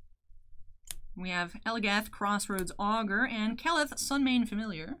 We have Elagath, Crossroads Augur, and Keleth, Sunmane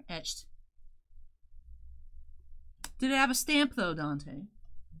Familiar, etched. Did it have a stamp, though, Dante?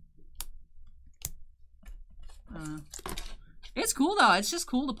 It's cool though. It's just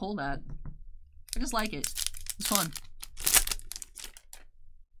cool to pull that. I just like it. It's fun.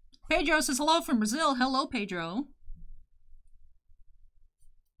 Pedro says hello from Brazil. Hello, Pedro.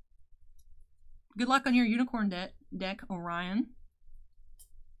 Good luck on your unicorn deck, Orion.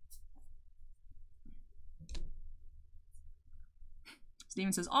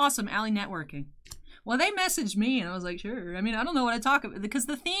 Steven says, awesome, Alley networking. Well, they messaged me, and I was like, sure. I mean, I don't know what I talk about, because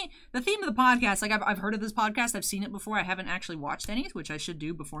the theme of the podcast, like, I've heard of this podcast, I've seen it before, I haven't actually watched any, which I should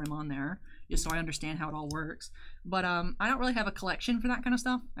do before I'm on there, just so I understand how it all works. But I don't really have a collection for that kind of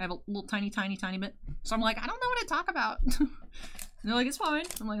stuff. I have a little tiny bit. So I'm like, I don't know what I talk about. And they're like, it's fine.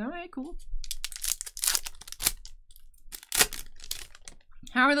 I'm like, all right, cool.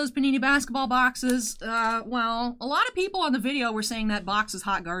 How are those Panini basketball boxes? Well, a lot of people on the video were saying that box is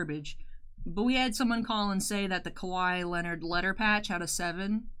hot garbage. But we had someone call and say that the Kawhi Leonard letter patch out of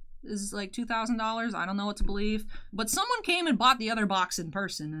 7 is like $2,000. I don't know what to believe. But someone came and bought the other box in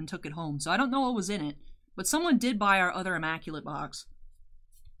person and took it home. So I don't know what was in it. But someone did buy our other Immaculate box.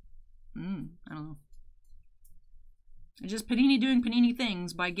 I don't know. It's just Panini doing Panini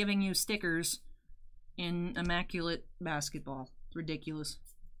things by giving you stickers in Immaculate basketball. It's ridiculous.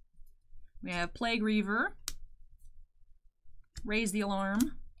 We have Plague Reaver. Raise the Alarm.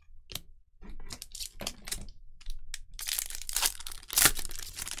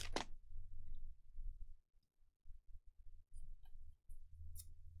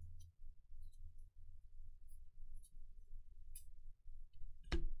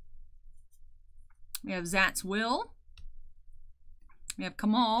 We have Zat's Will. We have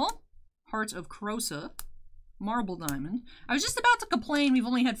Kamal, Heart of Krosa, Marble Diamond. I was just about to complain we've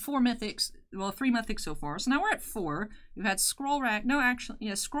only had 4 mythics, well, 3 mythics so far. So now we're at 4. We've had Scroll Rack, no, actually,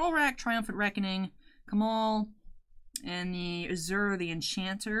 yeah, Scroll Rack, Triumphant Reckoning, Kamal, and the Azur, the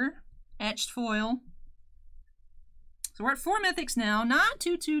Enchanter, Etched Foil. So we're at 4 mythics now. Not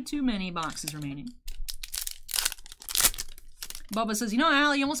too many boxes remaining. Bubba says, you know,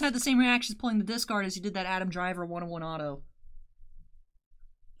 Al, you almost had the same reactions pulling the discard as you did that Adam Driver 101 auto.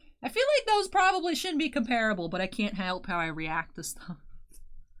 I feel like those probably shouldn't be comparable, but I can't help how I react to stuff.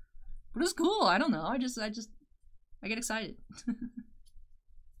 But it's cool. I don't know. I get excited.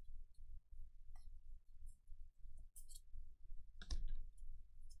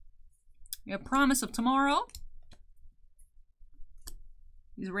 We have Promise of Tomorrow.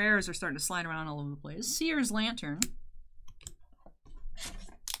 These rares are starting to slide around all over the place. Seer's Lantern.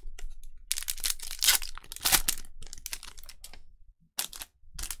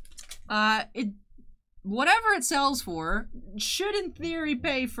 Whatever it sells for should in theory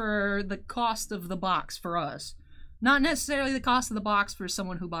pay for the cost of the box for us. Not necessarily the cost of the box for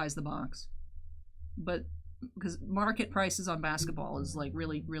someone who buys the box. But because market prices on basketball is like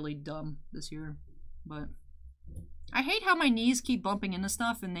really dumb this year. But I hate how my knees keep bumping into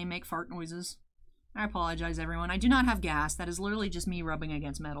stuff and they make fart noises. I apologize, everyone. I do not have gas. That is literally just me rubbing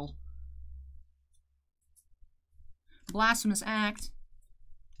against metal. Blasphemous Act.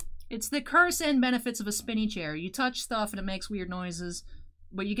 It's the curse and benefits of a spinny chair. You touch stuff and it makes weird noises,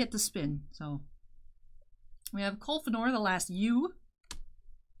 but you get to spin, so. We have Kolfanor, the Last U.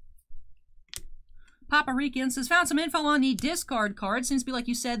 Papa Rican says, found some info on the discard cards. Seems to be like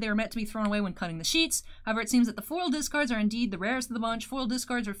you said, they were meant to be thrown away when cutting the sheets. However, it seems that the foil discards are indeed the rarest of the bunch. Foil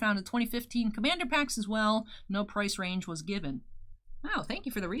discards were found in 2015 Commander packs as well. No price range was given. Wow, thank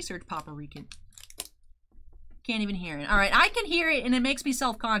you for the research, Papa Rican. Can't even hear it. All right, I can hear it, and it makes me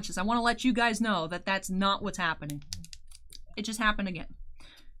self-conscious. I want to let you guys know that that's not what's happening. It just happened again.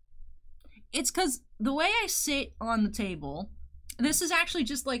 It's because the way I sit on the table, this is actually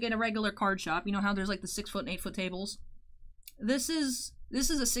just like in a regular card shop. You know how there's like the 6-foot and 8-foot tables? This is a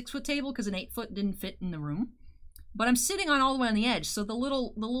 6-foot table because an 8-foot didn't fit in the room. But I'm sitting on all the way on the edge, so the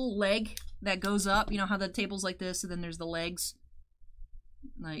little leg that goes up, you know how the table's like this, and then there's the legs,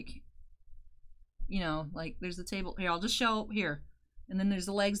 like, you know, like there's the table here. I'll just show here, and then there's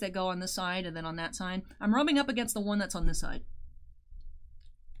the legs that go on this side and then on that side. I'm rubbing up against the one that's on this side,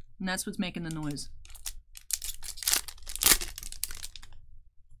 and that's what's making the noise.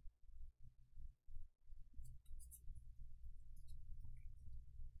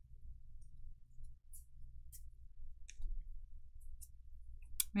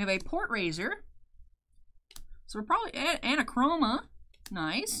 We have a Port Razor. So we're probably Anachroma.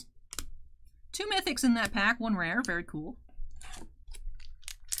 Nice. 2 mythics in that pack, 1 rare. Very cool.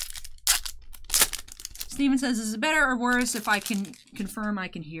 Steven says, is it better or worse if I can confirm I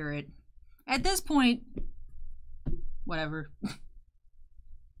can hear it? At this point, whatever.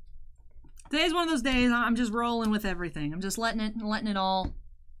 Today's one of those days I'm just rolling with everything. I'm just letting it all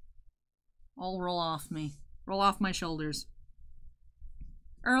roll off me. Roll off my shoulders.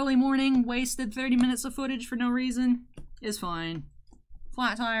 Early morning, wasted 30 minutes of footage for no reason is fine.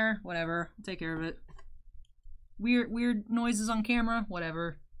 Flat tire, whatever. I'll take care of it. Weird noises on camera,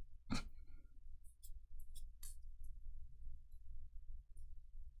 whatever.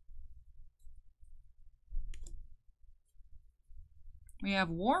 We have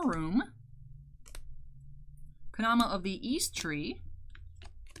War Room, Kanama of the East Tree,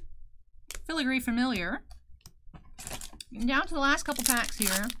 Filigree Familiar. And down to the last couple packs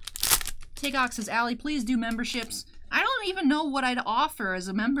here. Tighawk says, Allie, please do memberships. I don't even know what I'd offer as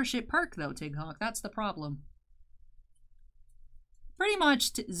a membership perk, though, Tighawk. That's the problem. Pretty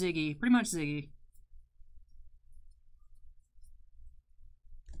much Ziggy. Pretty much Ziggy.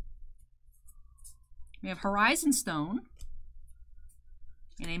 We have Horizon Stone.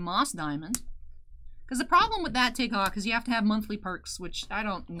 And a Moss Diamond. Because the problem with that, Tighawk, is you have to have monthly perks, which I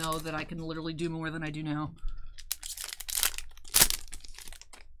don't know that I can literally do more than I do now.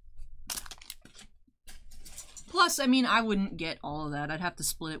 Plus, I mean, I wouldn't get all of that. I'd have to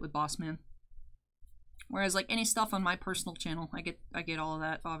split it with Bossman. Whereas, like, any stuff on my personal channel, I get all of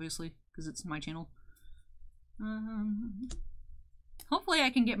that, obviously, because it's my channel. Hopefully I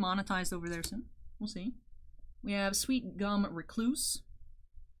can get monetized over there soon. We'll see. We have Sweet Gum Recluse,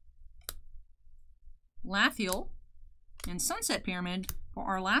 Lathiel, and Sunset Pyramid for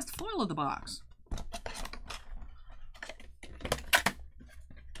our last foil of the box.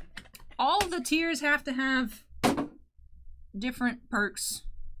 All of the tiers have to have different perks.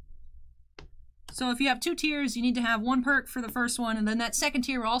 So if you have 2 tiers, you need to have 1 perk for the first one, and then that second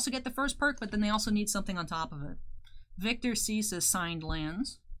tier will also get the first perk, but then they also need something on top of it. Victor C says signed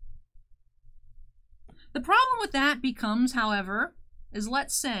lands. The problem with that becomes, however, is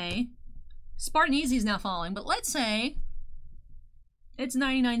let's say Spartan Easy is now falling, but let's say it's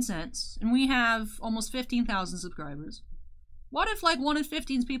 99 cents and we have almost 15,000 subscribers. What if like 1 in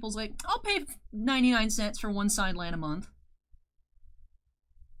 15 people's like, I'll pay 99 cents for 1 signed land a month?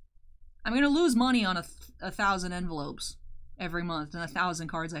 I'm going to lose money on 1,000 envelopes every month and 1,000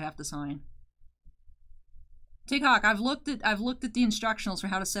 cards I have to sign. Tighawk, I've looked at the instructionals for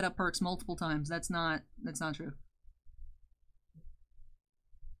how to set up perks multiple times. That's not true.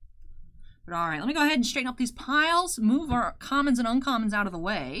 But all right, let me go ahead and straighten up these piles, move our commons and uncommons out of the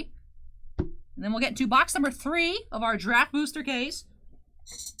way, and then we'll get to box number 3 of our draft booster case.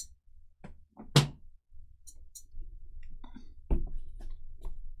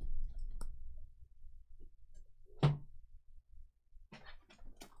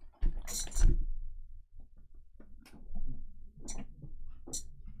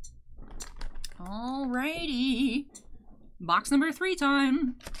 Alrighty, box number 3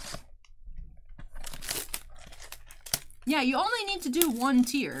 time. Yeah, you only need to do 1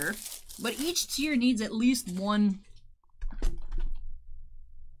 tier, but each tier needs at least 1.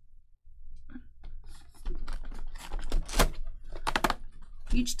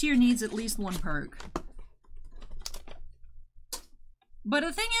 Each tier needs at least 1 perk. But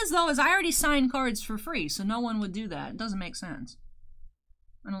the thing is, though, is I already signed cards for free, so no one would do that. It doesn't make sense.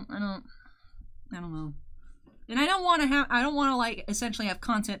 I don't know. And I don't want to like essentially have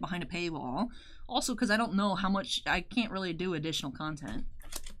content behind a paywall. Also, because I don't know how much, I can't really do additional content.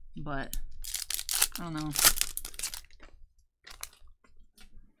 But I don't know.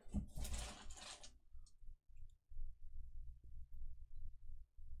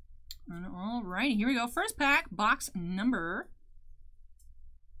 Alright, here we go. First pack, box number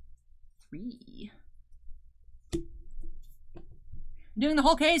 3. Doing the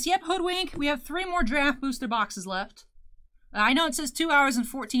whole case. Yep, Hoodwink. We have 3 more draft booster boxes left. I know it says 2 hours and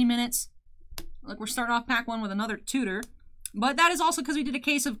 14 minutes. Look, we're starting off pack 1 with another tutor. But that is also because we did a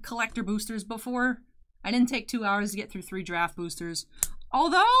case of collector boosters before. I didn't take 2 hours to get through 3 draft boosters.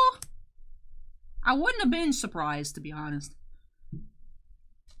 Although, I wouldn't have been surprised, to be honest.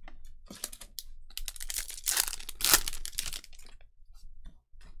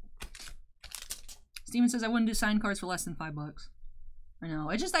 Steven says I wouldn't do signed cards for less than $5. I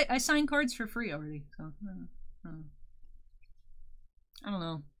know. I signed cards for free already, so I don't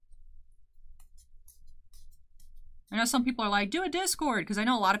know. I know some people are like, do a Discord, because I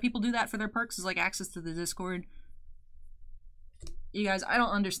know a lot of people do that for their perks, is like access to the Discord. You guys, I don't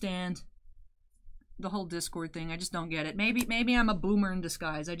understand the whole Discord thing. I just don't get it. Maybe I'm a boomer in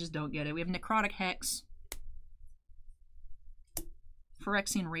disguise. I just don't get it. We have Necrotic Hex,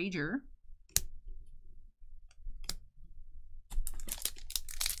 Phyrexian Rager,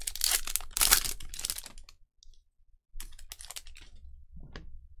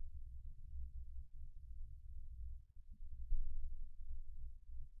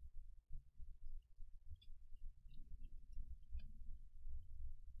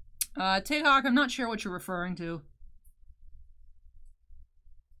 TikTok, I'm not sure what you're referring to.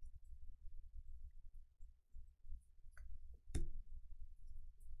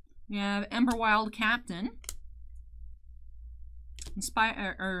 We have Ember Wild Captain.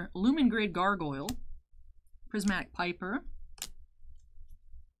 Lumen Grid Gargoyle. Prismatic Piper.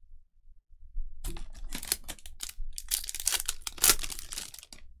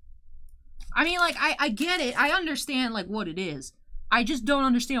 I mean, like, I get it. I understand, like, what it is. I just don't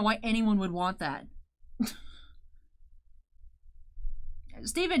understand why anyone would want that.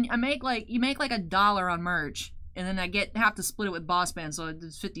 Steven, you make like $1 on merch, and then I have to split it with Boss Band, so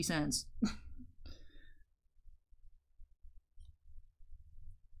it's 50 cents.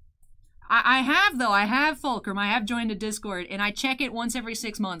 I have Fulcrum. I have joined a Discord, and I check it once every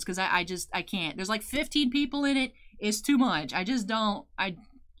 6 months because I can't. There's like 15 people in it. It's too much. I just don't.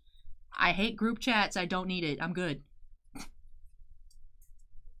 I hate group chats. I don't need it. I'm good.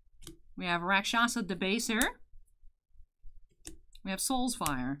 We have Rakshasa Debaser. We have Soul's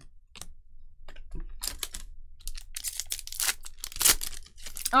Fire.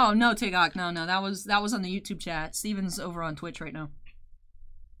 Oh no, Tigok, no, that was on the YouTube chat. Steven's over on Twitch right now.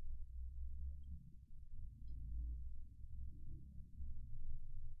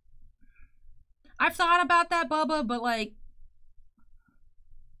 I've thought about that, Bubba, but like,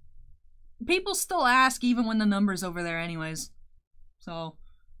 people still ask even when the number's over there anyways. So,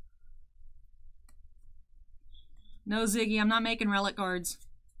 no, Ziggy, I'm not making relic cards.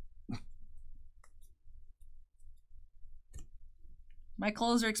 My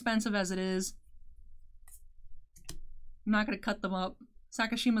clothes are expensive as it is. I'm not going to cut them up.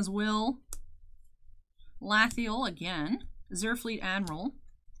 Sakashima's Will. Lathiel again. Zerfleet Admiral.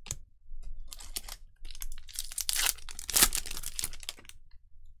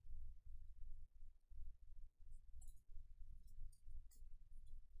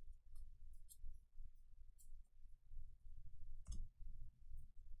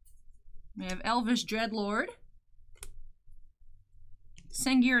 We have Elvish Dreadlord.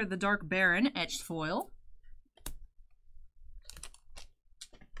 Sengir the Dark Baron, etched foil.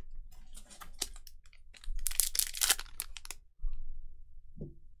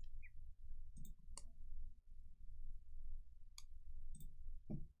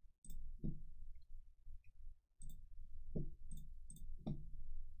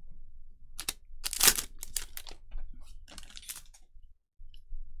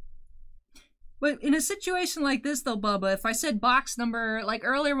 But in a situation like this, though, Bubba, if I said box number, like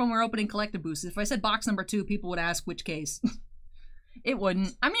earlier when we were opening collective boosters, if I said box number 2, people would ask which case. It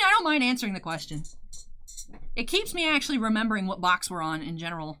wouldn't. I mean, I don't mind answering the question. It keeps me actually remembering what box we're on in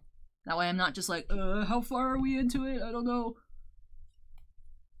general. That way I'm not just like, how far are we into it? I don't know.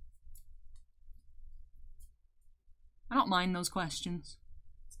 I don't mind those questions.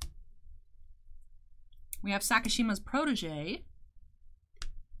 We have Sakashima's Protege.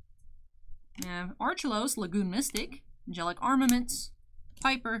 We have Archelos, Lagoon Mystic, Angelic Armaments,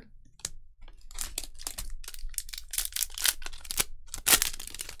 Piper.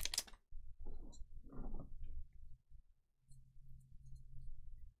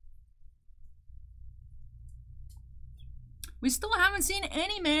 We still haven't seen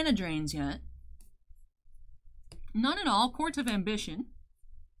any mana drains yet. None at all. Court of Ambition.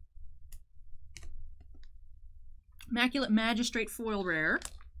 Immaculate Magistrate foil rare.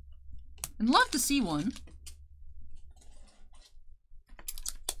 I'd love to see one.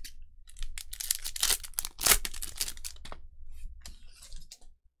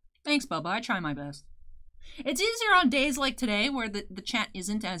 Thanks, Bubba. I try my best. It's easier on days like today where the chat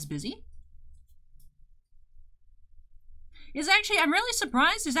isn't as busy. I'm really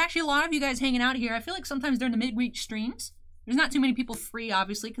surprised there's actually a lot of you guys hanging out here. I feel like sometimes during the midweek streams, there's not too many people free,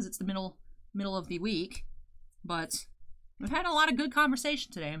 obviously, because it's the middle of the week. But we've had a lot of good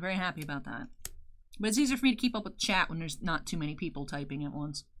conversation today. I'm very happy about that. But it's easier for me to keep up with chat when there's not too many people typing at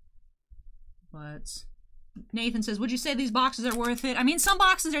once. But Nathan says, would you say these boxes are worth it? I mean, some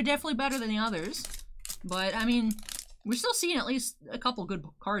boxes are definitely better than the others. But, I mean, we're still seeing at least a couple good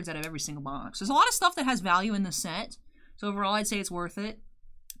cards out of every single box. There's a lot of stuff that has value in the set. So overall, I'd say it's worth it.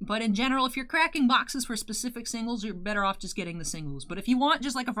 But in general, if you're cracking boxes for specific singles, you're better off just getting the singles. But if you want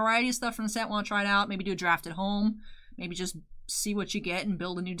just like a variety of stuff from the set, want to try it out, maybe do a draft at home, maybe just see what you get and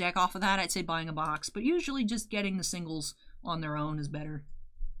build a new deck off of that, I'd say buying a box. But usually just getting the singles on their own is better.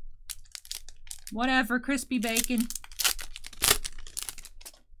 Whatever, crispy bacon.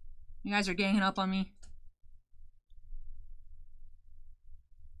 You guys are ganging up on me.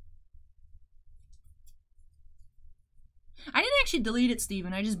 I didn't actually delete it,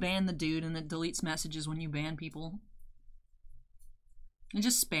 Steven. I just banned the dude, and it deletes messages when you ban people. And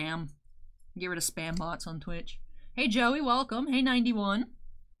just spam. Get rid of spam bots on Twitch. Hey Joey, welcome. Hey 91.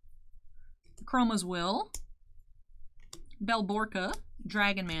 Chroma's Will. Belborka.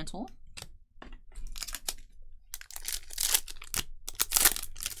 Dragon Mantle.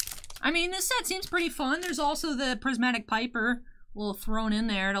 I mean, this set seems pretty fun. There's also the Prismatic Piper a little thrown in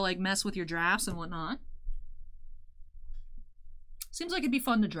there to like mess with your drafts and whatnot. Seems like it'd be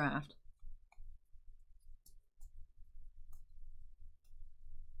fun to draft.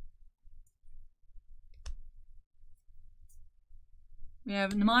 We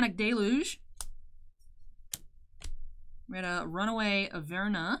have Mnemonic Deluge. We had a Runaway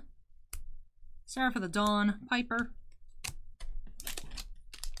Averna. Seraph of the Dawn, Piper.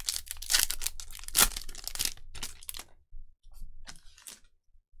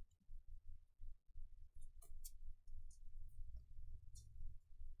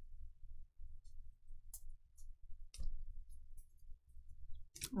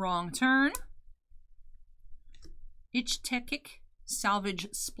 Wrong Turn. Ichtekik Salvage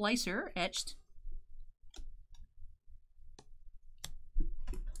Splicer, etched.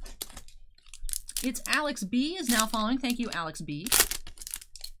 It's Alex B is now following. Thank you, Alex B.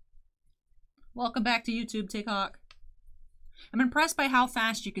 Welcome back to YouTube, TikTok. I'm impressed by how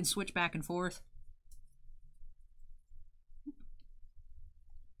fast you can switch back and forth.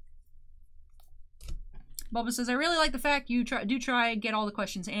 Bubba says, I really like the fact you do try and get all the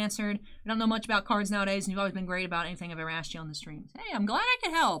questions answered. I don't know much about cards nowadays, and you've always been great about anything I've ever asked you on the streams. Hey, I'm glad I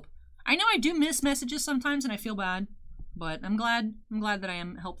could help. I know I do miss messages sometimes, and I feel bad, but I'm glad that I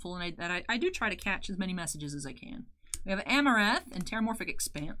am helpful, and that I do try to catch as many messages as I can. We have Amaranth and Terramorphic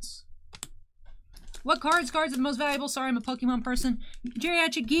Expanse. What cards are the most valuable? Sorry, I'm a Pokemon person.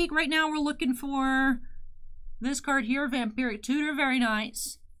 Geriatric Geek, right now we're looking for this card here, Vampiric Tutor, very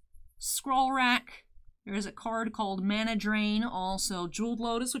nice. Scroll Rack. There is a card called Mana Drain, also Jeweled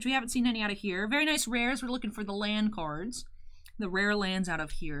Lotus, which we haven't seen any out of here. Very nice rares. We're looking for the land cards. The rare lands out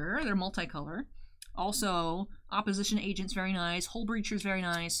of here. They're multicolor. Also, Opposition Agent's very nice. Hull Breacher's very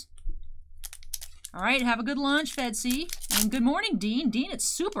nice. All right, have a good lunch, Fedsy. And good morning, Dean. Dean, it's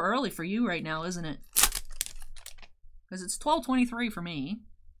super early for you right now, isn't it? Because it's 12:23 for me.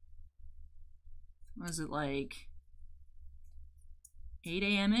 What is it, like 8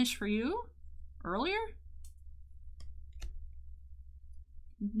 a.m.-ish for you? Earlier?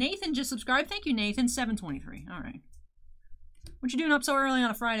 Nathan just subscribed. Thank you, Nathan. 7:23. All right. What you doing up so early on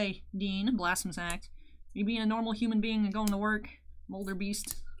a Friday, Dean? Blasphemous act. You being a normal human being and going to work? Molder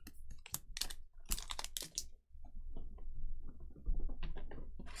beast.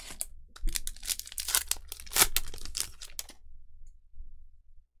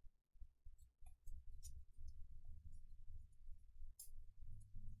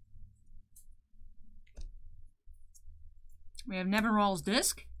 We have Nevinyrral's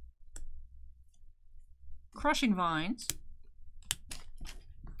Disc. Crushing Vines.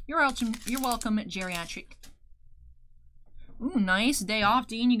 You're welcome, Geriatric. Ooh, nice. Day off,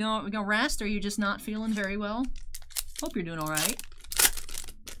 Dean. You go rest, or are you just not feeling very well? Hope you're doing alright.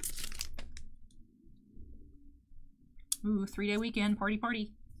 Ooh, 3-day weekend. Party,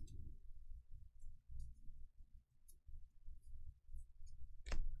 party.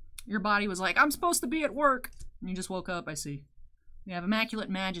 Your body was like, I'm supposed to be at work. And you just woke up, I see. We have Immaculate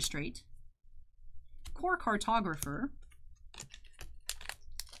Magistrate. Core Cartographer.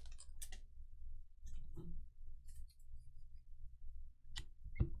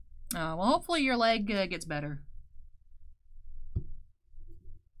 Well, hopefully your leg gets better.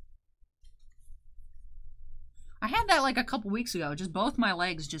 I had that like a couple weeks ago. Just both my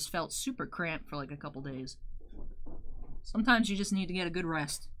legs just felt super cramped for like a couple days. Sometimes you just need to get a good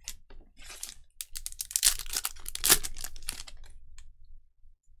rest.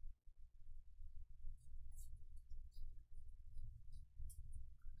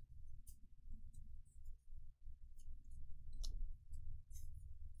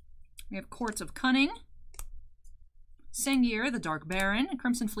 We have Courts of Cunning, Sengir, the Dark Baron,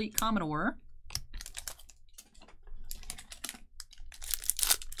 Crimson Fleet Commodore.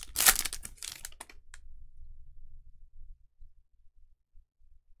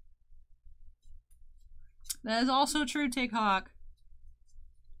 That is also true, Tighthawk.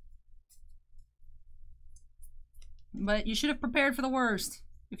 But you should have prepared for the worst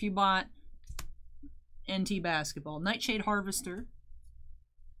if you bought NT Basketball. Nightshade Harvester.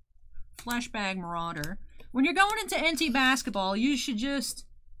 Flashbag Marauder. When you're going into NT Basketball, you should just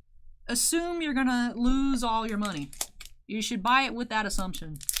assume you're gonna lose all your money. You should buy it with that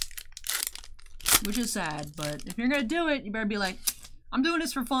assumption. Which is sad, but if you're gonna do it, you better be like, I'm doing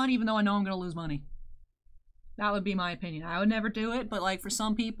this for fun even though I know I'm gonna lose money. That would be my opinion. I would never do it, but like for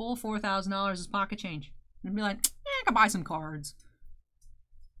some people, $4,000 is pocket change. And be like, I could buy some cards.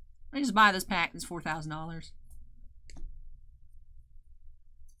 I just buy this pack. It's $4,000.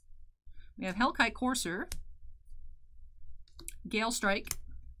 We have Hellkite Courser, Gale Strike,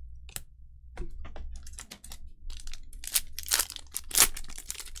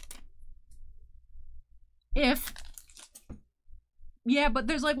 yeah, but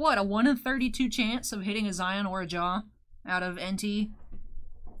there's like what, a 1 in 32 chance of hitting a Zion or a Jaw out of NT.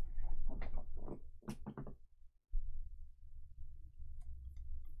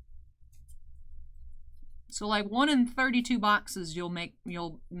 So like 1 in 32 boxes you'll make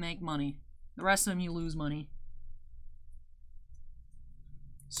money. The rest of them you lose money.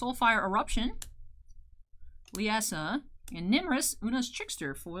 Soulfire Eruption, Liessa, and Nimrus, Una's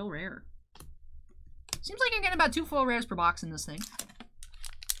Trickster, foil rare. Seems like you're getting about 2 foil rares per box in this thing.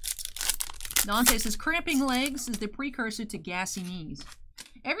 Dante says, cramping legs is the precursor to gassy knees.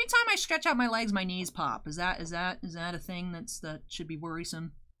 Every time I stretch out my legs, my knees pop. Is that a thing that should be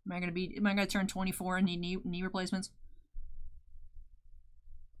worrisome? Am I gonna turn 24 and need knee replacements?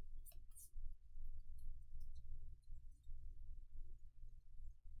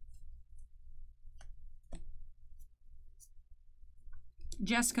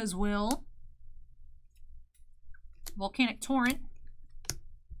 Jessica's Will. Volcanic Torrent.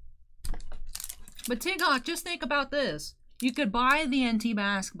 But Tighawk, just think about this. You could buy the NT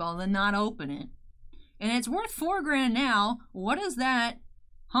basketball and then not open it. And it's worth $4 grand now. What is that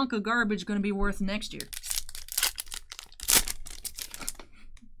hunk of garbage going to be worth next year?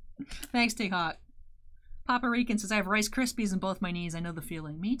 Thanks, Tighawk. Papa Rican says, I have Rice Krispies in both my knees. I know the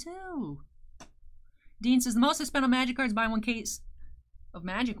feeling. Me too. Dean says, the most I spent on Magic cards buying 1 case of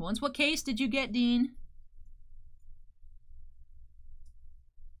Magic ones. What case did you get, Dean?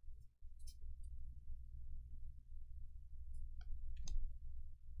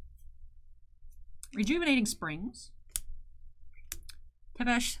 Rejuvenating Springs.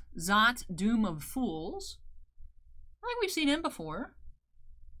 Tepesh Zot, Doom of Fools. I think we've seen him before.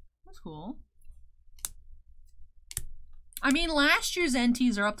 That's cool. I mean, last year's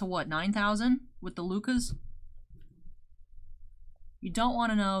NTs are up to what, 9,000 with the Lucas? You don't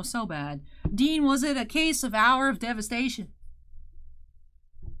want to know so bad. Dean, was it a case of Hour of Devastation?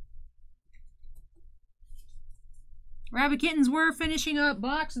 Rabbit Kittens, we're finishing up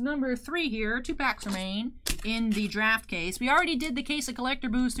box number 3 here. 2 packs remain in the draft case. We already did the case of collector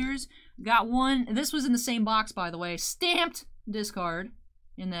boosters. Got one. This was in the same box, by the way. Stamped discard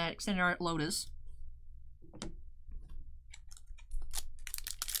in that extended art Lotus.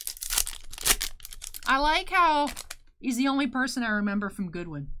 I like how he's the only person I remember from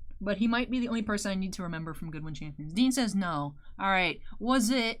Goodwin. But he might be the only person I need to remember from Goodwin Champions. Dean says no. Alright. Was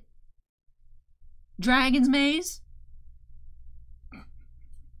it Dragon's Maze?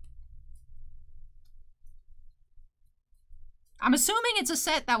 I'm assuming it's a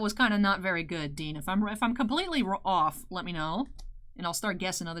set that was kind of not very good, Dean. If I'm completely off, let me know, and I'll start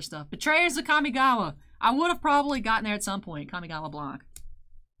guessing other stuff. Betrayers of Kamigawa. I would have probably gotten there at some point. Kamigawa block.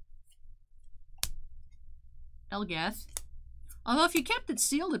 Elgath. Although if you kept it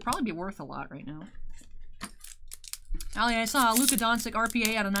sealed, it'd probably be worth a lot right now. Ali, I saw Luka Doncic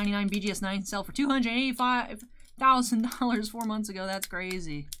RPA out of 99 BGS 9 sell for $285,000 4 months ago. That's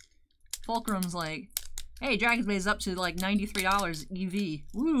crazy. Fulcrum's like, hey, Dragon's Maze is up to like $93 EV.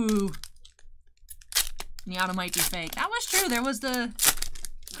 Woo! And the auto might be fake. That was true. There was the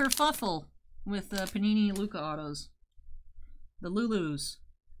kerfuffle with the Panini Luka autos. The Lulus.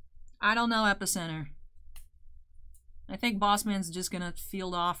 I don't know, Epicenter. I think Bossman's just gonna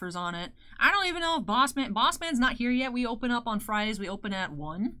field offers on it. I don't even know if Bossman's not here yet. We open up on Fridays. We open at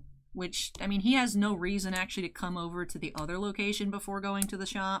 1. Which, I mean, he has no reason actually to come over to the other location before going to the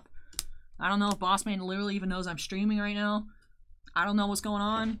shop. I don't know if Bossman literally even knows I'm streaming right now. I don't know what's going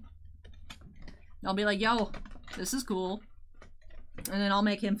on. I'll be like, yo, this is cool. And then I'll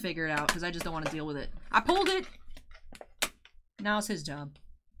make him figure it out because I just don't want to deal with it. I pulled it. Now it's his job.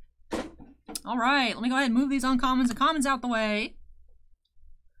 Alright, let me go ahead and move these uncommons and commons out the way.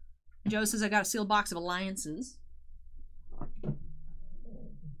 Joe says I got a sealed box of alliances.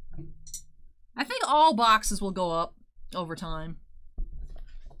 I think all boxes will go up over time.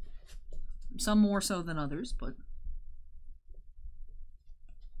 Some more so than others, but...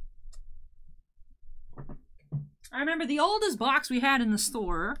 I remember the oldest box we had in the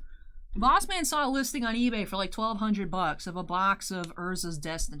store, Bossman saw a listing on eBay for like $1,200 of a box of Urza's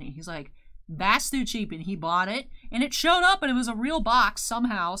Destiny. He's like, that's too cheap, and he bought it, and it showed up, and it was a real box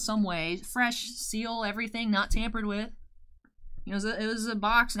somehow, some way, fresh seal, everything, not tampered with. It was a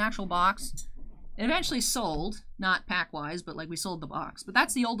box, an actual box. It eventually sold, not pack-wise, but like we sold the box. But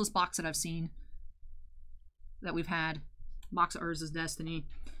that's the oldest box that I've seen that we've had. Box of Urza's Destiny.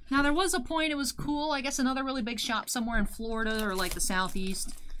 Now there was a point it was cool. I guess another really big shop somewhere in Florida or like the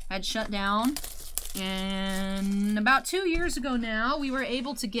Southeast had shut down. And about 2 years ago now, we were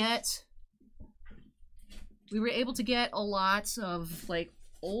able to get a lot of like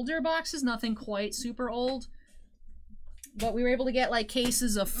older boxes, nothing quite super old. But we were able to get like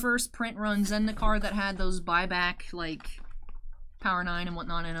cases of first print run Zendikar that had those buyback like Power 9 and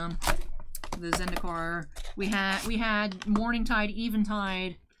whatnot in them. The Zendikar. We had Morning Tide,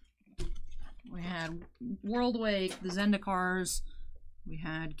 Eventide. We had World Wake, the Zendikars. We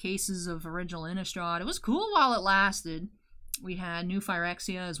had cases of original Innistrad. It was cool while it lasted. We had New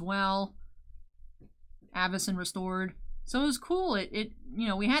Phyrexia as well. Avacyn Restored. So it was cool. It you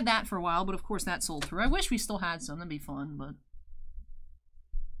know, we had that for a while, but of course that sold through. I wish we still had some. That'd be fun, but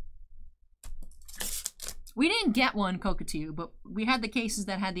we didn't get one Cockatoo, but we had the cases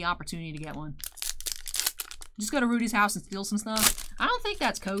that had the opportunity to get one. Just go to Rudy's house and steal some stuff. I don't think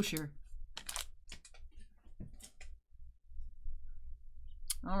that's kosher.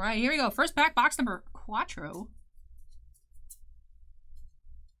 Alright, here we go. First pack, box number Quattro.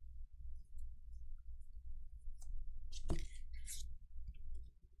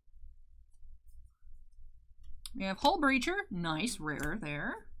 We have Hull Breacher. Nice, rare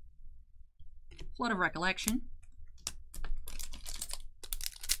there. Flood of Recollection.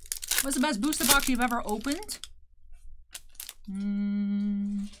 What's the best booster box you've ever opened? I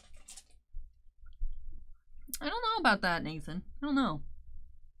don't know about that, Nathan. I don't know.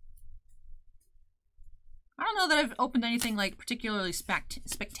 I don't know that I've opened anything like particularly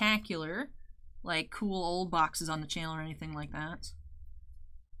spectacular, like cool old boxes on the channel or anything like that.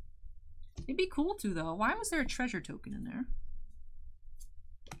 It'd be cool to though. Why was there a treasure token in there?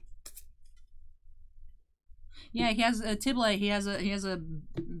 Yeah, he has a Tiblé. He has a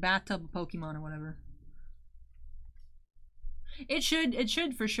bathtub Pokemon or whatever. It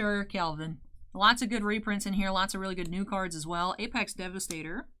should for sure, Calvin. Lots of good reprints in here. Lots of really good new cards as well. Apex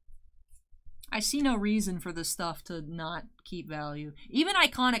Devastator. I see no reason for this stuff to not keep value. Even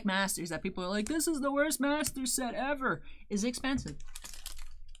Iconic Masters that people are like, this is the worst Master set ever, is expensive.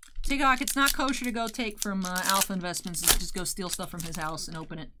 Tigok, it's not kosher to go take from Alpha Investments and just go steal stuff from his house and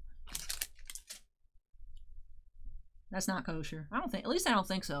open it. That's not kosher. I don't think, at least I don't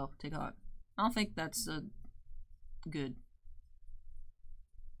think so, Tigok. I don't think that's good.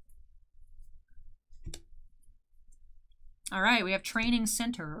 All right, we have Training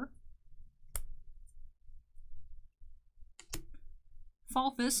Center.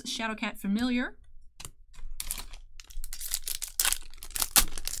 Falthus, Shadowcat Familiar.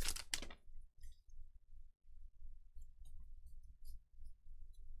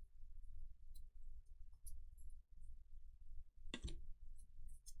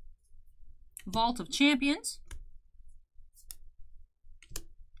 Vault of Champions.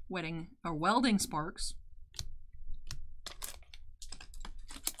 Welding Sparks.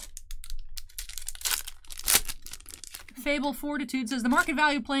 Fable Fortitude says, the market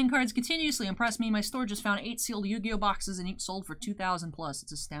value of playing cards continuously impressed me. My store just found 8 sealed Yu-Gi-Oh boxes and each sold for 2,000 plus.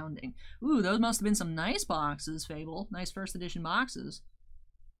 It's astounding. Ooh, those must have been some nice boxes, Fable. Nice first edition boxes.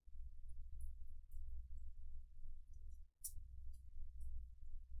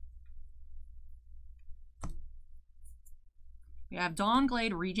 We have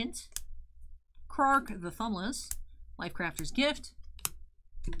Dawnglade Regent, Krark the Thumbless, Lifecrafter's Gift,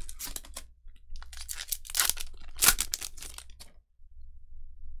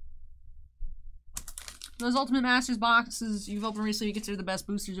 those Ultimate Masters boxes you've opened recently, you consider the best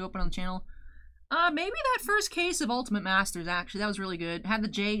boosters you open on the channel. Maybe that first case of Ultimate Masters, actually. That was really good. Had the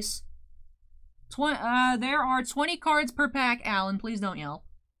Jace. There are 20 cards per pack, Alan. Please don't yell.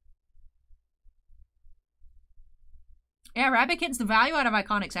 Yeah, Rabbit Kitten's the value out of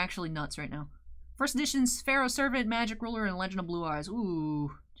Iconic's actually nuts right now. First edition's Pharaoh Servant, Magic Ruler, and Legend of Blue Eyes.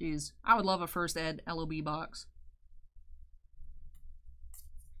 Ooh, jeez. I would love a first ed LOB box.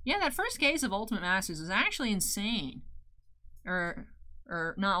 Yeah, that first case of Ultimate Masters is actually insane. Or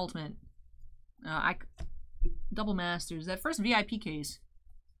not Ultimate. Double Masters. That first VIP case.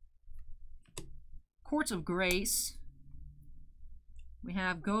 Courts of Grace. We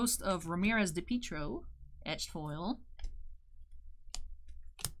have Ghost of Ramirez de Pietro. Etched foil.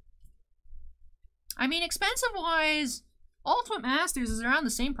 I mean, expensive-wise, Ultimate Masters is around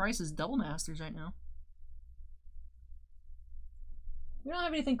the same price as Double Masters right now. We don't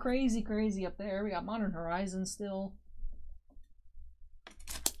have anything crazy up there. We got Modern Horizons still.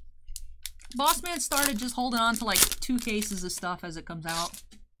 Bossman started just holding on to like 2 cases of stuff as it comes out.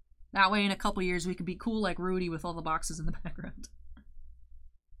 That way in a couple years we could be cool like Rudy with all the boxes in the background.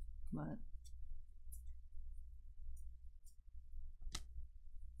 But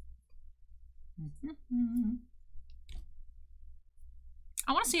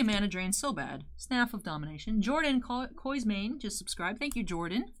I want to see a mana drain so bad. Snaff of Domination. Jordan Koismain just subscribed. Thank you,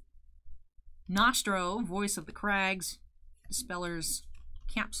 Jordan. Nostro, Voice of the Crags. Dispeller's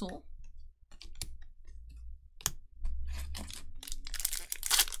Capsule.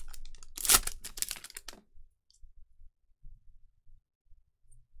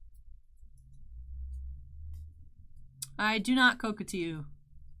 I do not coca to you.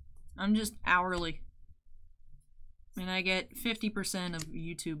 I'm just hourly. And I get 50% of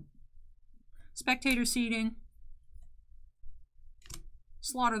YouTube. Spectator Seating.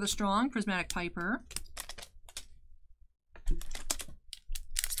 Slaughter the Strong, Prismatic Piper.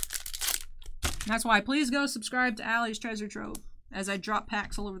 That's why, please go subscribe to Allie's Treasure Trove as I drop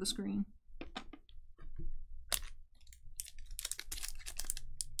packs all over the screen.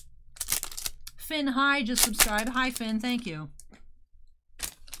 Finn High just subscribed. Hi Finn, thank you.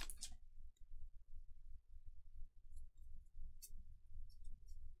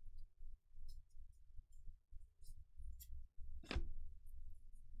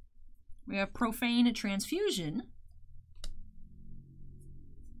 We have Profane Transfusion.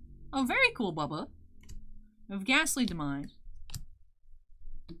 Oh, very cool, Bubba. Of Ghastly Demise.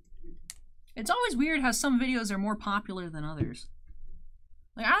 It's always weird how some videos are more popular than others.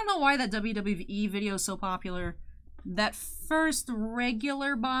 Like, I don't know why that WWE video is so popular. That first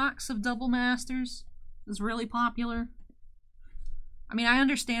regular box of Double Masters is really popular. I mean, I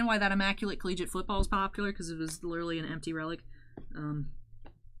understand why that Immaculate Collegiate Football is popular, because it was literally an empty relic.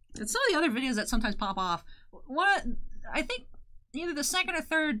 It's some of the other videos that sometimes pop off. I think either the second or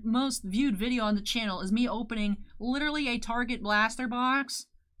third most viewed video on the channel is me opening literally a Target Blaster box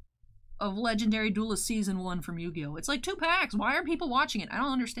of Legendary Duelist Season 1 from Yu-Gi-Oh! It's like 2 packs. Why are people watching it? I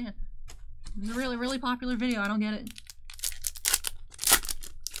don't understand. It's a really, really popular video. I don't get it.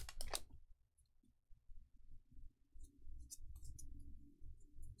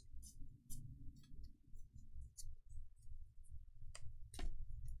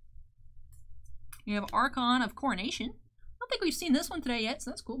 You have Archon of Coronation. I don't think we've seen this one today yet, so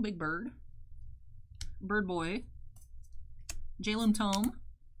that's cool. Big Bird. Bird Boy. Jalum Tome.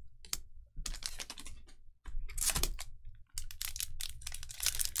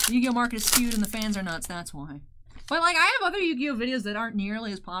 The Yu-Gi-Oh! Market is skewed and the fans are nuts, that's why. But, like, I have other Yu-Gi-Oh! Videos that aren't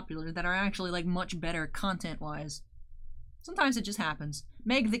nearly as popular, that are actually, like, much better content-wise. Sometimes it just happens.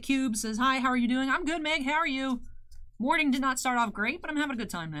 Meg the Cube says, hi, how are you doing? I'm good, Meg, how are you? Morning did not start off great, but I'm having a good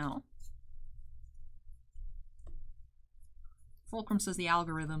time now. Fulcrum says the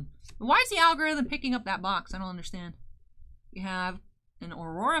algorithm. Why is the algorithm picking up that box? I don't understand. We have an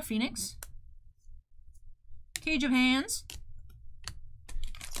Aurora Phoenix. Cage of Hands.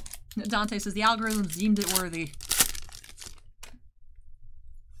 Dante says the algorithm deemed it worthy.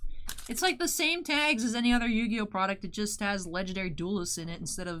 It's like the same tags as any other Yu-Gi-Oh! Product. It just has Legendary Duelists in it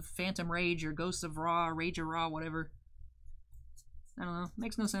instead of Phantom Rage or Ghosts of Ra, Rage of Ra, whatever. I don't know.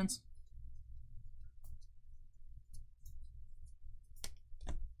 Makes no sense.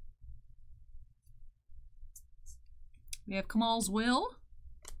 We have Kamal's Will,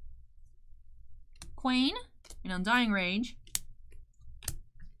 Quain, and Undying Rage.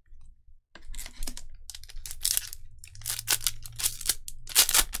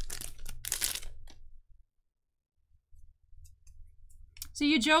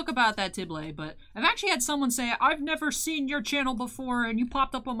 See, you joke about that, Tibley, but I've actually had someone say, I've never seen your channel before and you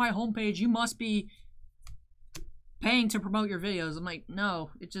popped up on my homepage, you must be paying to promote your videos. I'm like,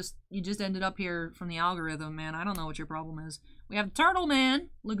 no, you just ended up here from the algorithm, man. I don't know what your problem is. We have Turtle Man,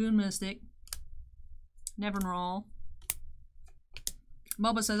 Lagoon Mystic, Neverrawl.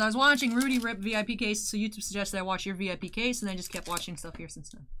 Bubba says, I was watching Rudy rip VIP cases, so YouTube suggested I watch your VIP case, and I just kept watching stuff here since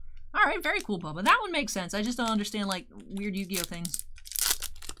then. Alright, very cool, Bubba. That one makes sense. I just don't understand, like, weird Yu-Gi-Oh! Things.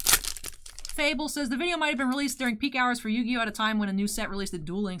 Fable says, the video might have been released during peak hours for Yu-Gi-Oh! At a time when a new set released at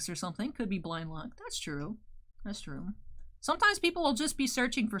Duel Links or something. Could be blind luck. That's true. That's true. Sometimes people will just be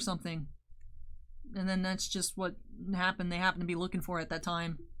searching for something. And then that's just what happened. They happen to be looking for it at that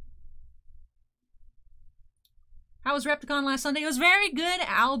time. How was Repticon last Sunday? It was very good,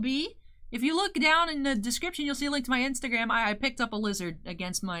 Albie. If you look down in the description, you'll see a link to my Instagram. I picked up a lizard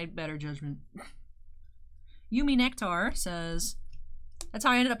against my better judgment. Yumi Nectar says, that's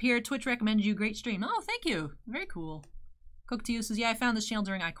how I ended up here. Twitch recommended you. Great stream. Oh, thank you. Very cool. Cook to you says, yeah, I found this channel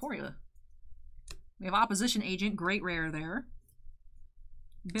during Ikoria. We have Opposition Agent, great rare there.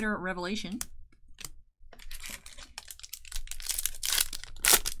 Bitter Revelation.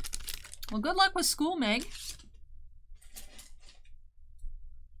 Well, good luck with school, Meg.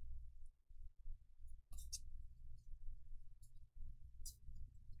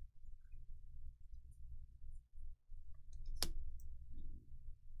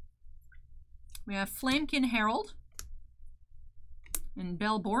 We have Flamekin Herald and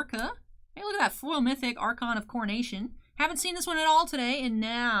Belborca. Hey, look at that foil mythic Archon of Coronation. Haven't seen this one at all today, and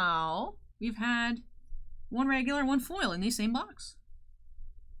now we've had one regular, one foil in the same box.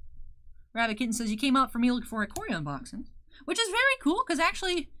 Rabbit Kitten says, you came out for me looking for a Ikoria unboxing, which is very cool, because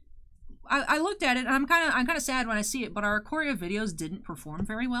actually, I looked at it, and I'm kind of sad when I see it, but our Ikoria videos didn't perform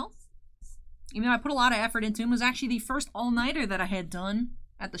very well. Even though I put a lot of effort into them, it was actually the first all-nighter that I had done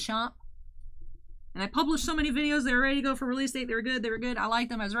at the shop. And I published so many videos, they were ready to go for release date, they were good, I liked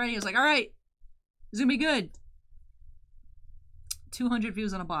them, I was ready, I was like, alright, it's gonna be good. 200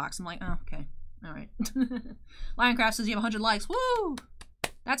 views on a box, I'm like, oh, okay, alright. Lioncraft says you have 100 likes, woo!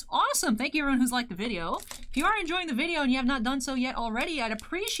 That's awesome, thank you everyone who's liked the video. If you are enjoying the video and you have not done so yet already, I'd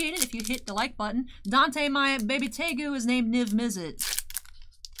appreciate it if you hit the like button. Dante, my baby Tegu, is named Niv Mizzet.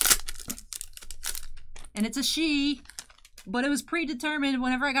 And it's a she. But it was predetermined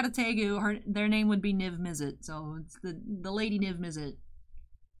whenever I got a Tegu, their name would be Niv Mizzet. So it's the lady Niv Mizzet.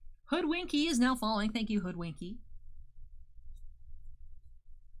 Hoodwinky is now following. Thank you, Hoodwinky.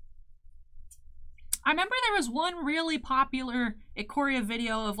 I remember there was one really popular Ikoria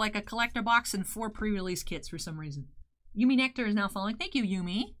video of like a collector box and 4 pre-release kits for some reason. Yumi Nectar is now following. Thank you,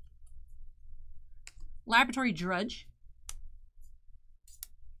 Yumi. Laboratory Drudge.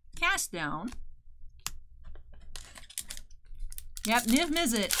 Cast Down. Yep, Niv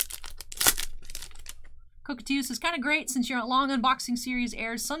Mizzet. Cockatoos is kind of great since your long unboxing series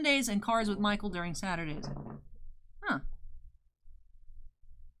airs Sundays and cards with Michael during Saturdays. Huh.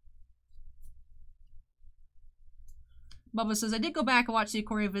 Bubba says, I did go back and watch the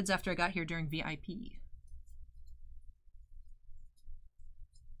Ikoria vids after I got here during VIP.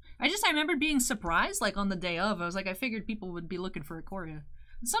 I remember being surprised, like on the day of. I was like, I figured people would be looking for Ikoria.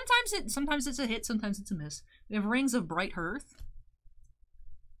 Sometimes it's a hit, sometimes it's a miss. We have Rings of Bright Hearth.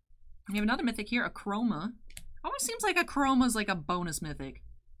 We have another mythic here, a Chroma. Almost seems like a Chroma is like a bonus mythic.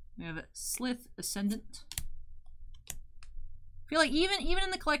 We have a Slith Ascendant. I feel like even in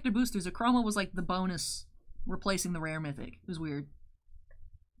the collector boosters, a Chroma was like the bonus replacing the rare mythic. It was weird.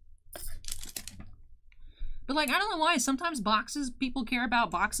 But like, I don't know why, sometimes people care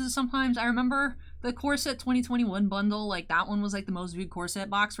about boxes sometimes. I remember the Core Set 2021 bundle, like that one was like the most viewed Core Set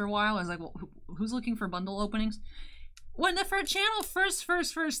box for a while. I was like, well, who's looking for bundle openings? When the channel first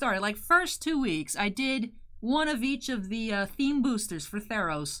started, like first 2 weeks, I did one of each of the theme boosters for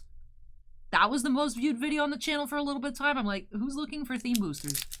Theros. That was the most viewed video on the channel for a little bit of time. I'm like, who's looking for theme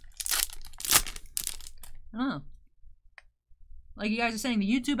boosters? I don't know. Like you guys are saying, the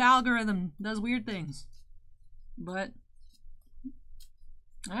YouTube algorithm does weird things. But,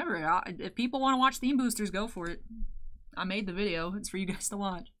 whatever, if people want to watch theme boosters, go for it. I made the video. It's for you guys to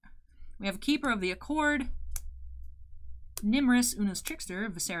watch. We have Keeper of the Accord. Nimrus, Una's Trickster,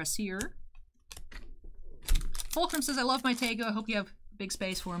 Viscera Seer. Fulcrum says, I love my Tegu. I hope you have big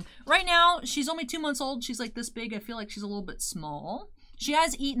space for him. Right now, she's only 2 months old. She's like this big. I feel like she's a little bit small. She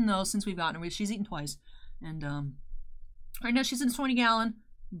has eaten, though, since we've gotten her. She's eaten twice. And, right now she's in a 20-gallon.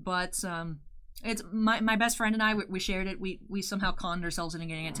 But, it's my best friend and I, we shared it. We somehow conned ourselves into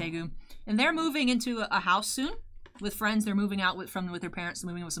getting a Tegu. And they're moving into a house soon with friends. They're moving out with their parents,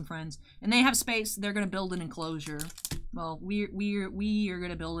 moving with some friends. And they have space. They're going to build an enclosure. Well, we are going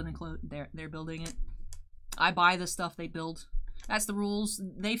to build an enclosure. They're building it. I buy the stuff they build. That's the rules.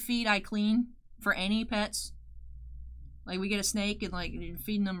 They feed, I clean for any pets. Like, we get a snake and, like,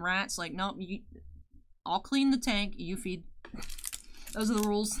 feeding them rats. Like, nope, I'll clean the tank. You feed. Those are the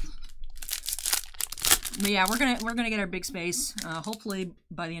rules. But yeah, we're gonna get our big space. Hopefully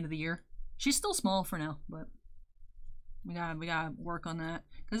by the end of the year. She's still small for now, but we gotta work on that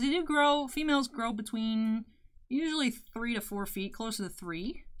because they do grow. Females grow between usually 3 to 4 feet, closer to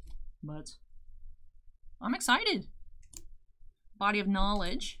 3. But I'm excited. Body of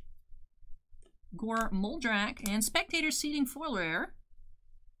Knowledge, Gore Muldrak, and Spectator Seating Foil Rare.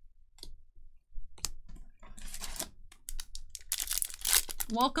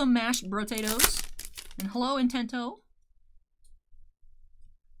 Welcome Mashed Potatoes. And hello, Intento.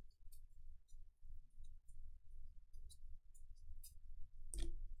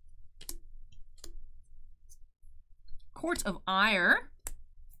 Court of Ire.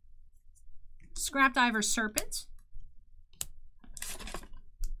 Scrap Diver Serpent.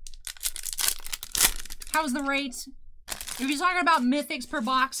 How's the rate? If you're talking about mythics per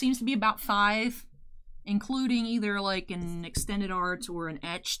box, seems to be about 5, including either like an extended art or an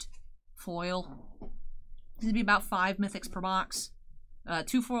etched. foil. This would be about 5 mythics per box.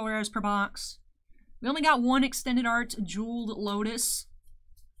 2 foil rares per box. We only got 1 extended art jeweled lotus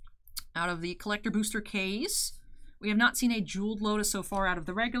out of the collector booster case. We have not seen a jeweled lotus so far out of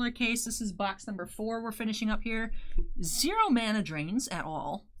the regular case. This is box number 4 we're finishing up here. 0 mana drains at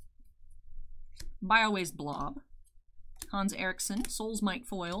all. Biowaste Blob. Hans Eriksson, Soul's Might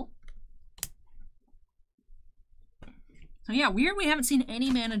foil. So yeah, weird we haven't seen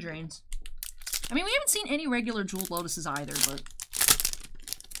any mana drains. I mean, we haven't seen any regular jeweled lotuses either, but...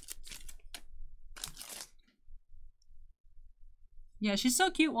 Yeah, she's so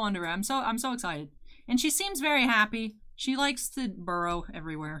cute, Wanderer. I'm so excited. And she seems very happy. She likes to burrow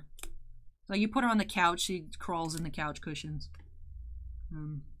everywhere. Like, you put her on the couch, she crawls in the couch cushions.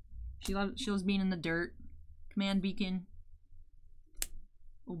 She loves being in the dirt. Command Beacon.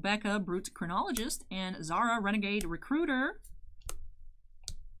 Obeka, Brute Chronologist, and Zara, Renegade Recruiter.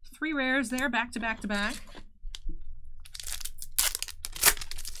 3 rares there, back to back to back.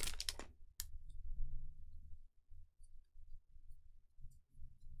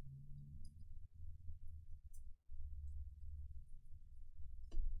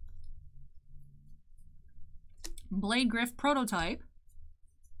 Blade Griff Prototype.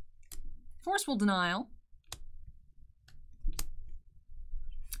 Forceful Denial.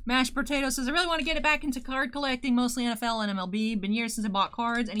 Mashed Potato says, I really want to get it back into card collecting, mostly NFL and MLB. Been years since I bought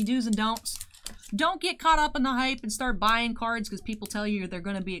cards. Any do's and don'ts? Don't get caught up in the hype and start buying cards because people tell you they're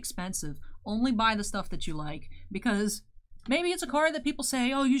going to be expensive. Only buy the stuff that you like. Because maybe it's a card that people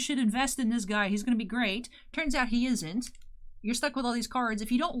say, oh, you should invest in this guy. He's going to be great. Turns out he isn't. You're stuck with all these cards.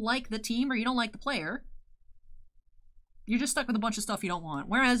 If you don't like the team or you don't like the player, you're just stuck with a bunch of stuff you don't want.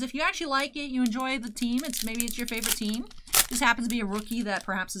 Whereas if you actually like it, you enjoy the team, maybe it's your favorite team. This happens to be a rookie that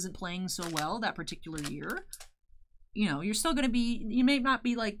perhaps isn't playing so well that particular year. You know, you're still going to be, you may not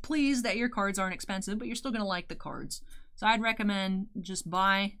be like pleased that your cards aren't expensive, but you're still going to like the cards. So I'd recommend just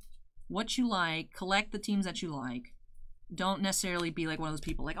buy what you like, collect the teams that you like. Don't necessarily be like one of those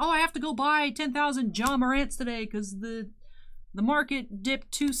people like, oh, I have to go buy 10,000 John Morants today because the market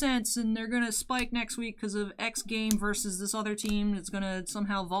dipped 2 cents and they're going to spike next week because of X game versus this other team that's going to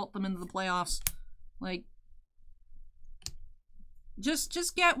somehow vault them into the playoffs. Like,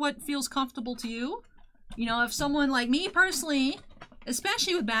 just get what feels comfortable to you. You know, if someone like me personally,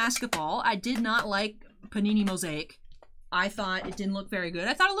 especially with basketball, I did not like Panini Mosaic. I thought it didn't look very good.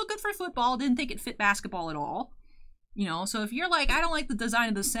 I thought it looked good for football. Didn't think it fit basketball at all. You know, so if you're like, I don't like the design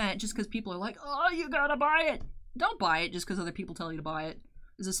of the set just because people are like, oh, you gotta buy it. Don't buy it just because other people tell you to buy it.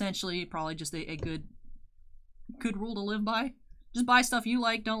 Is essentially probably just a good rule to live by. Just buy stuff you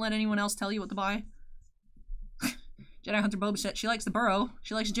like. Don't let anyone else tell you what to buy. Jedi Hunter Boba Fett, she likes the burrow.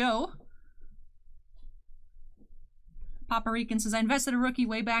 She likes Joe. Papa Rican says, I invested a rookie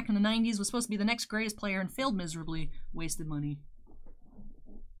way back in the 90s, was supposed to be the next greatest player and failed miserably. Wasted money.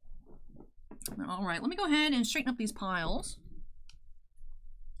 Alright, let me go ahead and straighten up these piles.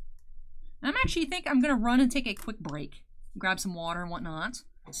 I'm actually think I'm going to run and take a quick break. Grab some water and whatnot.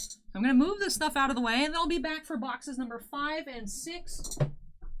 So I'm going to move this stuff out of the way, and then I'll be back for boxes number 5 and 6.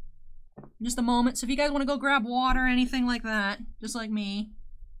 In just a moment. So if you guys want to go grab water or anything like that, just like me,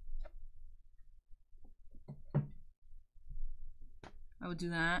 I would do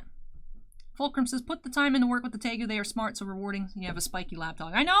that. Fulcrum says, put the time in to work with the Tegu. They are smart, so rewarding. You have a spiky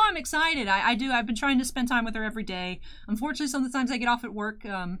lapdog. I know, I'm excited. I do. I've been trying to spend time with her every day. Unfortunately, sometimes I get off at work.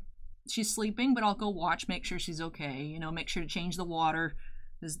 She's sleeping, but I'll go watch, make sure she's okay. You know, make sure to change the water.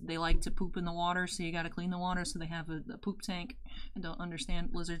 Because they like to poop in the water, so you gotta clean the water, so they have a poop tank. I don't understand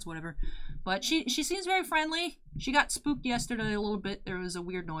lizards, whatever. But she seems very friendly. She got spooked yesterday a little bit. There was a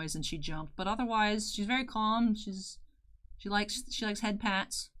weird noise and she jumped. But otherwise, she's very calm. She likes head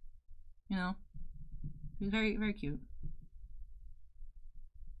pats. You know. She's very, very cute.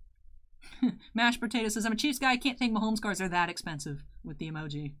 Mashed Potato says, I'm a Chiefs guy, can't think Mahomes cards are that expensive with the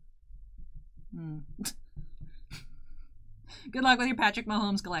emoji. Good luck with your Patrick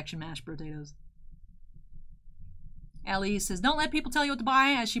Mahomes collection, Mashed Potatoes. Ellie says, don't let people tell you what to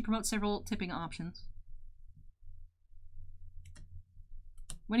buy, as she promotes several tipping options.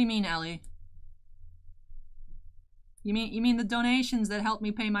 What do you mean, Ellie? You mean the donations that help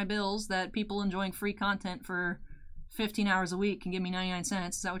me pay my bills, that people enjoying free content for 15 hours a week can give me 99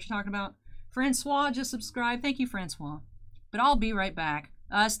 cents? Is that what you're talking about? Francois just subscribed. Thank you, Francois. But I'll be right back.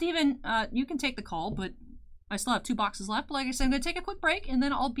 Steven, you can take the call, but I still have 2 boxes left. But like I said, I'm going to take a quick break, and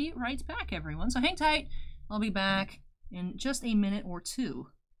then I'll be right back, everyone. So hang tight. I'll be back in just a minute or 2.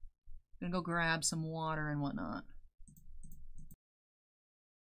 I'm going to go grab some water and whatnot.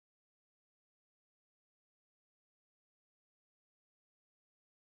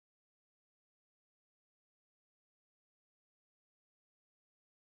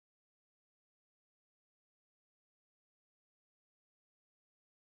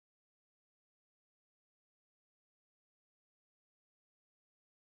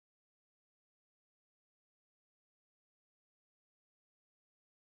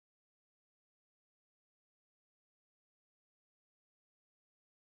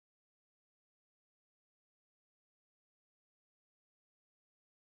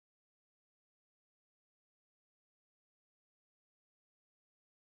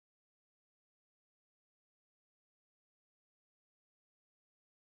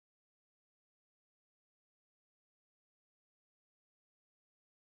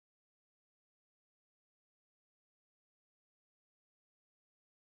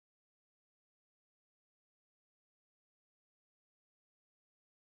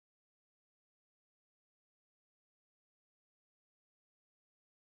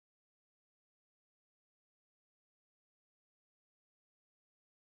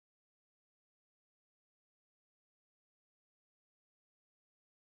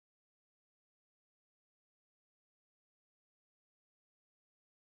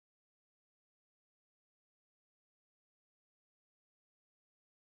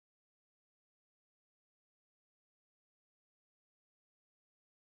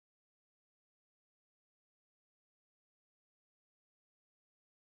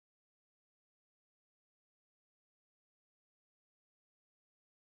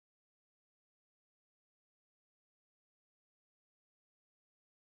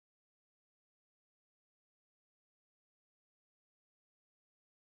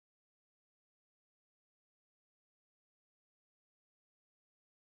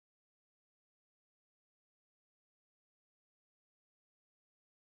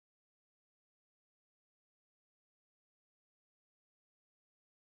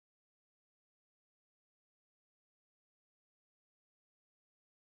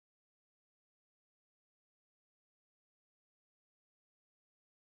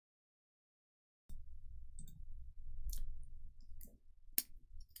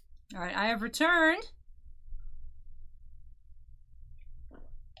 All right, I have returned.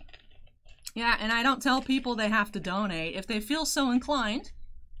 Yeah, and I don't tell people they have to donate. If they feel so inclined,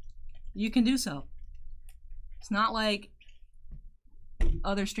 you can do so. It's not like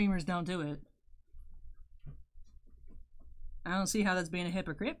other streamers don't do it. I don't see how that's being a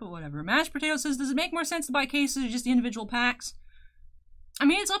hypocrite, but whatever. Mashed Potato says, does it make more sense to buy cases or just the individual packs? I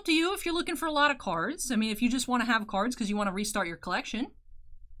mean, it's up to you if you're looking for a lot of cards. I mean, if you just want to have cards because you want to restart your collection.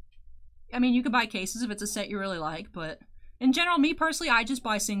 I mean, you could buy cases if it's a set you really like, but in general, me personally, I just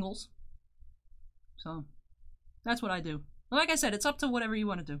buy singles. So, that's what I do. But like I said, it's up to whatever you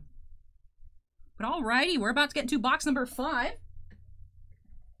want to do. But alrighty, we're about to get into box number 5.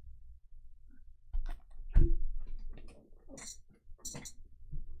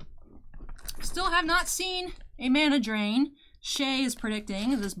 Still have not seen a mana drain. Shay is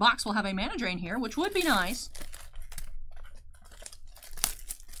predicting this box will have a mana drain here, which would be nice.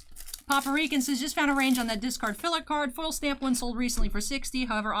 Paparican says, just found a range on that discard filler card. Foil stamp one sold recently for 60.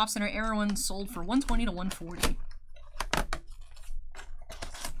 However, off-center error one sold for 120 to 140.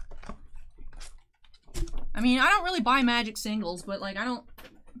 I mean, I don't really buy Magic singles, but like I don't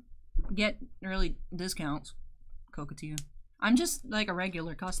get really discounts. Cockatoo. I'm just like a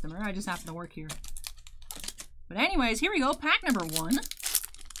regular customer. I just happen to work here. But anyways, here we go. Pack number 1.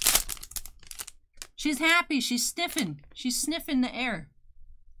 She's happy. She's sniffing. She's sniffing the air.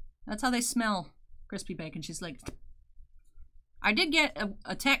 That's how they smell crispy bacon. She's like... I did get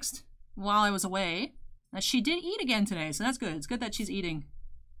a text while I was away that she did eat again today, so that's good. It's good that she's eating.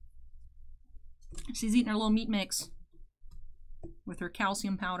 She's eating her little meat mix with her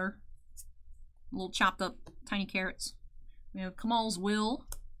calcium powder. Little chopped up tiny carrots. We have Kamal's Will.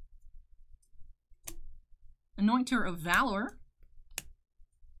 Anointer of Valor.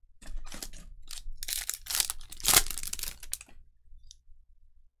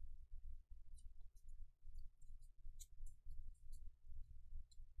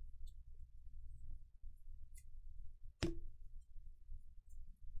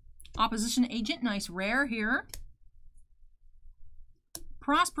 Opposition Agent, nice rare here.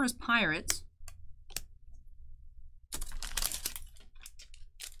 Prosperous Pirates.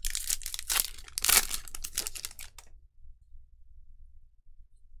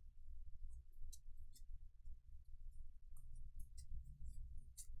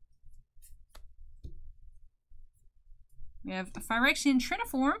 We have a Phyrexian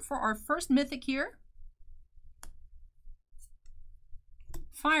Triniform for our first mythic here.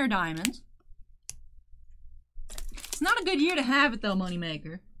 Fire Diamond. It's not a good year to have it though,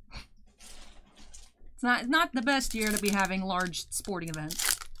 Moneymaker. It's not the best year to be having large sporting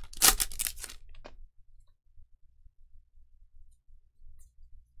events.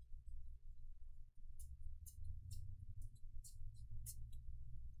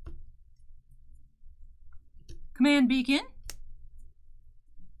 Command Beacon.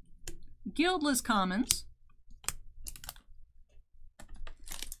 Guildless Commons.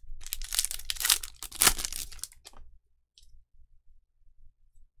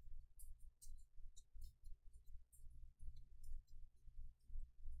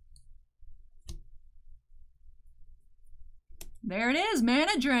 There it is,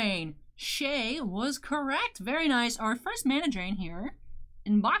 Mana Drain. Shay was correct. Very nice. Our first Mana Drain here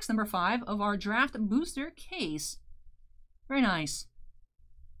in box number 5 of our draft booster case. Very nice.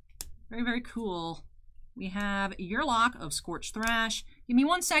 Very, very cool. We have Yearlock of Scorched Thrash. Give me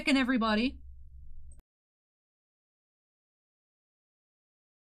 1 second, everybody.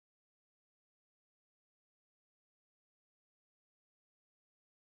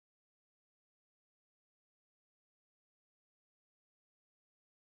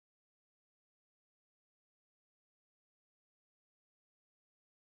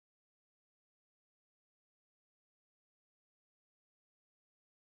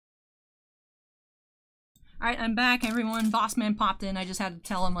 Alright, I'm back, everyone. Bossman popped in. I just had to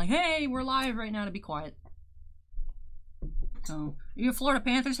tell him, like, hey, we're live right now, to be quiet. So, are you a Florida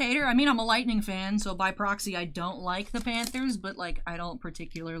Panthers hater? I mean, I'm a Lightning fan, so by proxy, I don't like the Panthers, but, like, I don't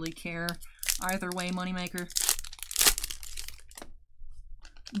particularly care either way, Moneymaker.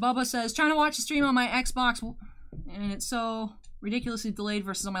 Bubba says, trying to watch the stream on my Xbox, and it's so ridiculously delayed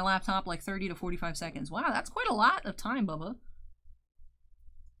versus on my laptop, like 30 to 45 seconds. Wow, that's quite a lot of time, Bubba.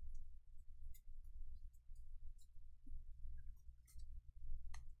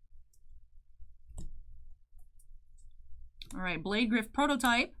 Alright, Bladegrift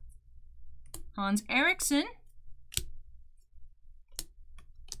Prototype. Hans Eriksson.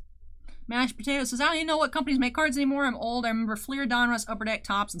 Mashed Potato says, I don't even know what companies make cards anymore. I'm old. I remember Fleer, Donruss, Upper Deck,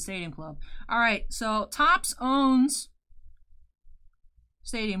 Topps, and Stadium Club. Alright, so Topps owns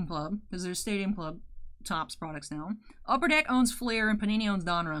Stadium Club, because there's Stadium Club Topps products now. Upper Deck owns Fleer, and Panini owns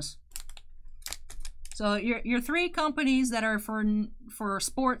Donruss. So your three companies that are for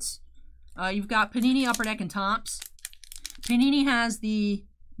sports, you've got Panini, Upper Deck, and Topps. Panini has the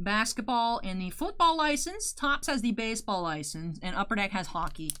basketball and the football license. Topps has the baseball license, and Upper Deck has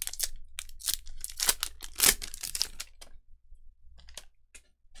hockey.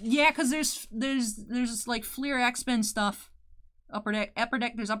 Yeah, because there's like Fleer X-Men stuff. Upper Deck,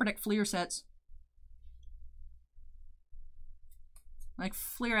 there's Upper Deck Fleer sets. Like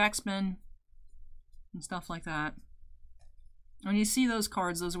Fleer X-Men and stuff like that. When you see those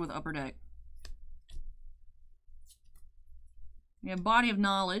cards, those are with Upper Deck. We have Body of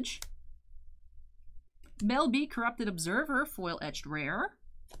Knowledge. Blvd Corrupted Observer, foil etched rare.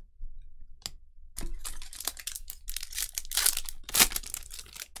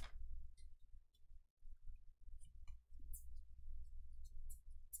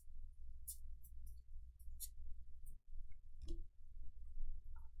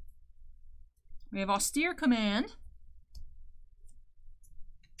 We have Austere Command.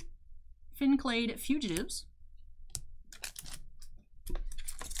 Finclade Fugitives.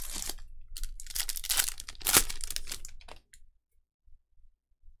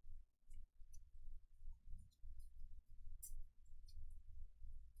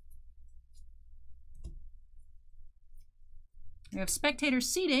 We have Spectator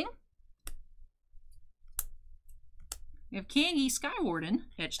Seating. We have Kangi Skywarden,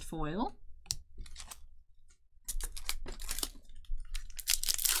 etched foil.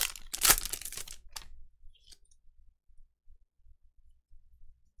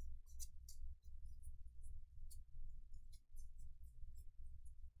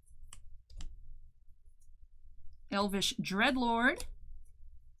 Elvish Dreadlord.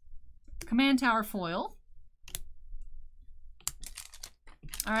 Command Tower foil.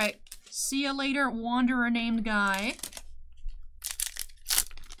 Alright, see ya later, Wanderer named guy.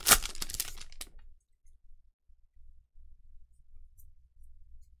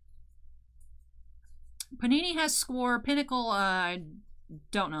 Panini has Score. Pinnacle, I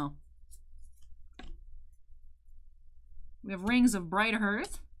don't know. We have Rings of Bright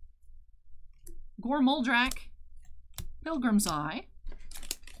Hearth. Gore Muldrak. Pilgrim's Eye.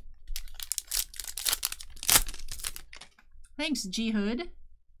 Thanks, G-Hood.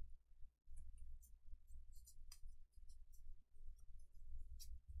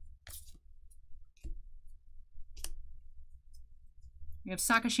 We have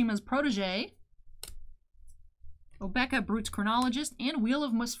Sakashima's Protege, Obeka Brute's Chronologist, and Wheel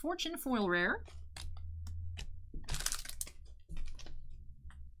of Misfortune foil rare.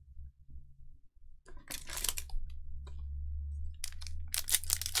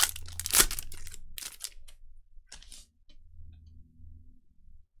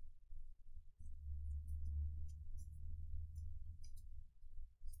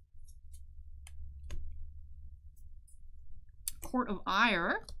 Court of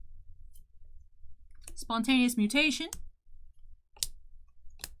Ire. Spontaneous Mutation.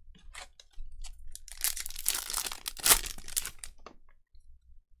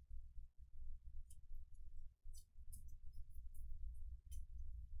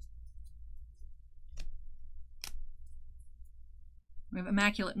 We have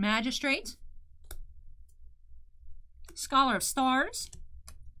Immaculate Magistrate. Scholar of Stars.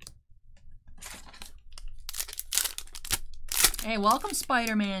 Hey, welcome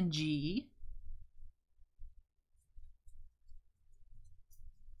Spider-Man G.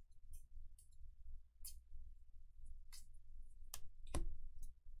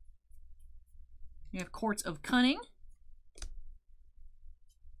 We have Courts of Cunning.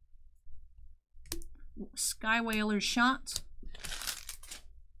 Sky Whaler's Shot.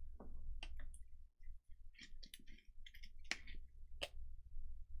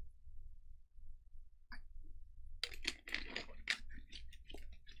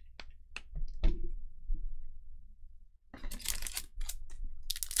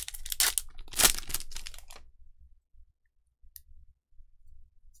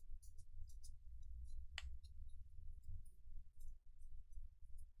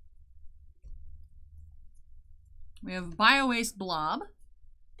 We have Bio-Waste Blob.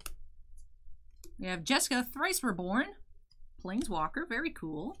 We have Jessica Thrice Reborn. Planeswalker, very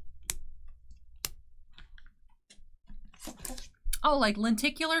cool. Oh, like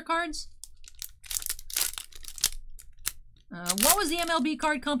lenticular cards? What was the MLB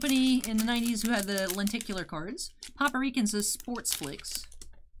card company in the 90s who had the lenticular cards? Paparican says Sports Flicks.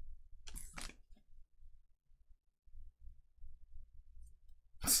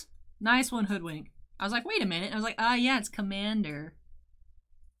 Nice one, Hoodwink. I was like, wait a minute. I was like, yeah, it's Commander.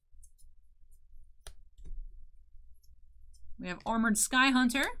 We have Armored Sky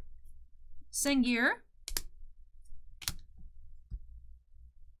Hunter, Sengir,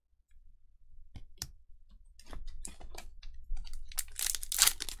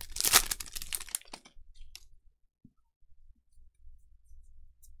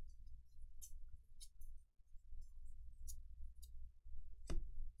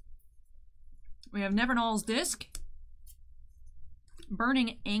 we have Nevernall's Disc,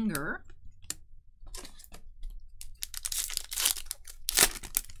 Burning Anger,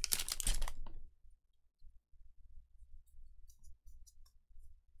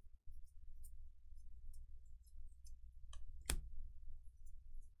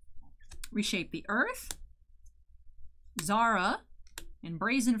 Reshape the Earth, Zara, and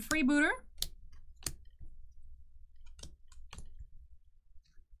Brazen Freebooter,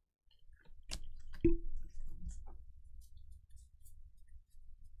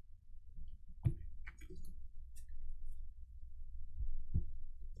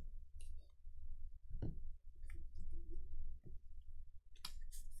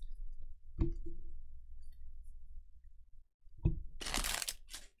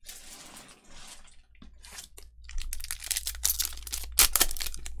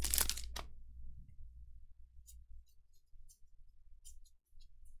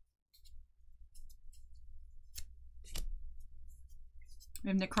 we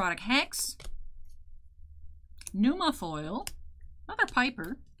have Necrotic Hex, Numa Foil, another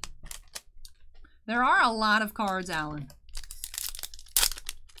Piper. There are a lot of cards, Alan.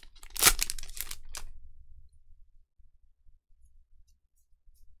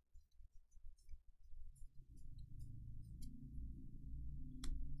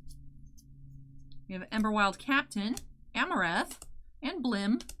 We have Emberwild Captain, Amareth, and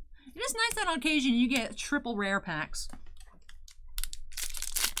Blim. It is nice that on occasion you get triple rare packs.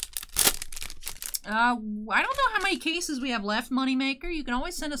 I don't know how many cases we have left, Moneymaker. You can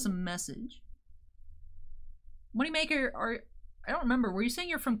always send us a message. Moneymaker, I don't remember. Were you saying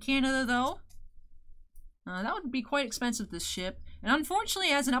you're from Canada, though? That would be quite expensive to ship. And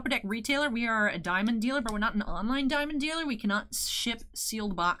unfortunately, as an Upper Deck retailer, we are a diamond dealer, but we're not an online diamond dealer. We cannot ship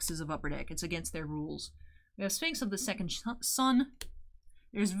sealed boxes of Upper Deck. It's against their rules. We have Sphinx of the Second Sun.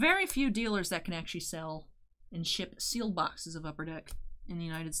 There's very few dealers that can actually sell and ship sealed boxes of Upper Deck in the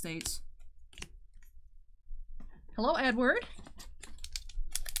United States. Hello, Edward.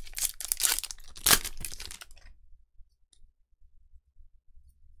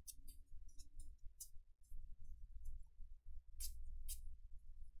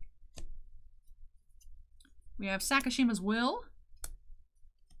 We have Sakashima's Will.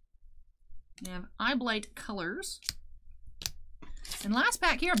 We have Eyeblight Colors. And last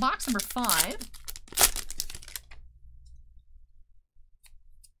pack here, box number 5.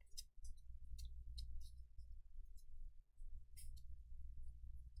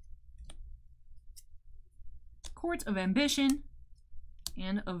 Court of Ambition,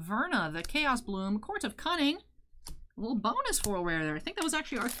 and Averna, the Chaos Bloom, Court of Cunning, a little bonus foil rare there. I think that was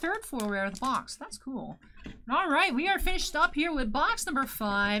actually our 3rd foil rare of the box. That's cool. Alright, we are finished up here with box number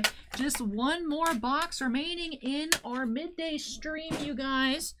 5. Just one more box remaining in our midday stream, you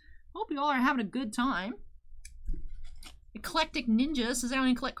guys. Hope you all are having a good time. Eclectic Ninja says, I don't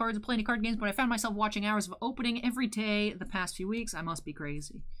even collect cards and play any card games, but I found myself watching hours of opening every day the past few weeks. I must be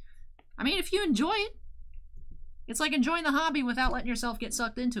crazy. I mean, if you enjoy it, it's like enjoying the hobby without letting yourself get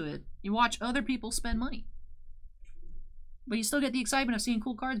sucked into it. You watch other people spend money, but you still get the excitement of seeing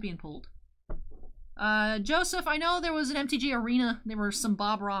cool cards being pulled. Joseph, I know there was an MTG Arena. There were some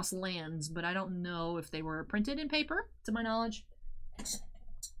Bob Ross lands, but I don't know if they were printed in paper, to my knowledge.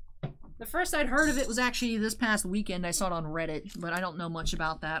 The first I'd heard of it was actually this past weekend. I saw it on Reddit, but I don't know much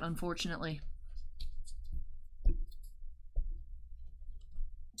about that, unfortunately.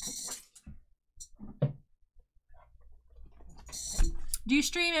 Do you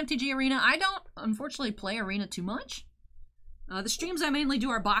stream MTG Arena? I don't, unfortunately, play Arena too much. The streams I mainly do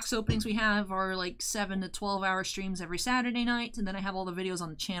are box openings. We have our like 7 to 12 hour streams every Saturday night, and then I have all the videos on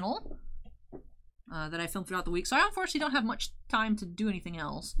the channel that I film throughout the week. So I unfortunately don't have much time to do anything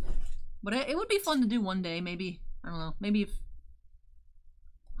else. But it would be fun to do one day, maybe. I don't know. Maybe if...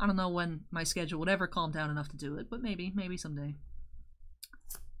 I don't know when my schedule would ever calm down enough to do it, but maybe someday.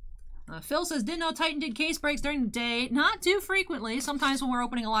 Phil says, didn't know Titan did case breaks during the day. Not too frequently. Sometimes when we're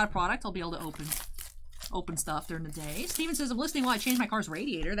opening a lot of product, I'll be able to open stuff during the day. Steven says, I'm listening while I change my car's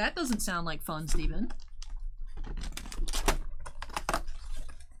radiator. That doesn't sound like fun, Steven.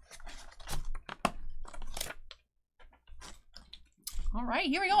 Alright,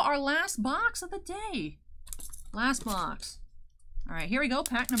 here we go. Our last box of the day. Last box. Alright, here we go.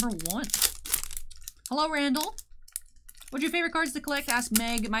 Pack number 1. Hello, Randall. What's your favorite cards to collect? Asked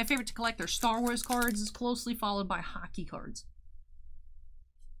Meg. My favorite to collect are Star Wars cards, closely followed by hockey cards.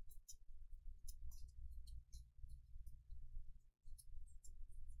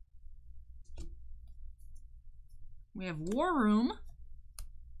 We have War Room.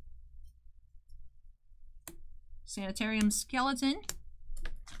 Sanitarium Skeleton.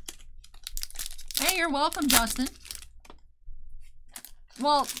 Hey, you're welcome, Justin.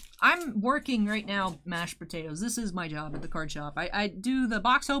 Well, I'm working right now, mashed potatoes. This is my job at the card shop. I do the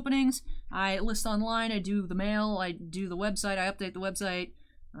box openings, I list online, I do the mail, I do the website, I update the website,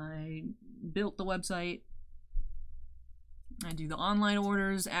 I built the website, I do the online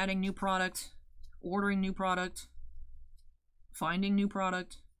orders, adding new product, ordering new product, finding new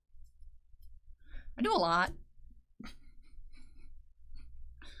product. I do a lot.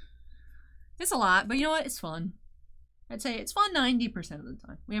 It's a lot, but you know what? It's fun. I'd say it's fun 90% of the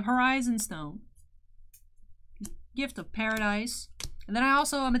time. We have Horizon Stone. Gift of Paradise. And then I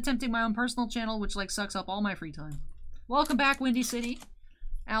also am attempting my own personal channel, which like sucks up all my free time. Welcome back, Windy City.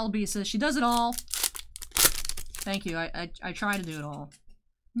 Albie says she does it all. Thank you. I try to do it all.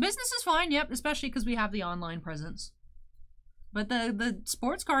 Business is fine, yep, especially because we have the online presence. But the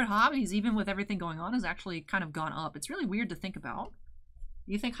sports card hobbies, even with everything going on, has actually kind of gone up. It's really weird to think about.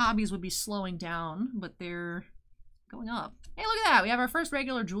 You think hobbies would be slowing down, but they're going up. Hey, look at that. We have our first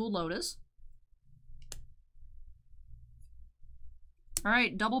regular Jeweled Lotus. All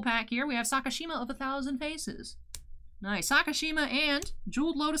right, double pack here. We have Sakashima of 1,000 Faces. Nice. Sakashima and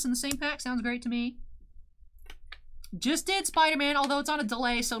Jeweled Lotus in the same pack. Sounds great to me. Just did Spider-Man, although it's on a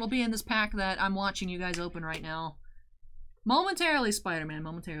delay, so it'll be in this pack that I'm watching you guys open right now. Momentarily, Spider-Man,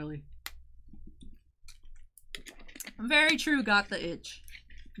 momentarily. Very true, got the itch.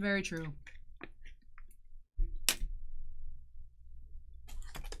 Very true.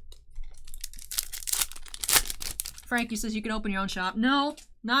 Frankie says you can open your own shop. No,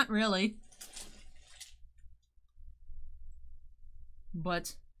 not really.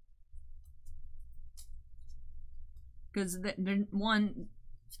 But because one,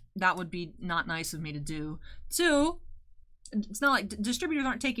 that would be not nice of me to do. Two, it's not like distributors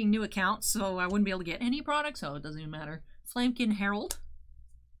aren't taking new accounts, so I wouldn't be able to get any products, so it doesn't even matter. Flamekin Herald.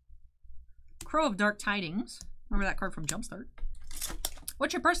 Crow of Dark Tidings. Remember that card from Jumpstart.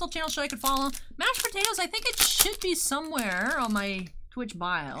 What's your personal channel show I could follow? Mashed Potatoes, I think it should be somewhere on my Twitch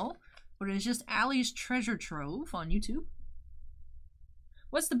bio, but it's just Allie's Treasure Trove on YouTube.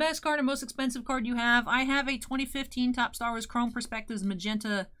 What's the best card and most expensive card you have? I have a 2015 Top Star Wars Chrome Perspectives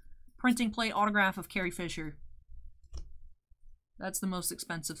Magenta printing plate autograph of Carrie Fisher. That's the most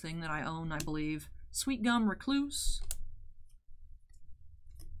expensive thing that I own, I believe. Sweet Gum Recluse.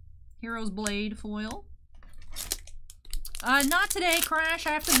 Hero's Blade foil. Not today, Crash.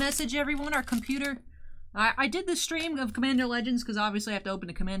 I have to message everyone. Our computer. I did the stream of Commander Legends because obviously I have to open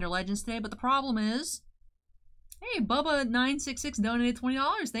the Commander Legends today, but the problem is... Hey, Bubba966 donated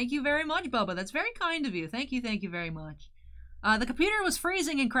 $20. Thank you very much, Bubba. That's very kind of you. Thank you very much. The computer was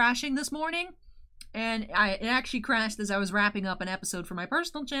freezing and crashing this morning, and it actually crashed as I was wrapping up an episode for my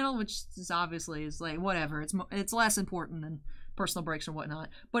personal channel, which is obviously is like, whatever. It's less important than personal breaks or whatnot.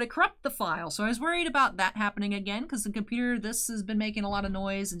 But it corrupted the file, so I was worried about that happening again, because the computer, this has been making a lot of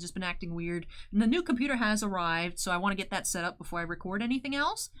noise and just been acting weird. And the new computer has arrived, so I want to get that set up before I record anything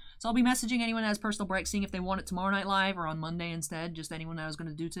else. So I'll be messaging anyone that has personal breaks, seeing if they want it tomorrow night live or on Monday instead, just anyone that I was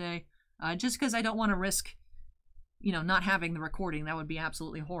going to do today. Just because I don't want to risk, you know, not having the recording. That would be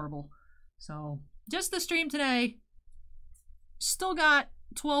absolutely horrible. So, just the stream today. Still got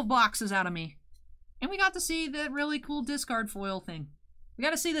 12 boxes out of me. And we got to see that really cool discard foil thing. We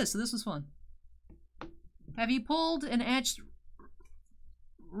got to see this, so this was fun. Have you pulled an etched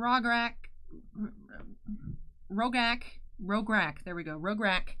Rograk, there we go,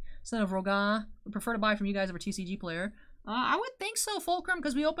 Rograk, son of Roga? Would prefer to buy from you guys over TCG Player. I would think so, Fulcrum,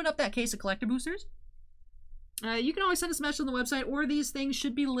 because we opened up that case of collector boosters. You can always send us a message on the website, or these things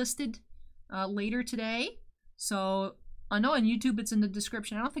should be listed later today. So... I know on YouTube it's in the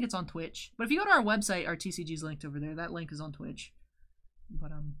description. I don't think it's on Twitch. But if you go to our website, our TCG's linked over there. That link is on Twitch.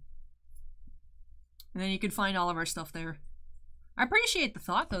 But, and then you can find all of our stuff there. I appreciate the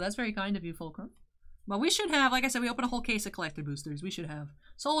thought, though. That's very kind of you, Fulcrum. But we should have, like I said, we opened a whole case of collector boosters. We should have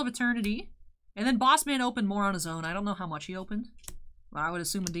Soul of Eternity. And then Bossman opened more on his own. I don't know how much he opened. But I would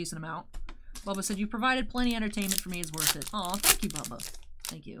assume a decent amount. Bubba said, "You provided plenty of entertainment for me. It's worth it." Aw, thank you, Bubba.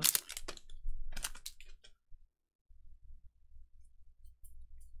 Thank you.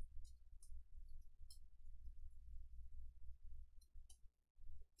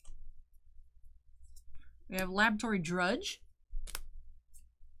 We have Laboratory Drudge.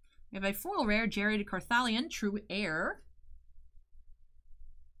 We have a foil rare, Jared Carthalion, True Air.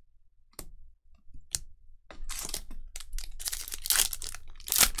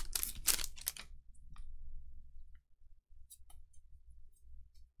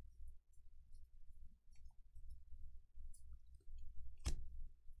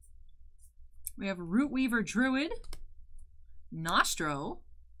 We have Rootweaver Druid, Nostro,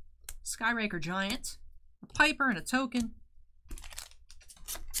 Skyraker Giant, a Piper, and a token.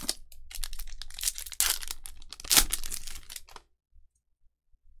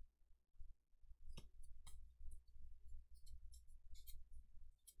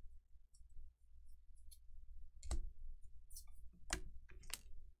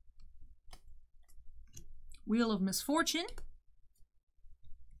 Wheel of Misfortune,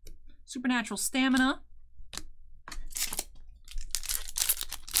 Supernatural Stamina,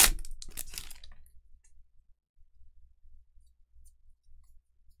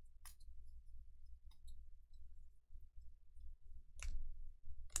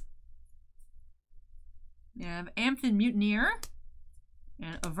 we have Amphin Mutineer,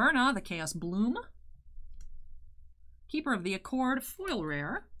 and Averna, the Chaos Bloom, Keeper of the Accord, foil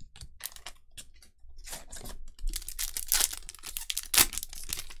rare,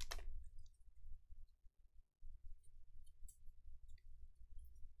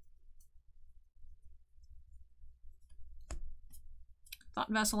 Thought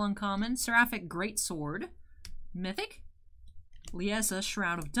Vessel uncommon, Seraphic Greatsword, Mythic, Liesa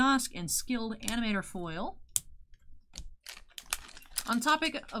Shroud of Dusk, and Skilled Animator foil. On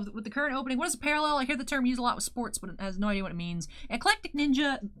topic of with the current opening, what is a parallel? I hear the term used a lot with sports, but it has no idea what it means. Eclectic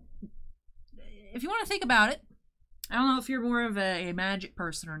Ninja, if you want to think about it, I don't know if you're more of a Magic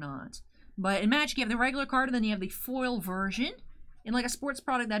person or not, but in Magic you have the regular card and then you have the foil version. In like a sports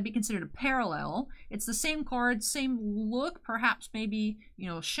product, that'd be considered a parallel. It's the same card, same look, perhaps maybe, you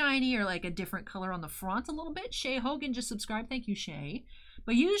know, shiny or like a different color on the front a little bit. Shay Hogan just subscribed. Thank you, Shay.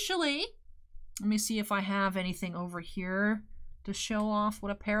 But usually, let me see if I have anything over here to show off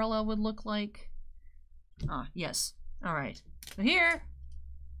what a parallel would look like. Ah, yes. All right. So here,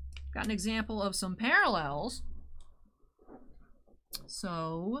 got an example of some parallels.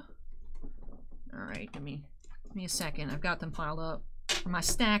 So, all right, give me a second. I've got them piled up. For my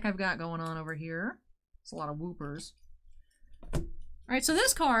stack I've got going on over here. It's a lot of whoopers. Alright, so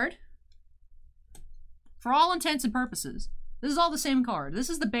this card, for all intents and purposes, this is all the same card. This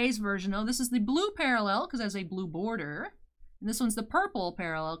is the base version. Oh, this is the blue parallel because it has a blue border. And this one's the purple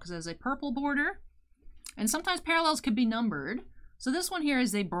parallel because it has a purple border. And sometimes parallels could be numbered. So this one here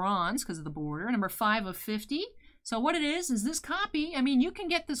is a bronze because of the border, number 5 of 50. So what it is this copy, I mean, you can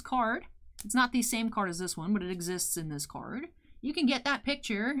get this card. It's not the same card as this one, but it exists in this card. You can get that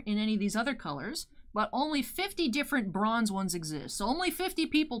picture in any of these other colors, but only 50 different bronze ones exist. So only 50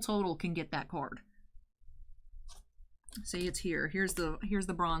 people total can get that card. Say it's here. Here's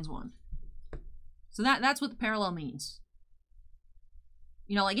the bronze one. So that's what the parallel means.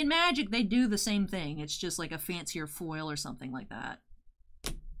 You know, like in Magic, they do the same thing. It's just like a fancier foil or something like that.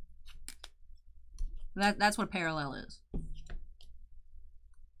 That's what a parallel is.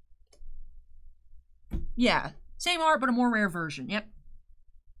 Yeah, same art, but a more rare version. Yep.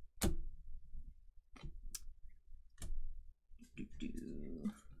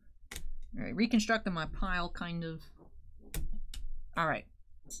 All right, reconstructing my pile, kind of. All right.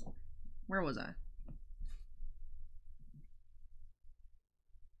 Where was I?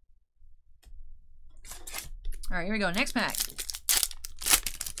 All right, here we go. Next pack.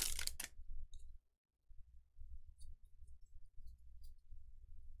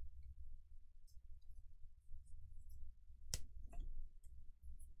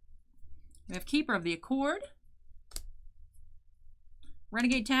 We have Keeper of the Accord,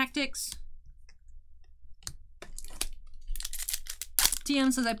 Renegade Tactics.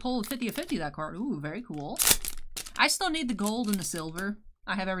 TM says I pulled 50 of 50 that card. Ooh, very cool. I still need the gold and the silver.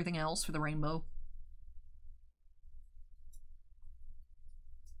 I have everything else for the rainbow.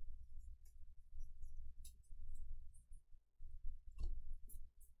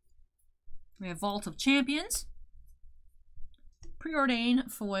 We have Vault of Champions,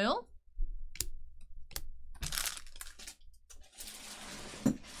 Preordain foil,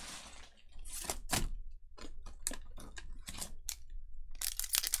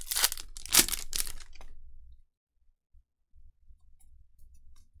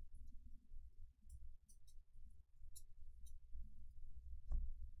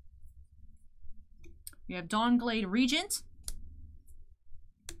 we have Dawnglade Regent,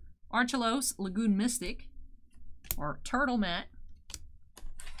 Archelos Lagoon Mystic, or Turtle Mat,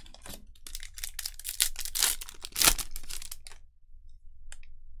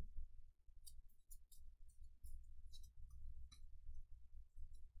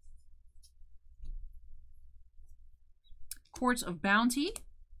 Quartz of Bounty,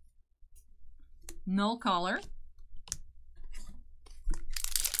 Null Collar.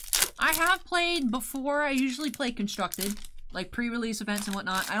 I have played before. I usually play Constructed. like pre-release events and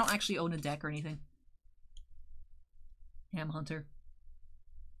whatnot. I don't actually own a deck or anything. Ham Hunter.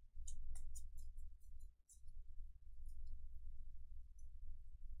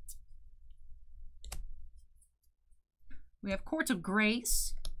 We have Court of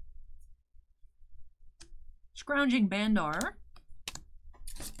Grace. Scrounging Bandar.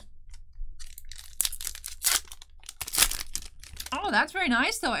 Oh, that's very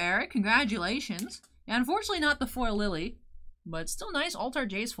nice though, Eric. Congratulations. And unfortunately not the foil Lily, but still nice. Altar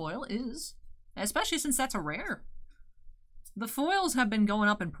Jace foil is, especially since that's a rare. The foils have been going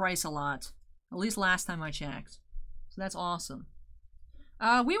up in price a lot, at least last time I checked. So that's awesome.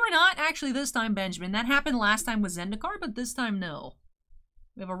 We were not actually this time, Benjamin. That happened last time with Zendikar, but this time, no.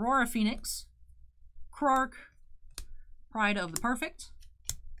 We have Aurora Phoenix, Krark, Pride of the Perfect,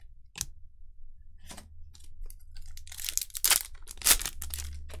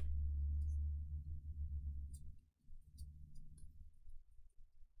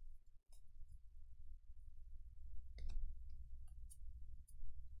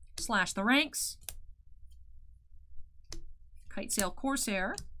 Slash the Ranks, Kitesail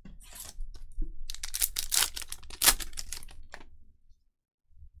Corsair,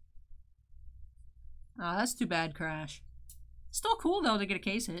 oh, that's too bad, Crash. Still cool, though, to get a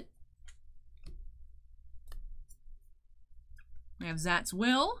case hit. We have Zat's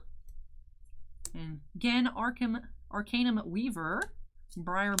Will, and again, Arcanum Weaver,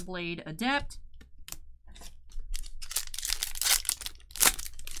 Briarblade Adept,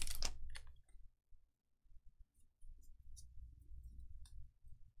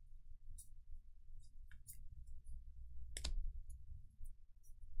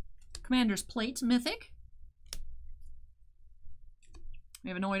 Commander's Plate Mythic. We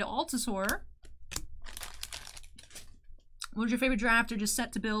have Annoyed Altasaur. What was your favorite draft or just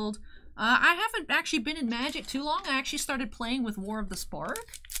set to build? I haven't actually been in Magic too long. I actually started playing with War of the Spark.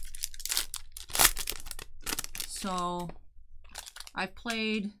 So, I've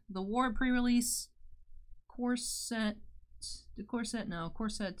played the War pre-release, Corset. The Corset? No,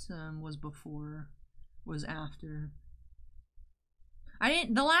 Corset was before, was after.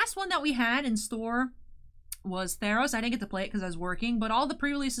 The last one that we had in store was Theros. I didn't get to play it because I was working, but all the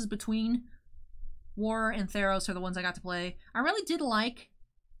pre-releases between War and Theros are the ones I got to play. I really did like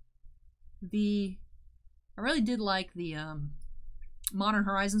the Modern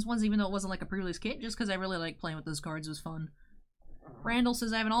Horizons ones, even though it wasn't like a pre-release kit, just because I really like playing with those cards. It was fun. Randall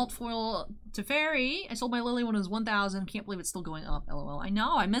says, I have an alt foil Teferi. I sold my Lily when it was 1,000. Can't believe it's still going up, lol. I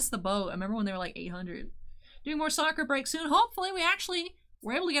know, I missed the boat. I remember when they were like 800. Doing more soccer breaks soon. Hopefully we actually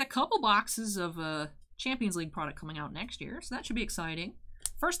were able to get a couple boxes of Champions League product coming out next year, so that should be exciting.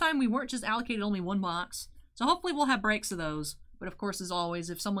 First time we weren't just allocated only one box, so hopefully we'll have breaks of those. But of course, as always,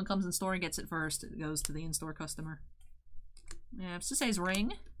 if someone comes in store and gets it first, it goes to the in-store customer. Yeah, Sisei's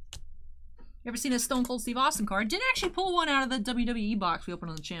Ring. You ever seen a Stone Cold Steve Austin card? Did actually pull one out of the WWE box we opened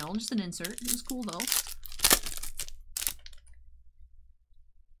on the channel. Just an insert. It was cool though.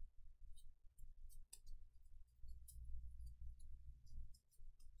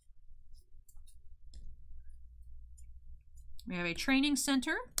 We have a Training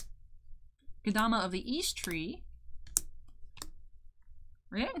Center, Kodama of the East Tree.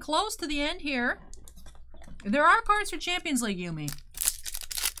 We're getting close to the end here. There are cards for Champions League, Yumi.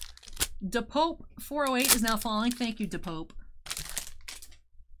 DePope 408 is now falling. Thank you, DePope.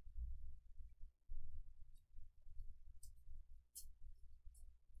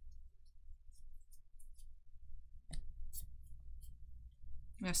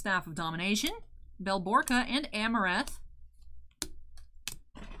 We have Staff of Domination, Belborca, and Amareth.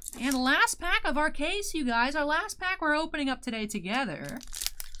 And last pack of our case, you guys. Our last pack we're opening up today together.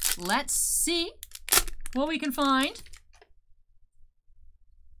 Let's see what we can find.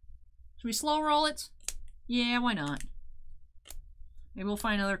 Should we slow roll it? Yeah, why not? Maybe we'll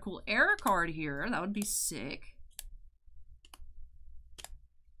find another cool error card here. That would be sick.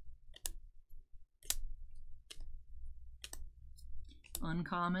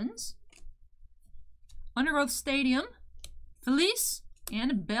 Uncommons. Undergrowth Stadium. Felice.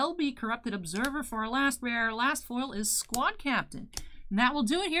 And Belby Corrupted Observer for our last rare. Our last foil is Squad Captain. And that will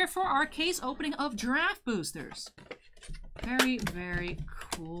do it here for our case opening of Draft Boosters. Very, very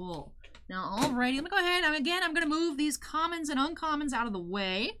cool. Now, alrighty, let me go ahead. I'm going to move these commons and uncommons out of the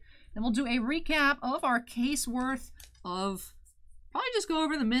way. Then we'll do a recap of our case worth of, probably just go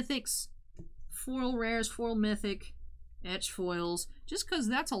over the mythics, foil rares, foil mythic, etch foils, just because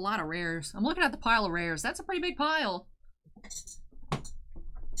that's a lot of rares. I'm looking at the pile of rares. That's a pretty big pile.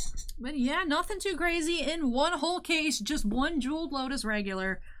 But yeah, nothing too crazy in one whole case, just one Jeweled Lotus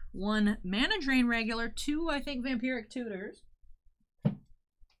regular, 1 Mana Drain regular, 2, I think, Vampiric Tutors.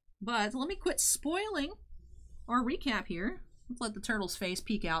 But let me quit spoiling our recap here. Let's let the turtle's face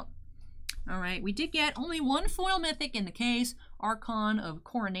peek out. Alright, we did get only 1 foil mythic in the case. Archon of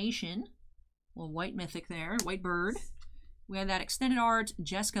Coronation. Little white mythic there, white bird. We had that extended art,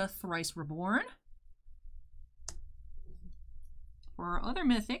 Jessica Thrice Reborn. For our other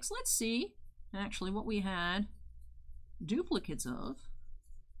mythics, let's see actually what we had duplicates of.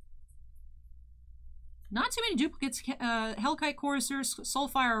 Not too many duplicates. Hellkite Courser,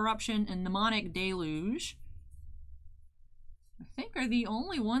 Soulfire Eruption, and Mnemonic Deluge. I think are the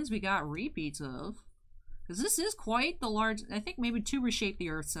only ones we got repeats of. Because this is quite the large... I think maybe 2 Reshape the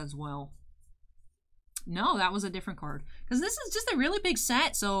Earths as well. No, that was a different card. Because this is just a really big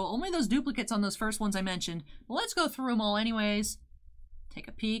set, so only those duplicates on those first ones I mentioned. But let's go through them all anyways. Take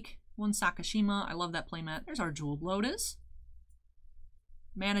a peek. 1 Sakashima. I love that playmat. There's our Jeweled Lotus.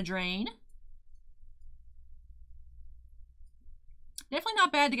 Mana Drain. Definitely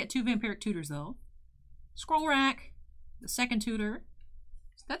not bad to get 2 Vampiric Tutors, though. Scroll Rack. The second tutor.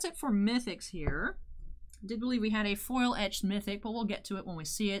 So that's it for mythics here. I did believe we had a foil etched mythic, but we'll get to it when we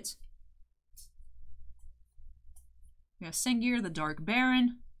see it. We have Sengir, the Dark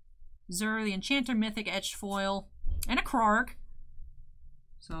Baron. Zur, the Enchanter mythic etched foil. And a Krark.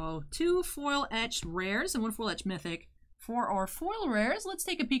 So 2 foil etched rares and 1 foil etched mythic. For our foil rares, let's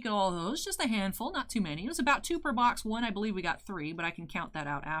take a peek at all of those. Just a handful, not too many. It was about 2 per box. 1, I believe we got 3, but I can count that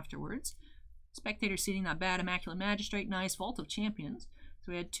out afterwards. Spectator Seating, not bad. Immaculate Magistrate, nice. Vault of Champions.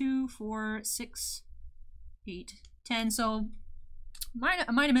 So we had 2, 4, 6, 8, 10. So I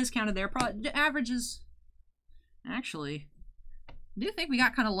might have miscounted there. Probably the averages. Actually, I do think we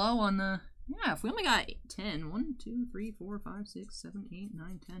got kind of low on the... Yeah, if we only got 10. 1, 2, 3, 4, 5, 6, 7, 8,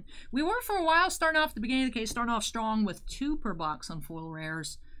 9, 10. We were for a while starting off at the beginning of the case, starting off strong with 2 per box on foil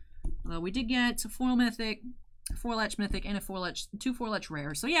rares. We did get a foil mythic, foil etch mythic, and a foil etch, 2 foil etch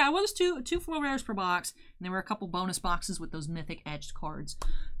rares. So yeah, it was two foil rares per box, and there were a couple bonus boxes with those mythic etched cards.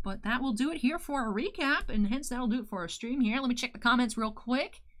 But that will do it here for a recap, and hence that'll do it for our stream here. Let me check the comments real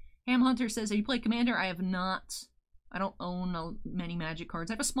quick. Ham Hunter says, have you played Commander? I have not. I don't own many Magic cards.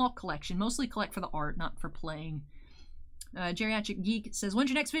 I have a small collection. Mostly collect for the art, not for playing. Geriatric Geek says, when's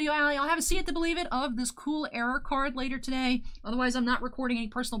your next video, Allie? I'll have a See It to Believe It of this cool error card later today. Otherwise, I'm not recording any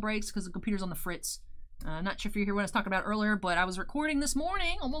personal breaks because the computer's on the fritz. Not sure if you're here what I was talking about earlier, but I was recording this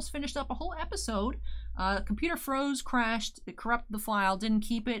morning, almost finished up a whole episode. Computer froze, crashed, it corrupted the file, didn't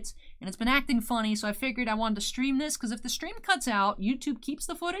keep it, and it's been acting funny, so I figured I wanted to stream this, because if the stream cuts out, YouTube keeps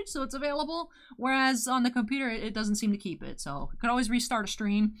the footage, so it's available, whereas on the computer, it doesn't seem to keep it, so I could always restart a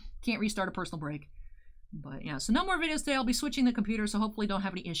stream, can't restart a personal break. But yeah, so no more videos today, I'll be switching the computer, so hopefully don't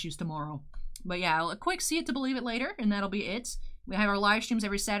have any issues tomorrow. But yeah, a quick See It to Believe It later, and that'll be it. We have our live streams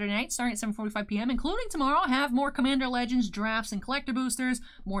every Saturday night, starting at 7:45 p.m., including tomorrow. I have more Commander Legends, drafts, and collector boosters,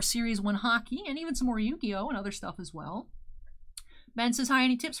 more Series 1 hockey, and even some more Yu-Gi-Oh! And other stuff as well. Ben says, hi,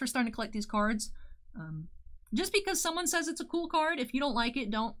 any tips for starting to collect these cards? Just because someone says it's a cool card, if you don't like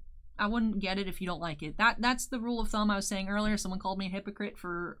it, I wouldn't get it if you don't like it. That's the rule of thumb I was saying earlier. Someone called me a hypocrite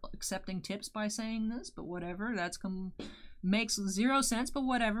for accepting tips by saying this, but whatever. Makes 0 sense, but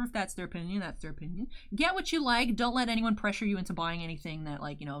whatever. If that's their opinion, that's their opinion. Get what you like. Don't let anyone pressure you into buying anything that,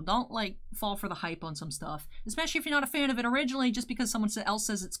 like, you know, don't, like, fall for the hype on some stuff. Especially if you're not a fan of it originally. Just because someone else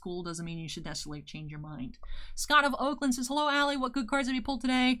says it's cool doesn't mean you should necessarily change your mind. Scott of Oakland says, hello, Allie. What good cards have you pulled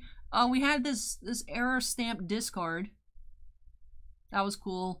today? We had this error stamp discard. That was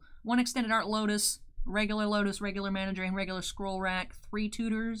cool. 1 extended art Lotus, regular Mana Drain, regular Scroll Rack, 3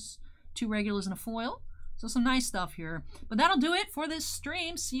 tutors, 2 regulars, and a foil. So some nice stuff here. But that'll do it for this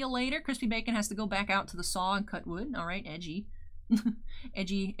stream. See you later. Crispy Bacon has to go back out to the saw and cut wood. All right, edgy.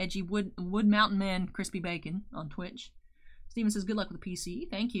 edgy wood mountain man Crispy Bacon on Twitch. Steven says, good luck with the PC.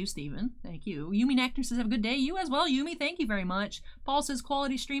 Thank you, Steven. Thank you. Yumi Nectar says, have a good day. You as well, Yumi. Thank you very much. Paul says,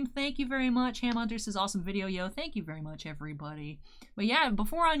 quality stream. Thank you very much. Ham Hunter says, awesome video, yo. Thank you very much, everybody. But yeah,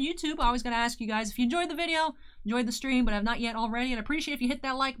 before on YouTube, I always got to ask you guys, if you enjoyed the video, enjoyed the stream, but have not yet already, I'd appreciate if you hit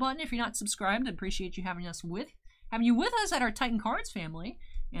that like button. If you're not subscribed, I'd appreciate you having you with us at our Titan Cards family.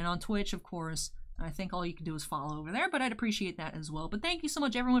 And on Twitch, of course. I think all you can do is follow over there, but I'd appreciate that as well. But thank you so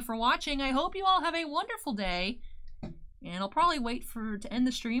much, everyone, for watching. I hope you all have a wonderful day. And I'll probably wait to end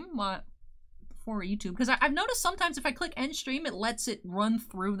the stream for YouTube. Because I've noticed sometimes if I click end stream, it lets it run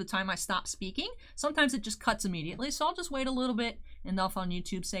through the time I stop speaking. Sometimes it just cuts immediately. So I'll just wait a little bit and off on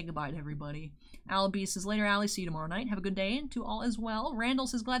YouTube. Say goodbye to everybody. Alibi says, later, Allie. See you tomorrow night. Have a good day, and to all as well. Randall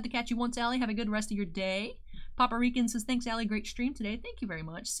says, glad to catch you once, Allie. Have a good rest of your day. Papa Rican says, thanks, Allie. Great stream today. Thank you very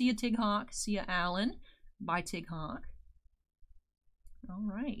much. See ya, Tig Hawk. See ya, Alan. Bye, Tig Hawk.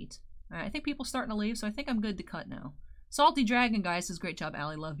 Alright. Alright, I think people starting to leave, so I think I'm good to cut now. Salty Dragon, guys, says great job,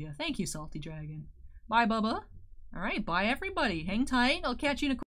 Allie. Love you. Thank you, Salty Dragon. Bye, Bubba. Alright, bye, everybody. Hang tight. I'll catch you in a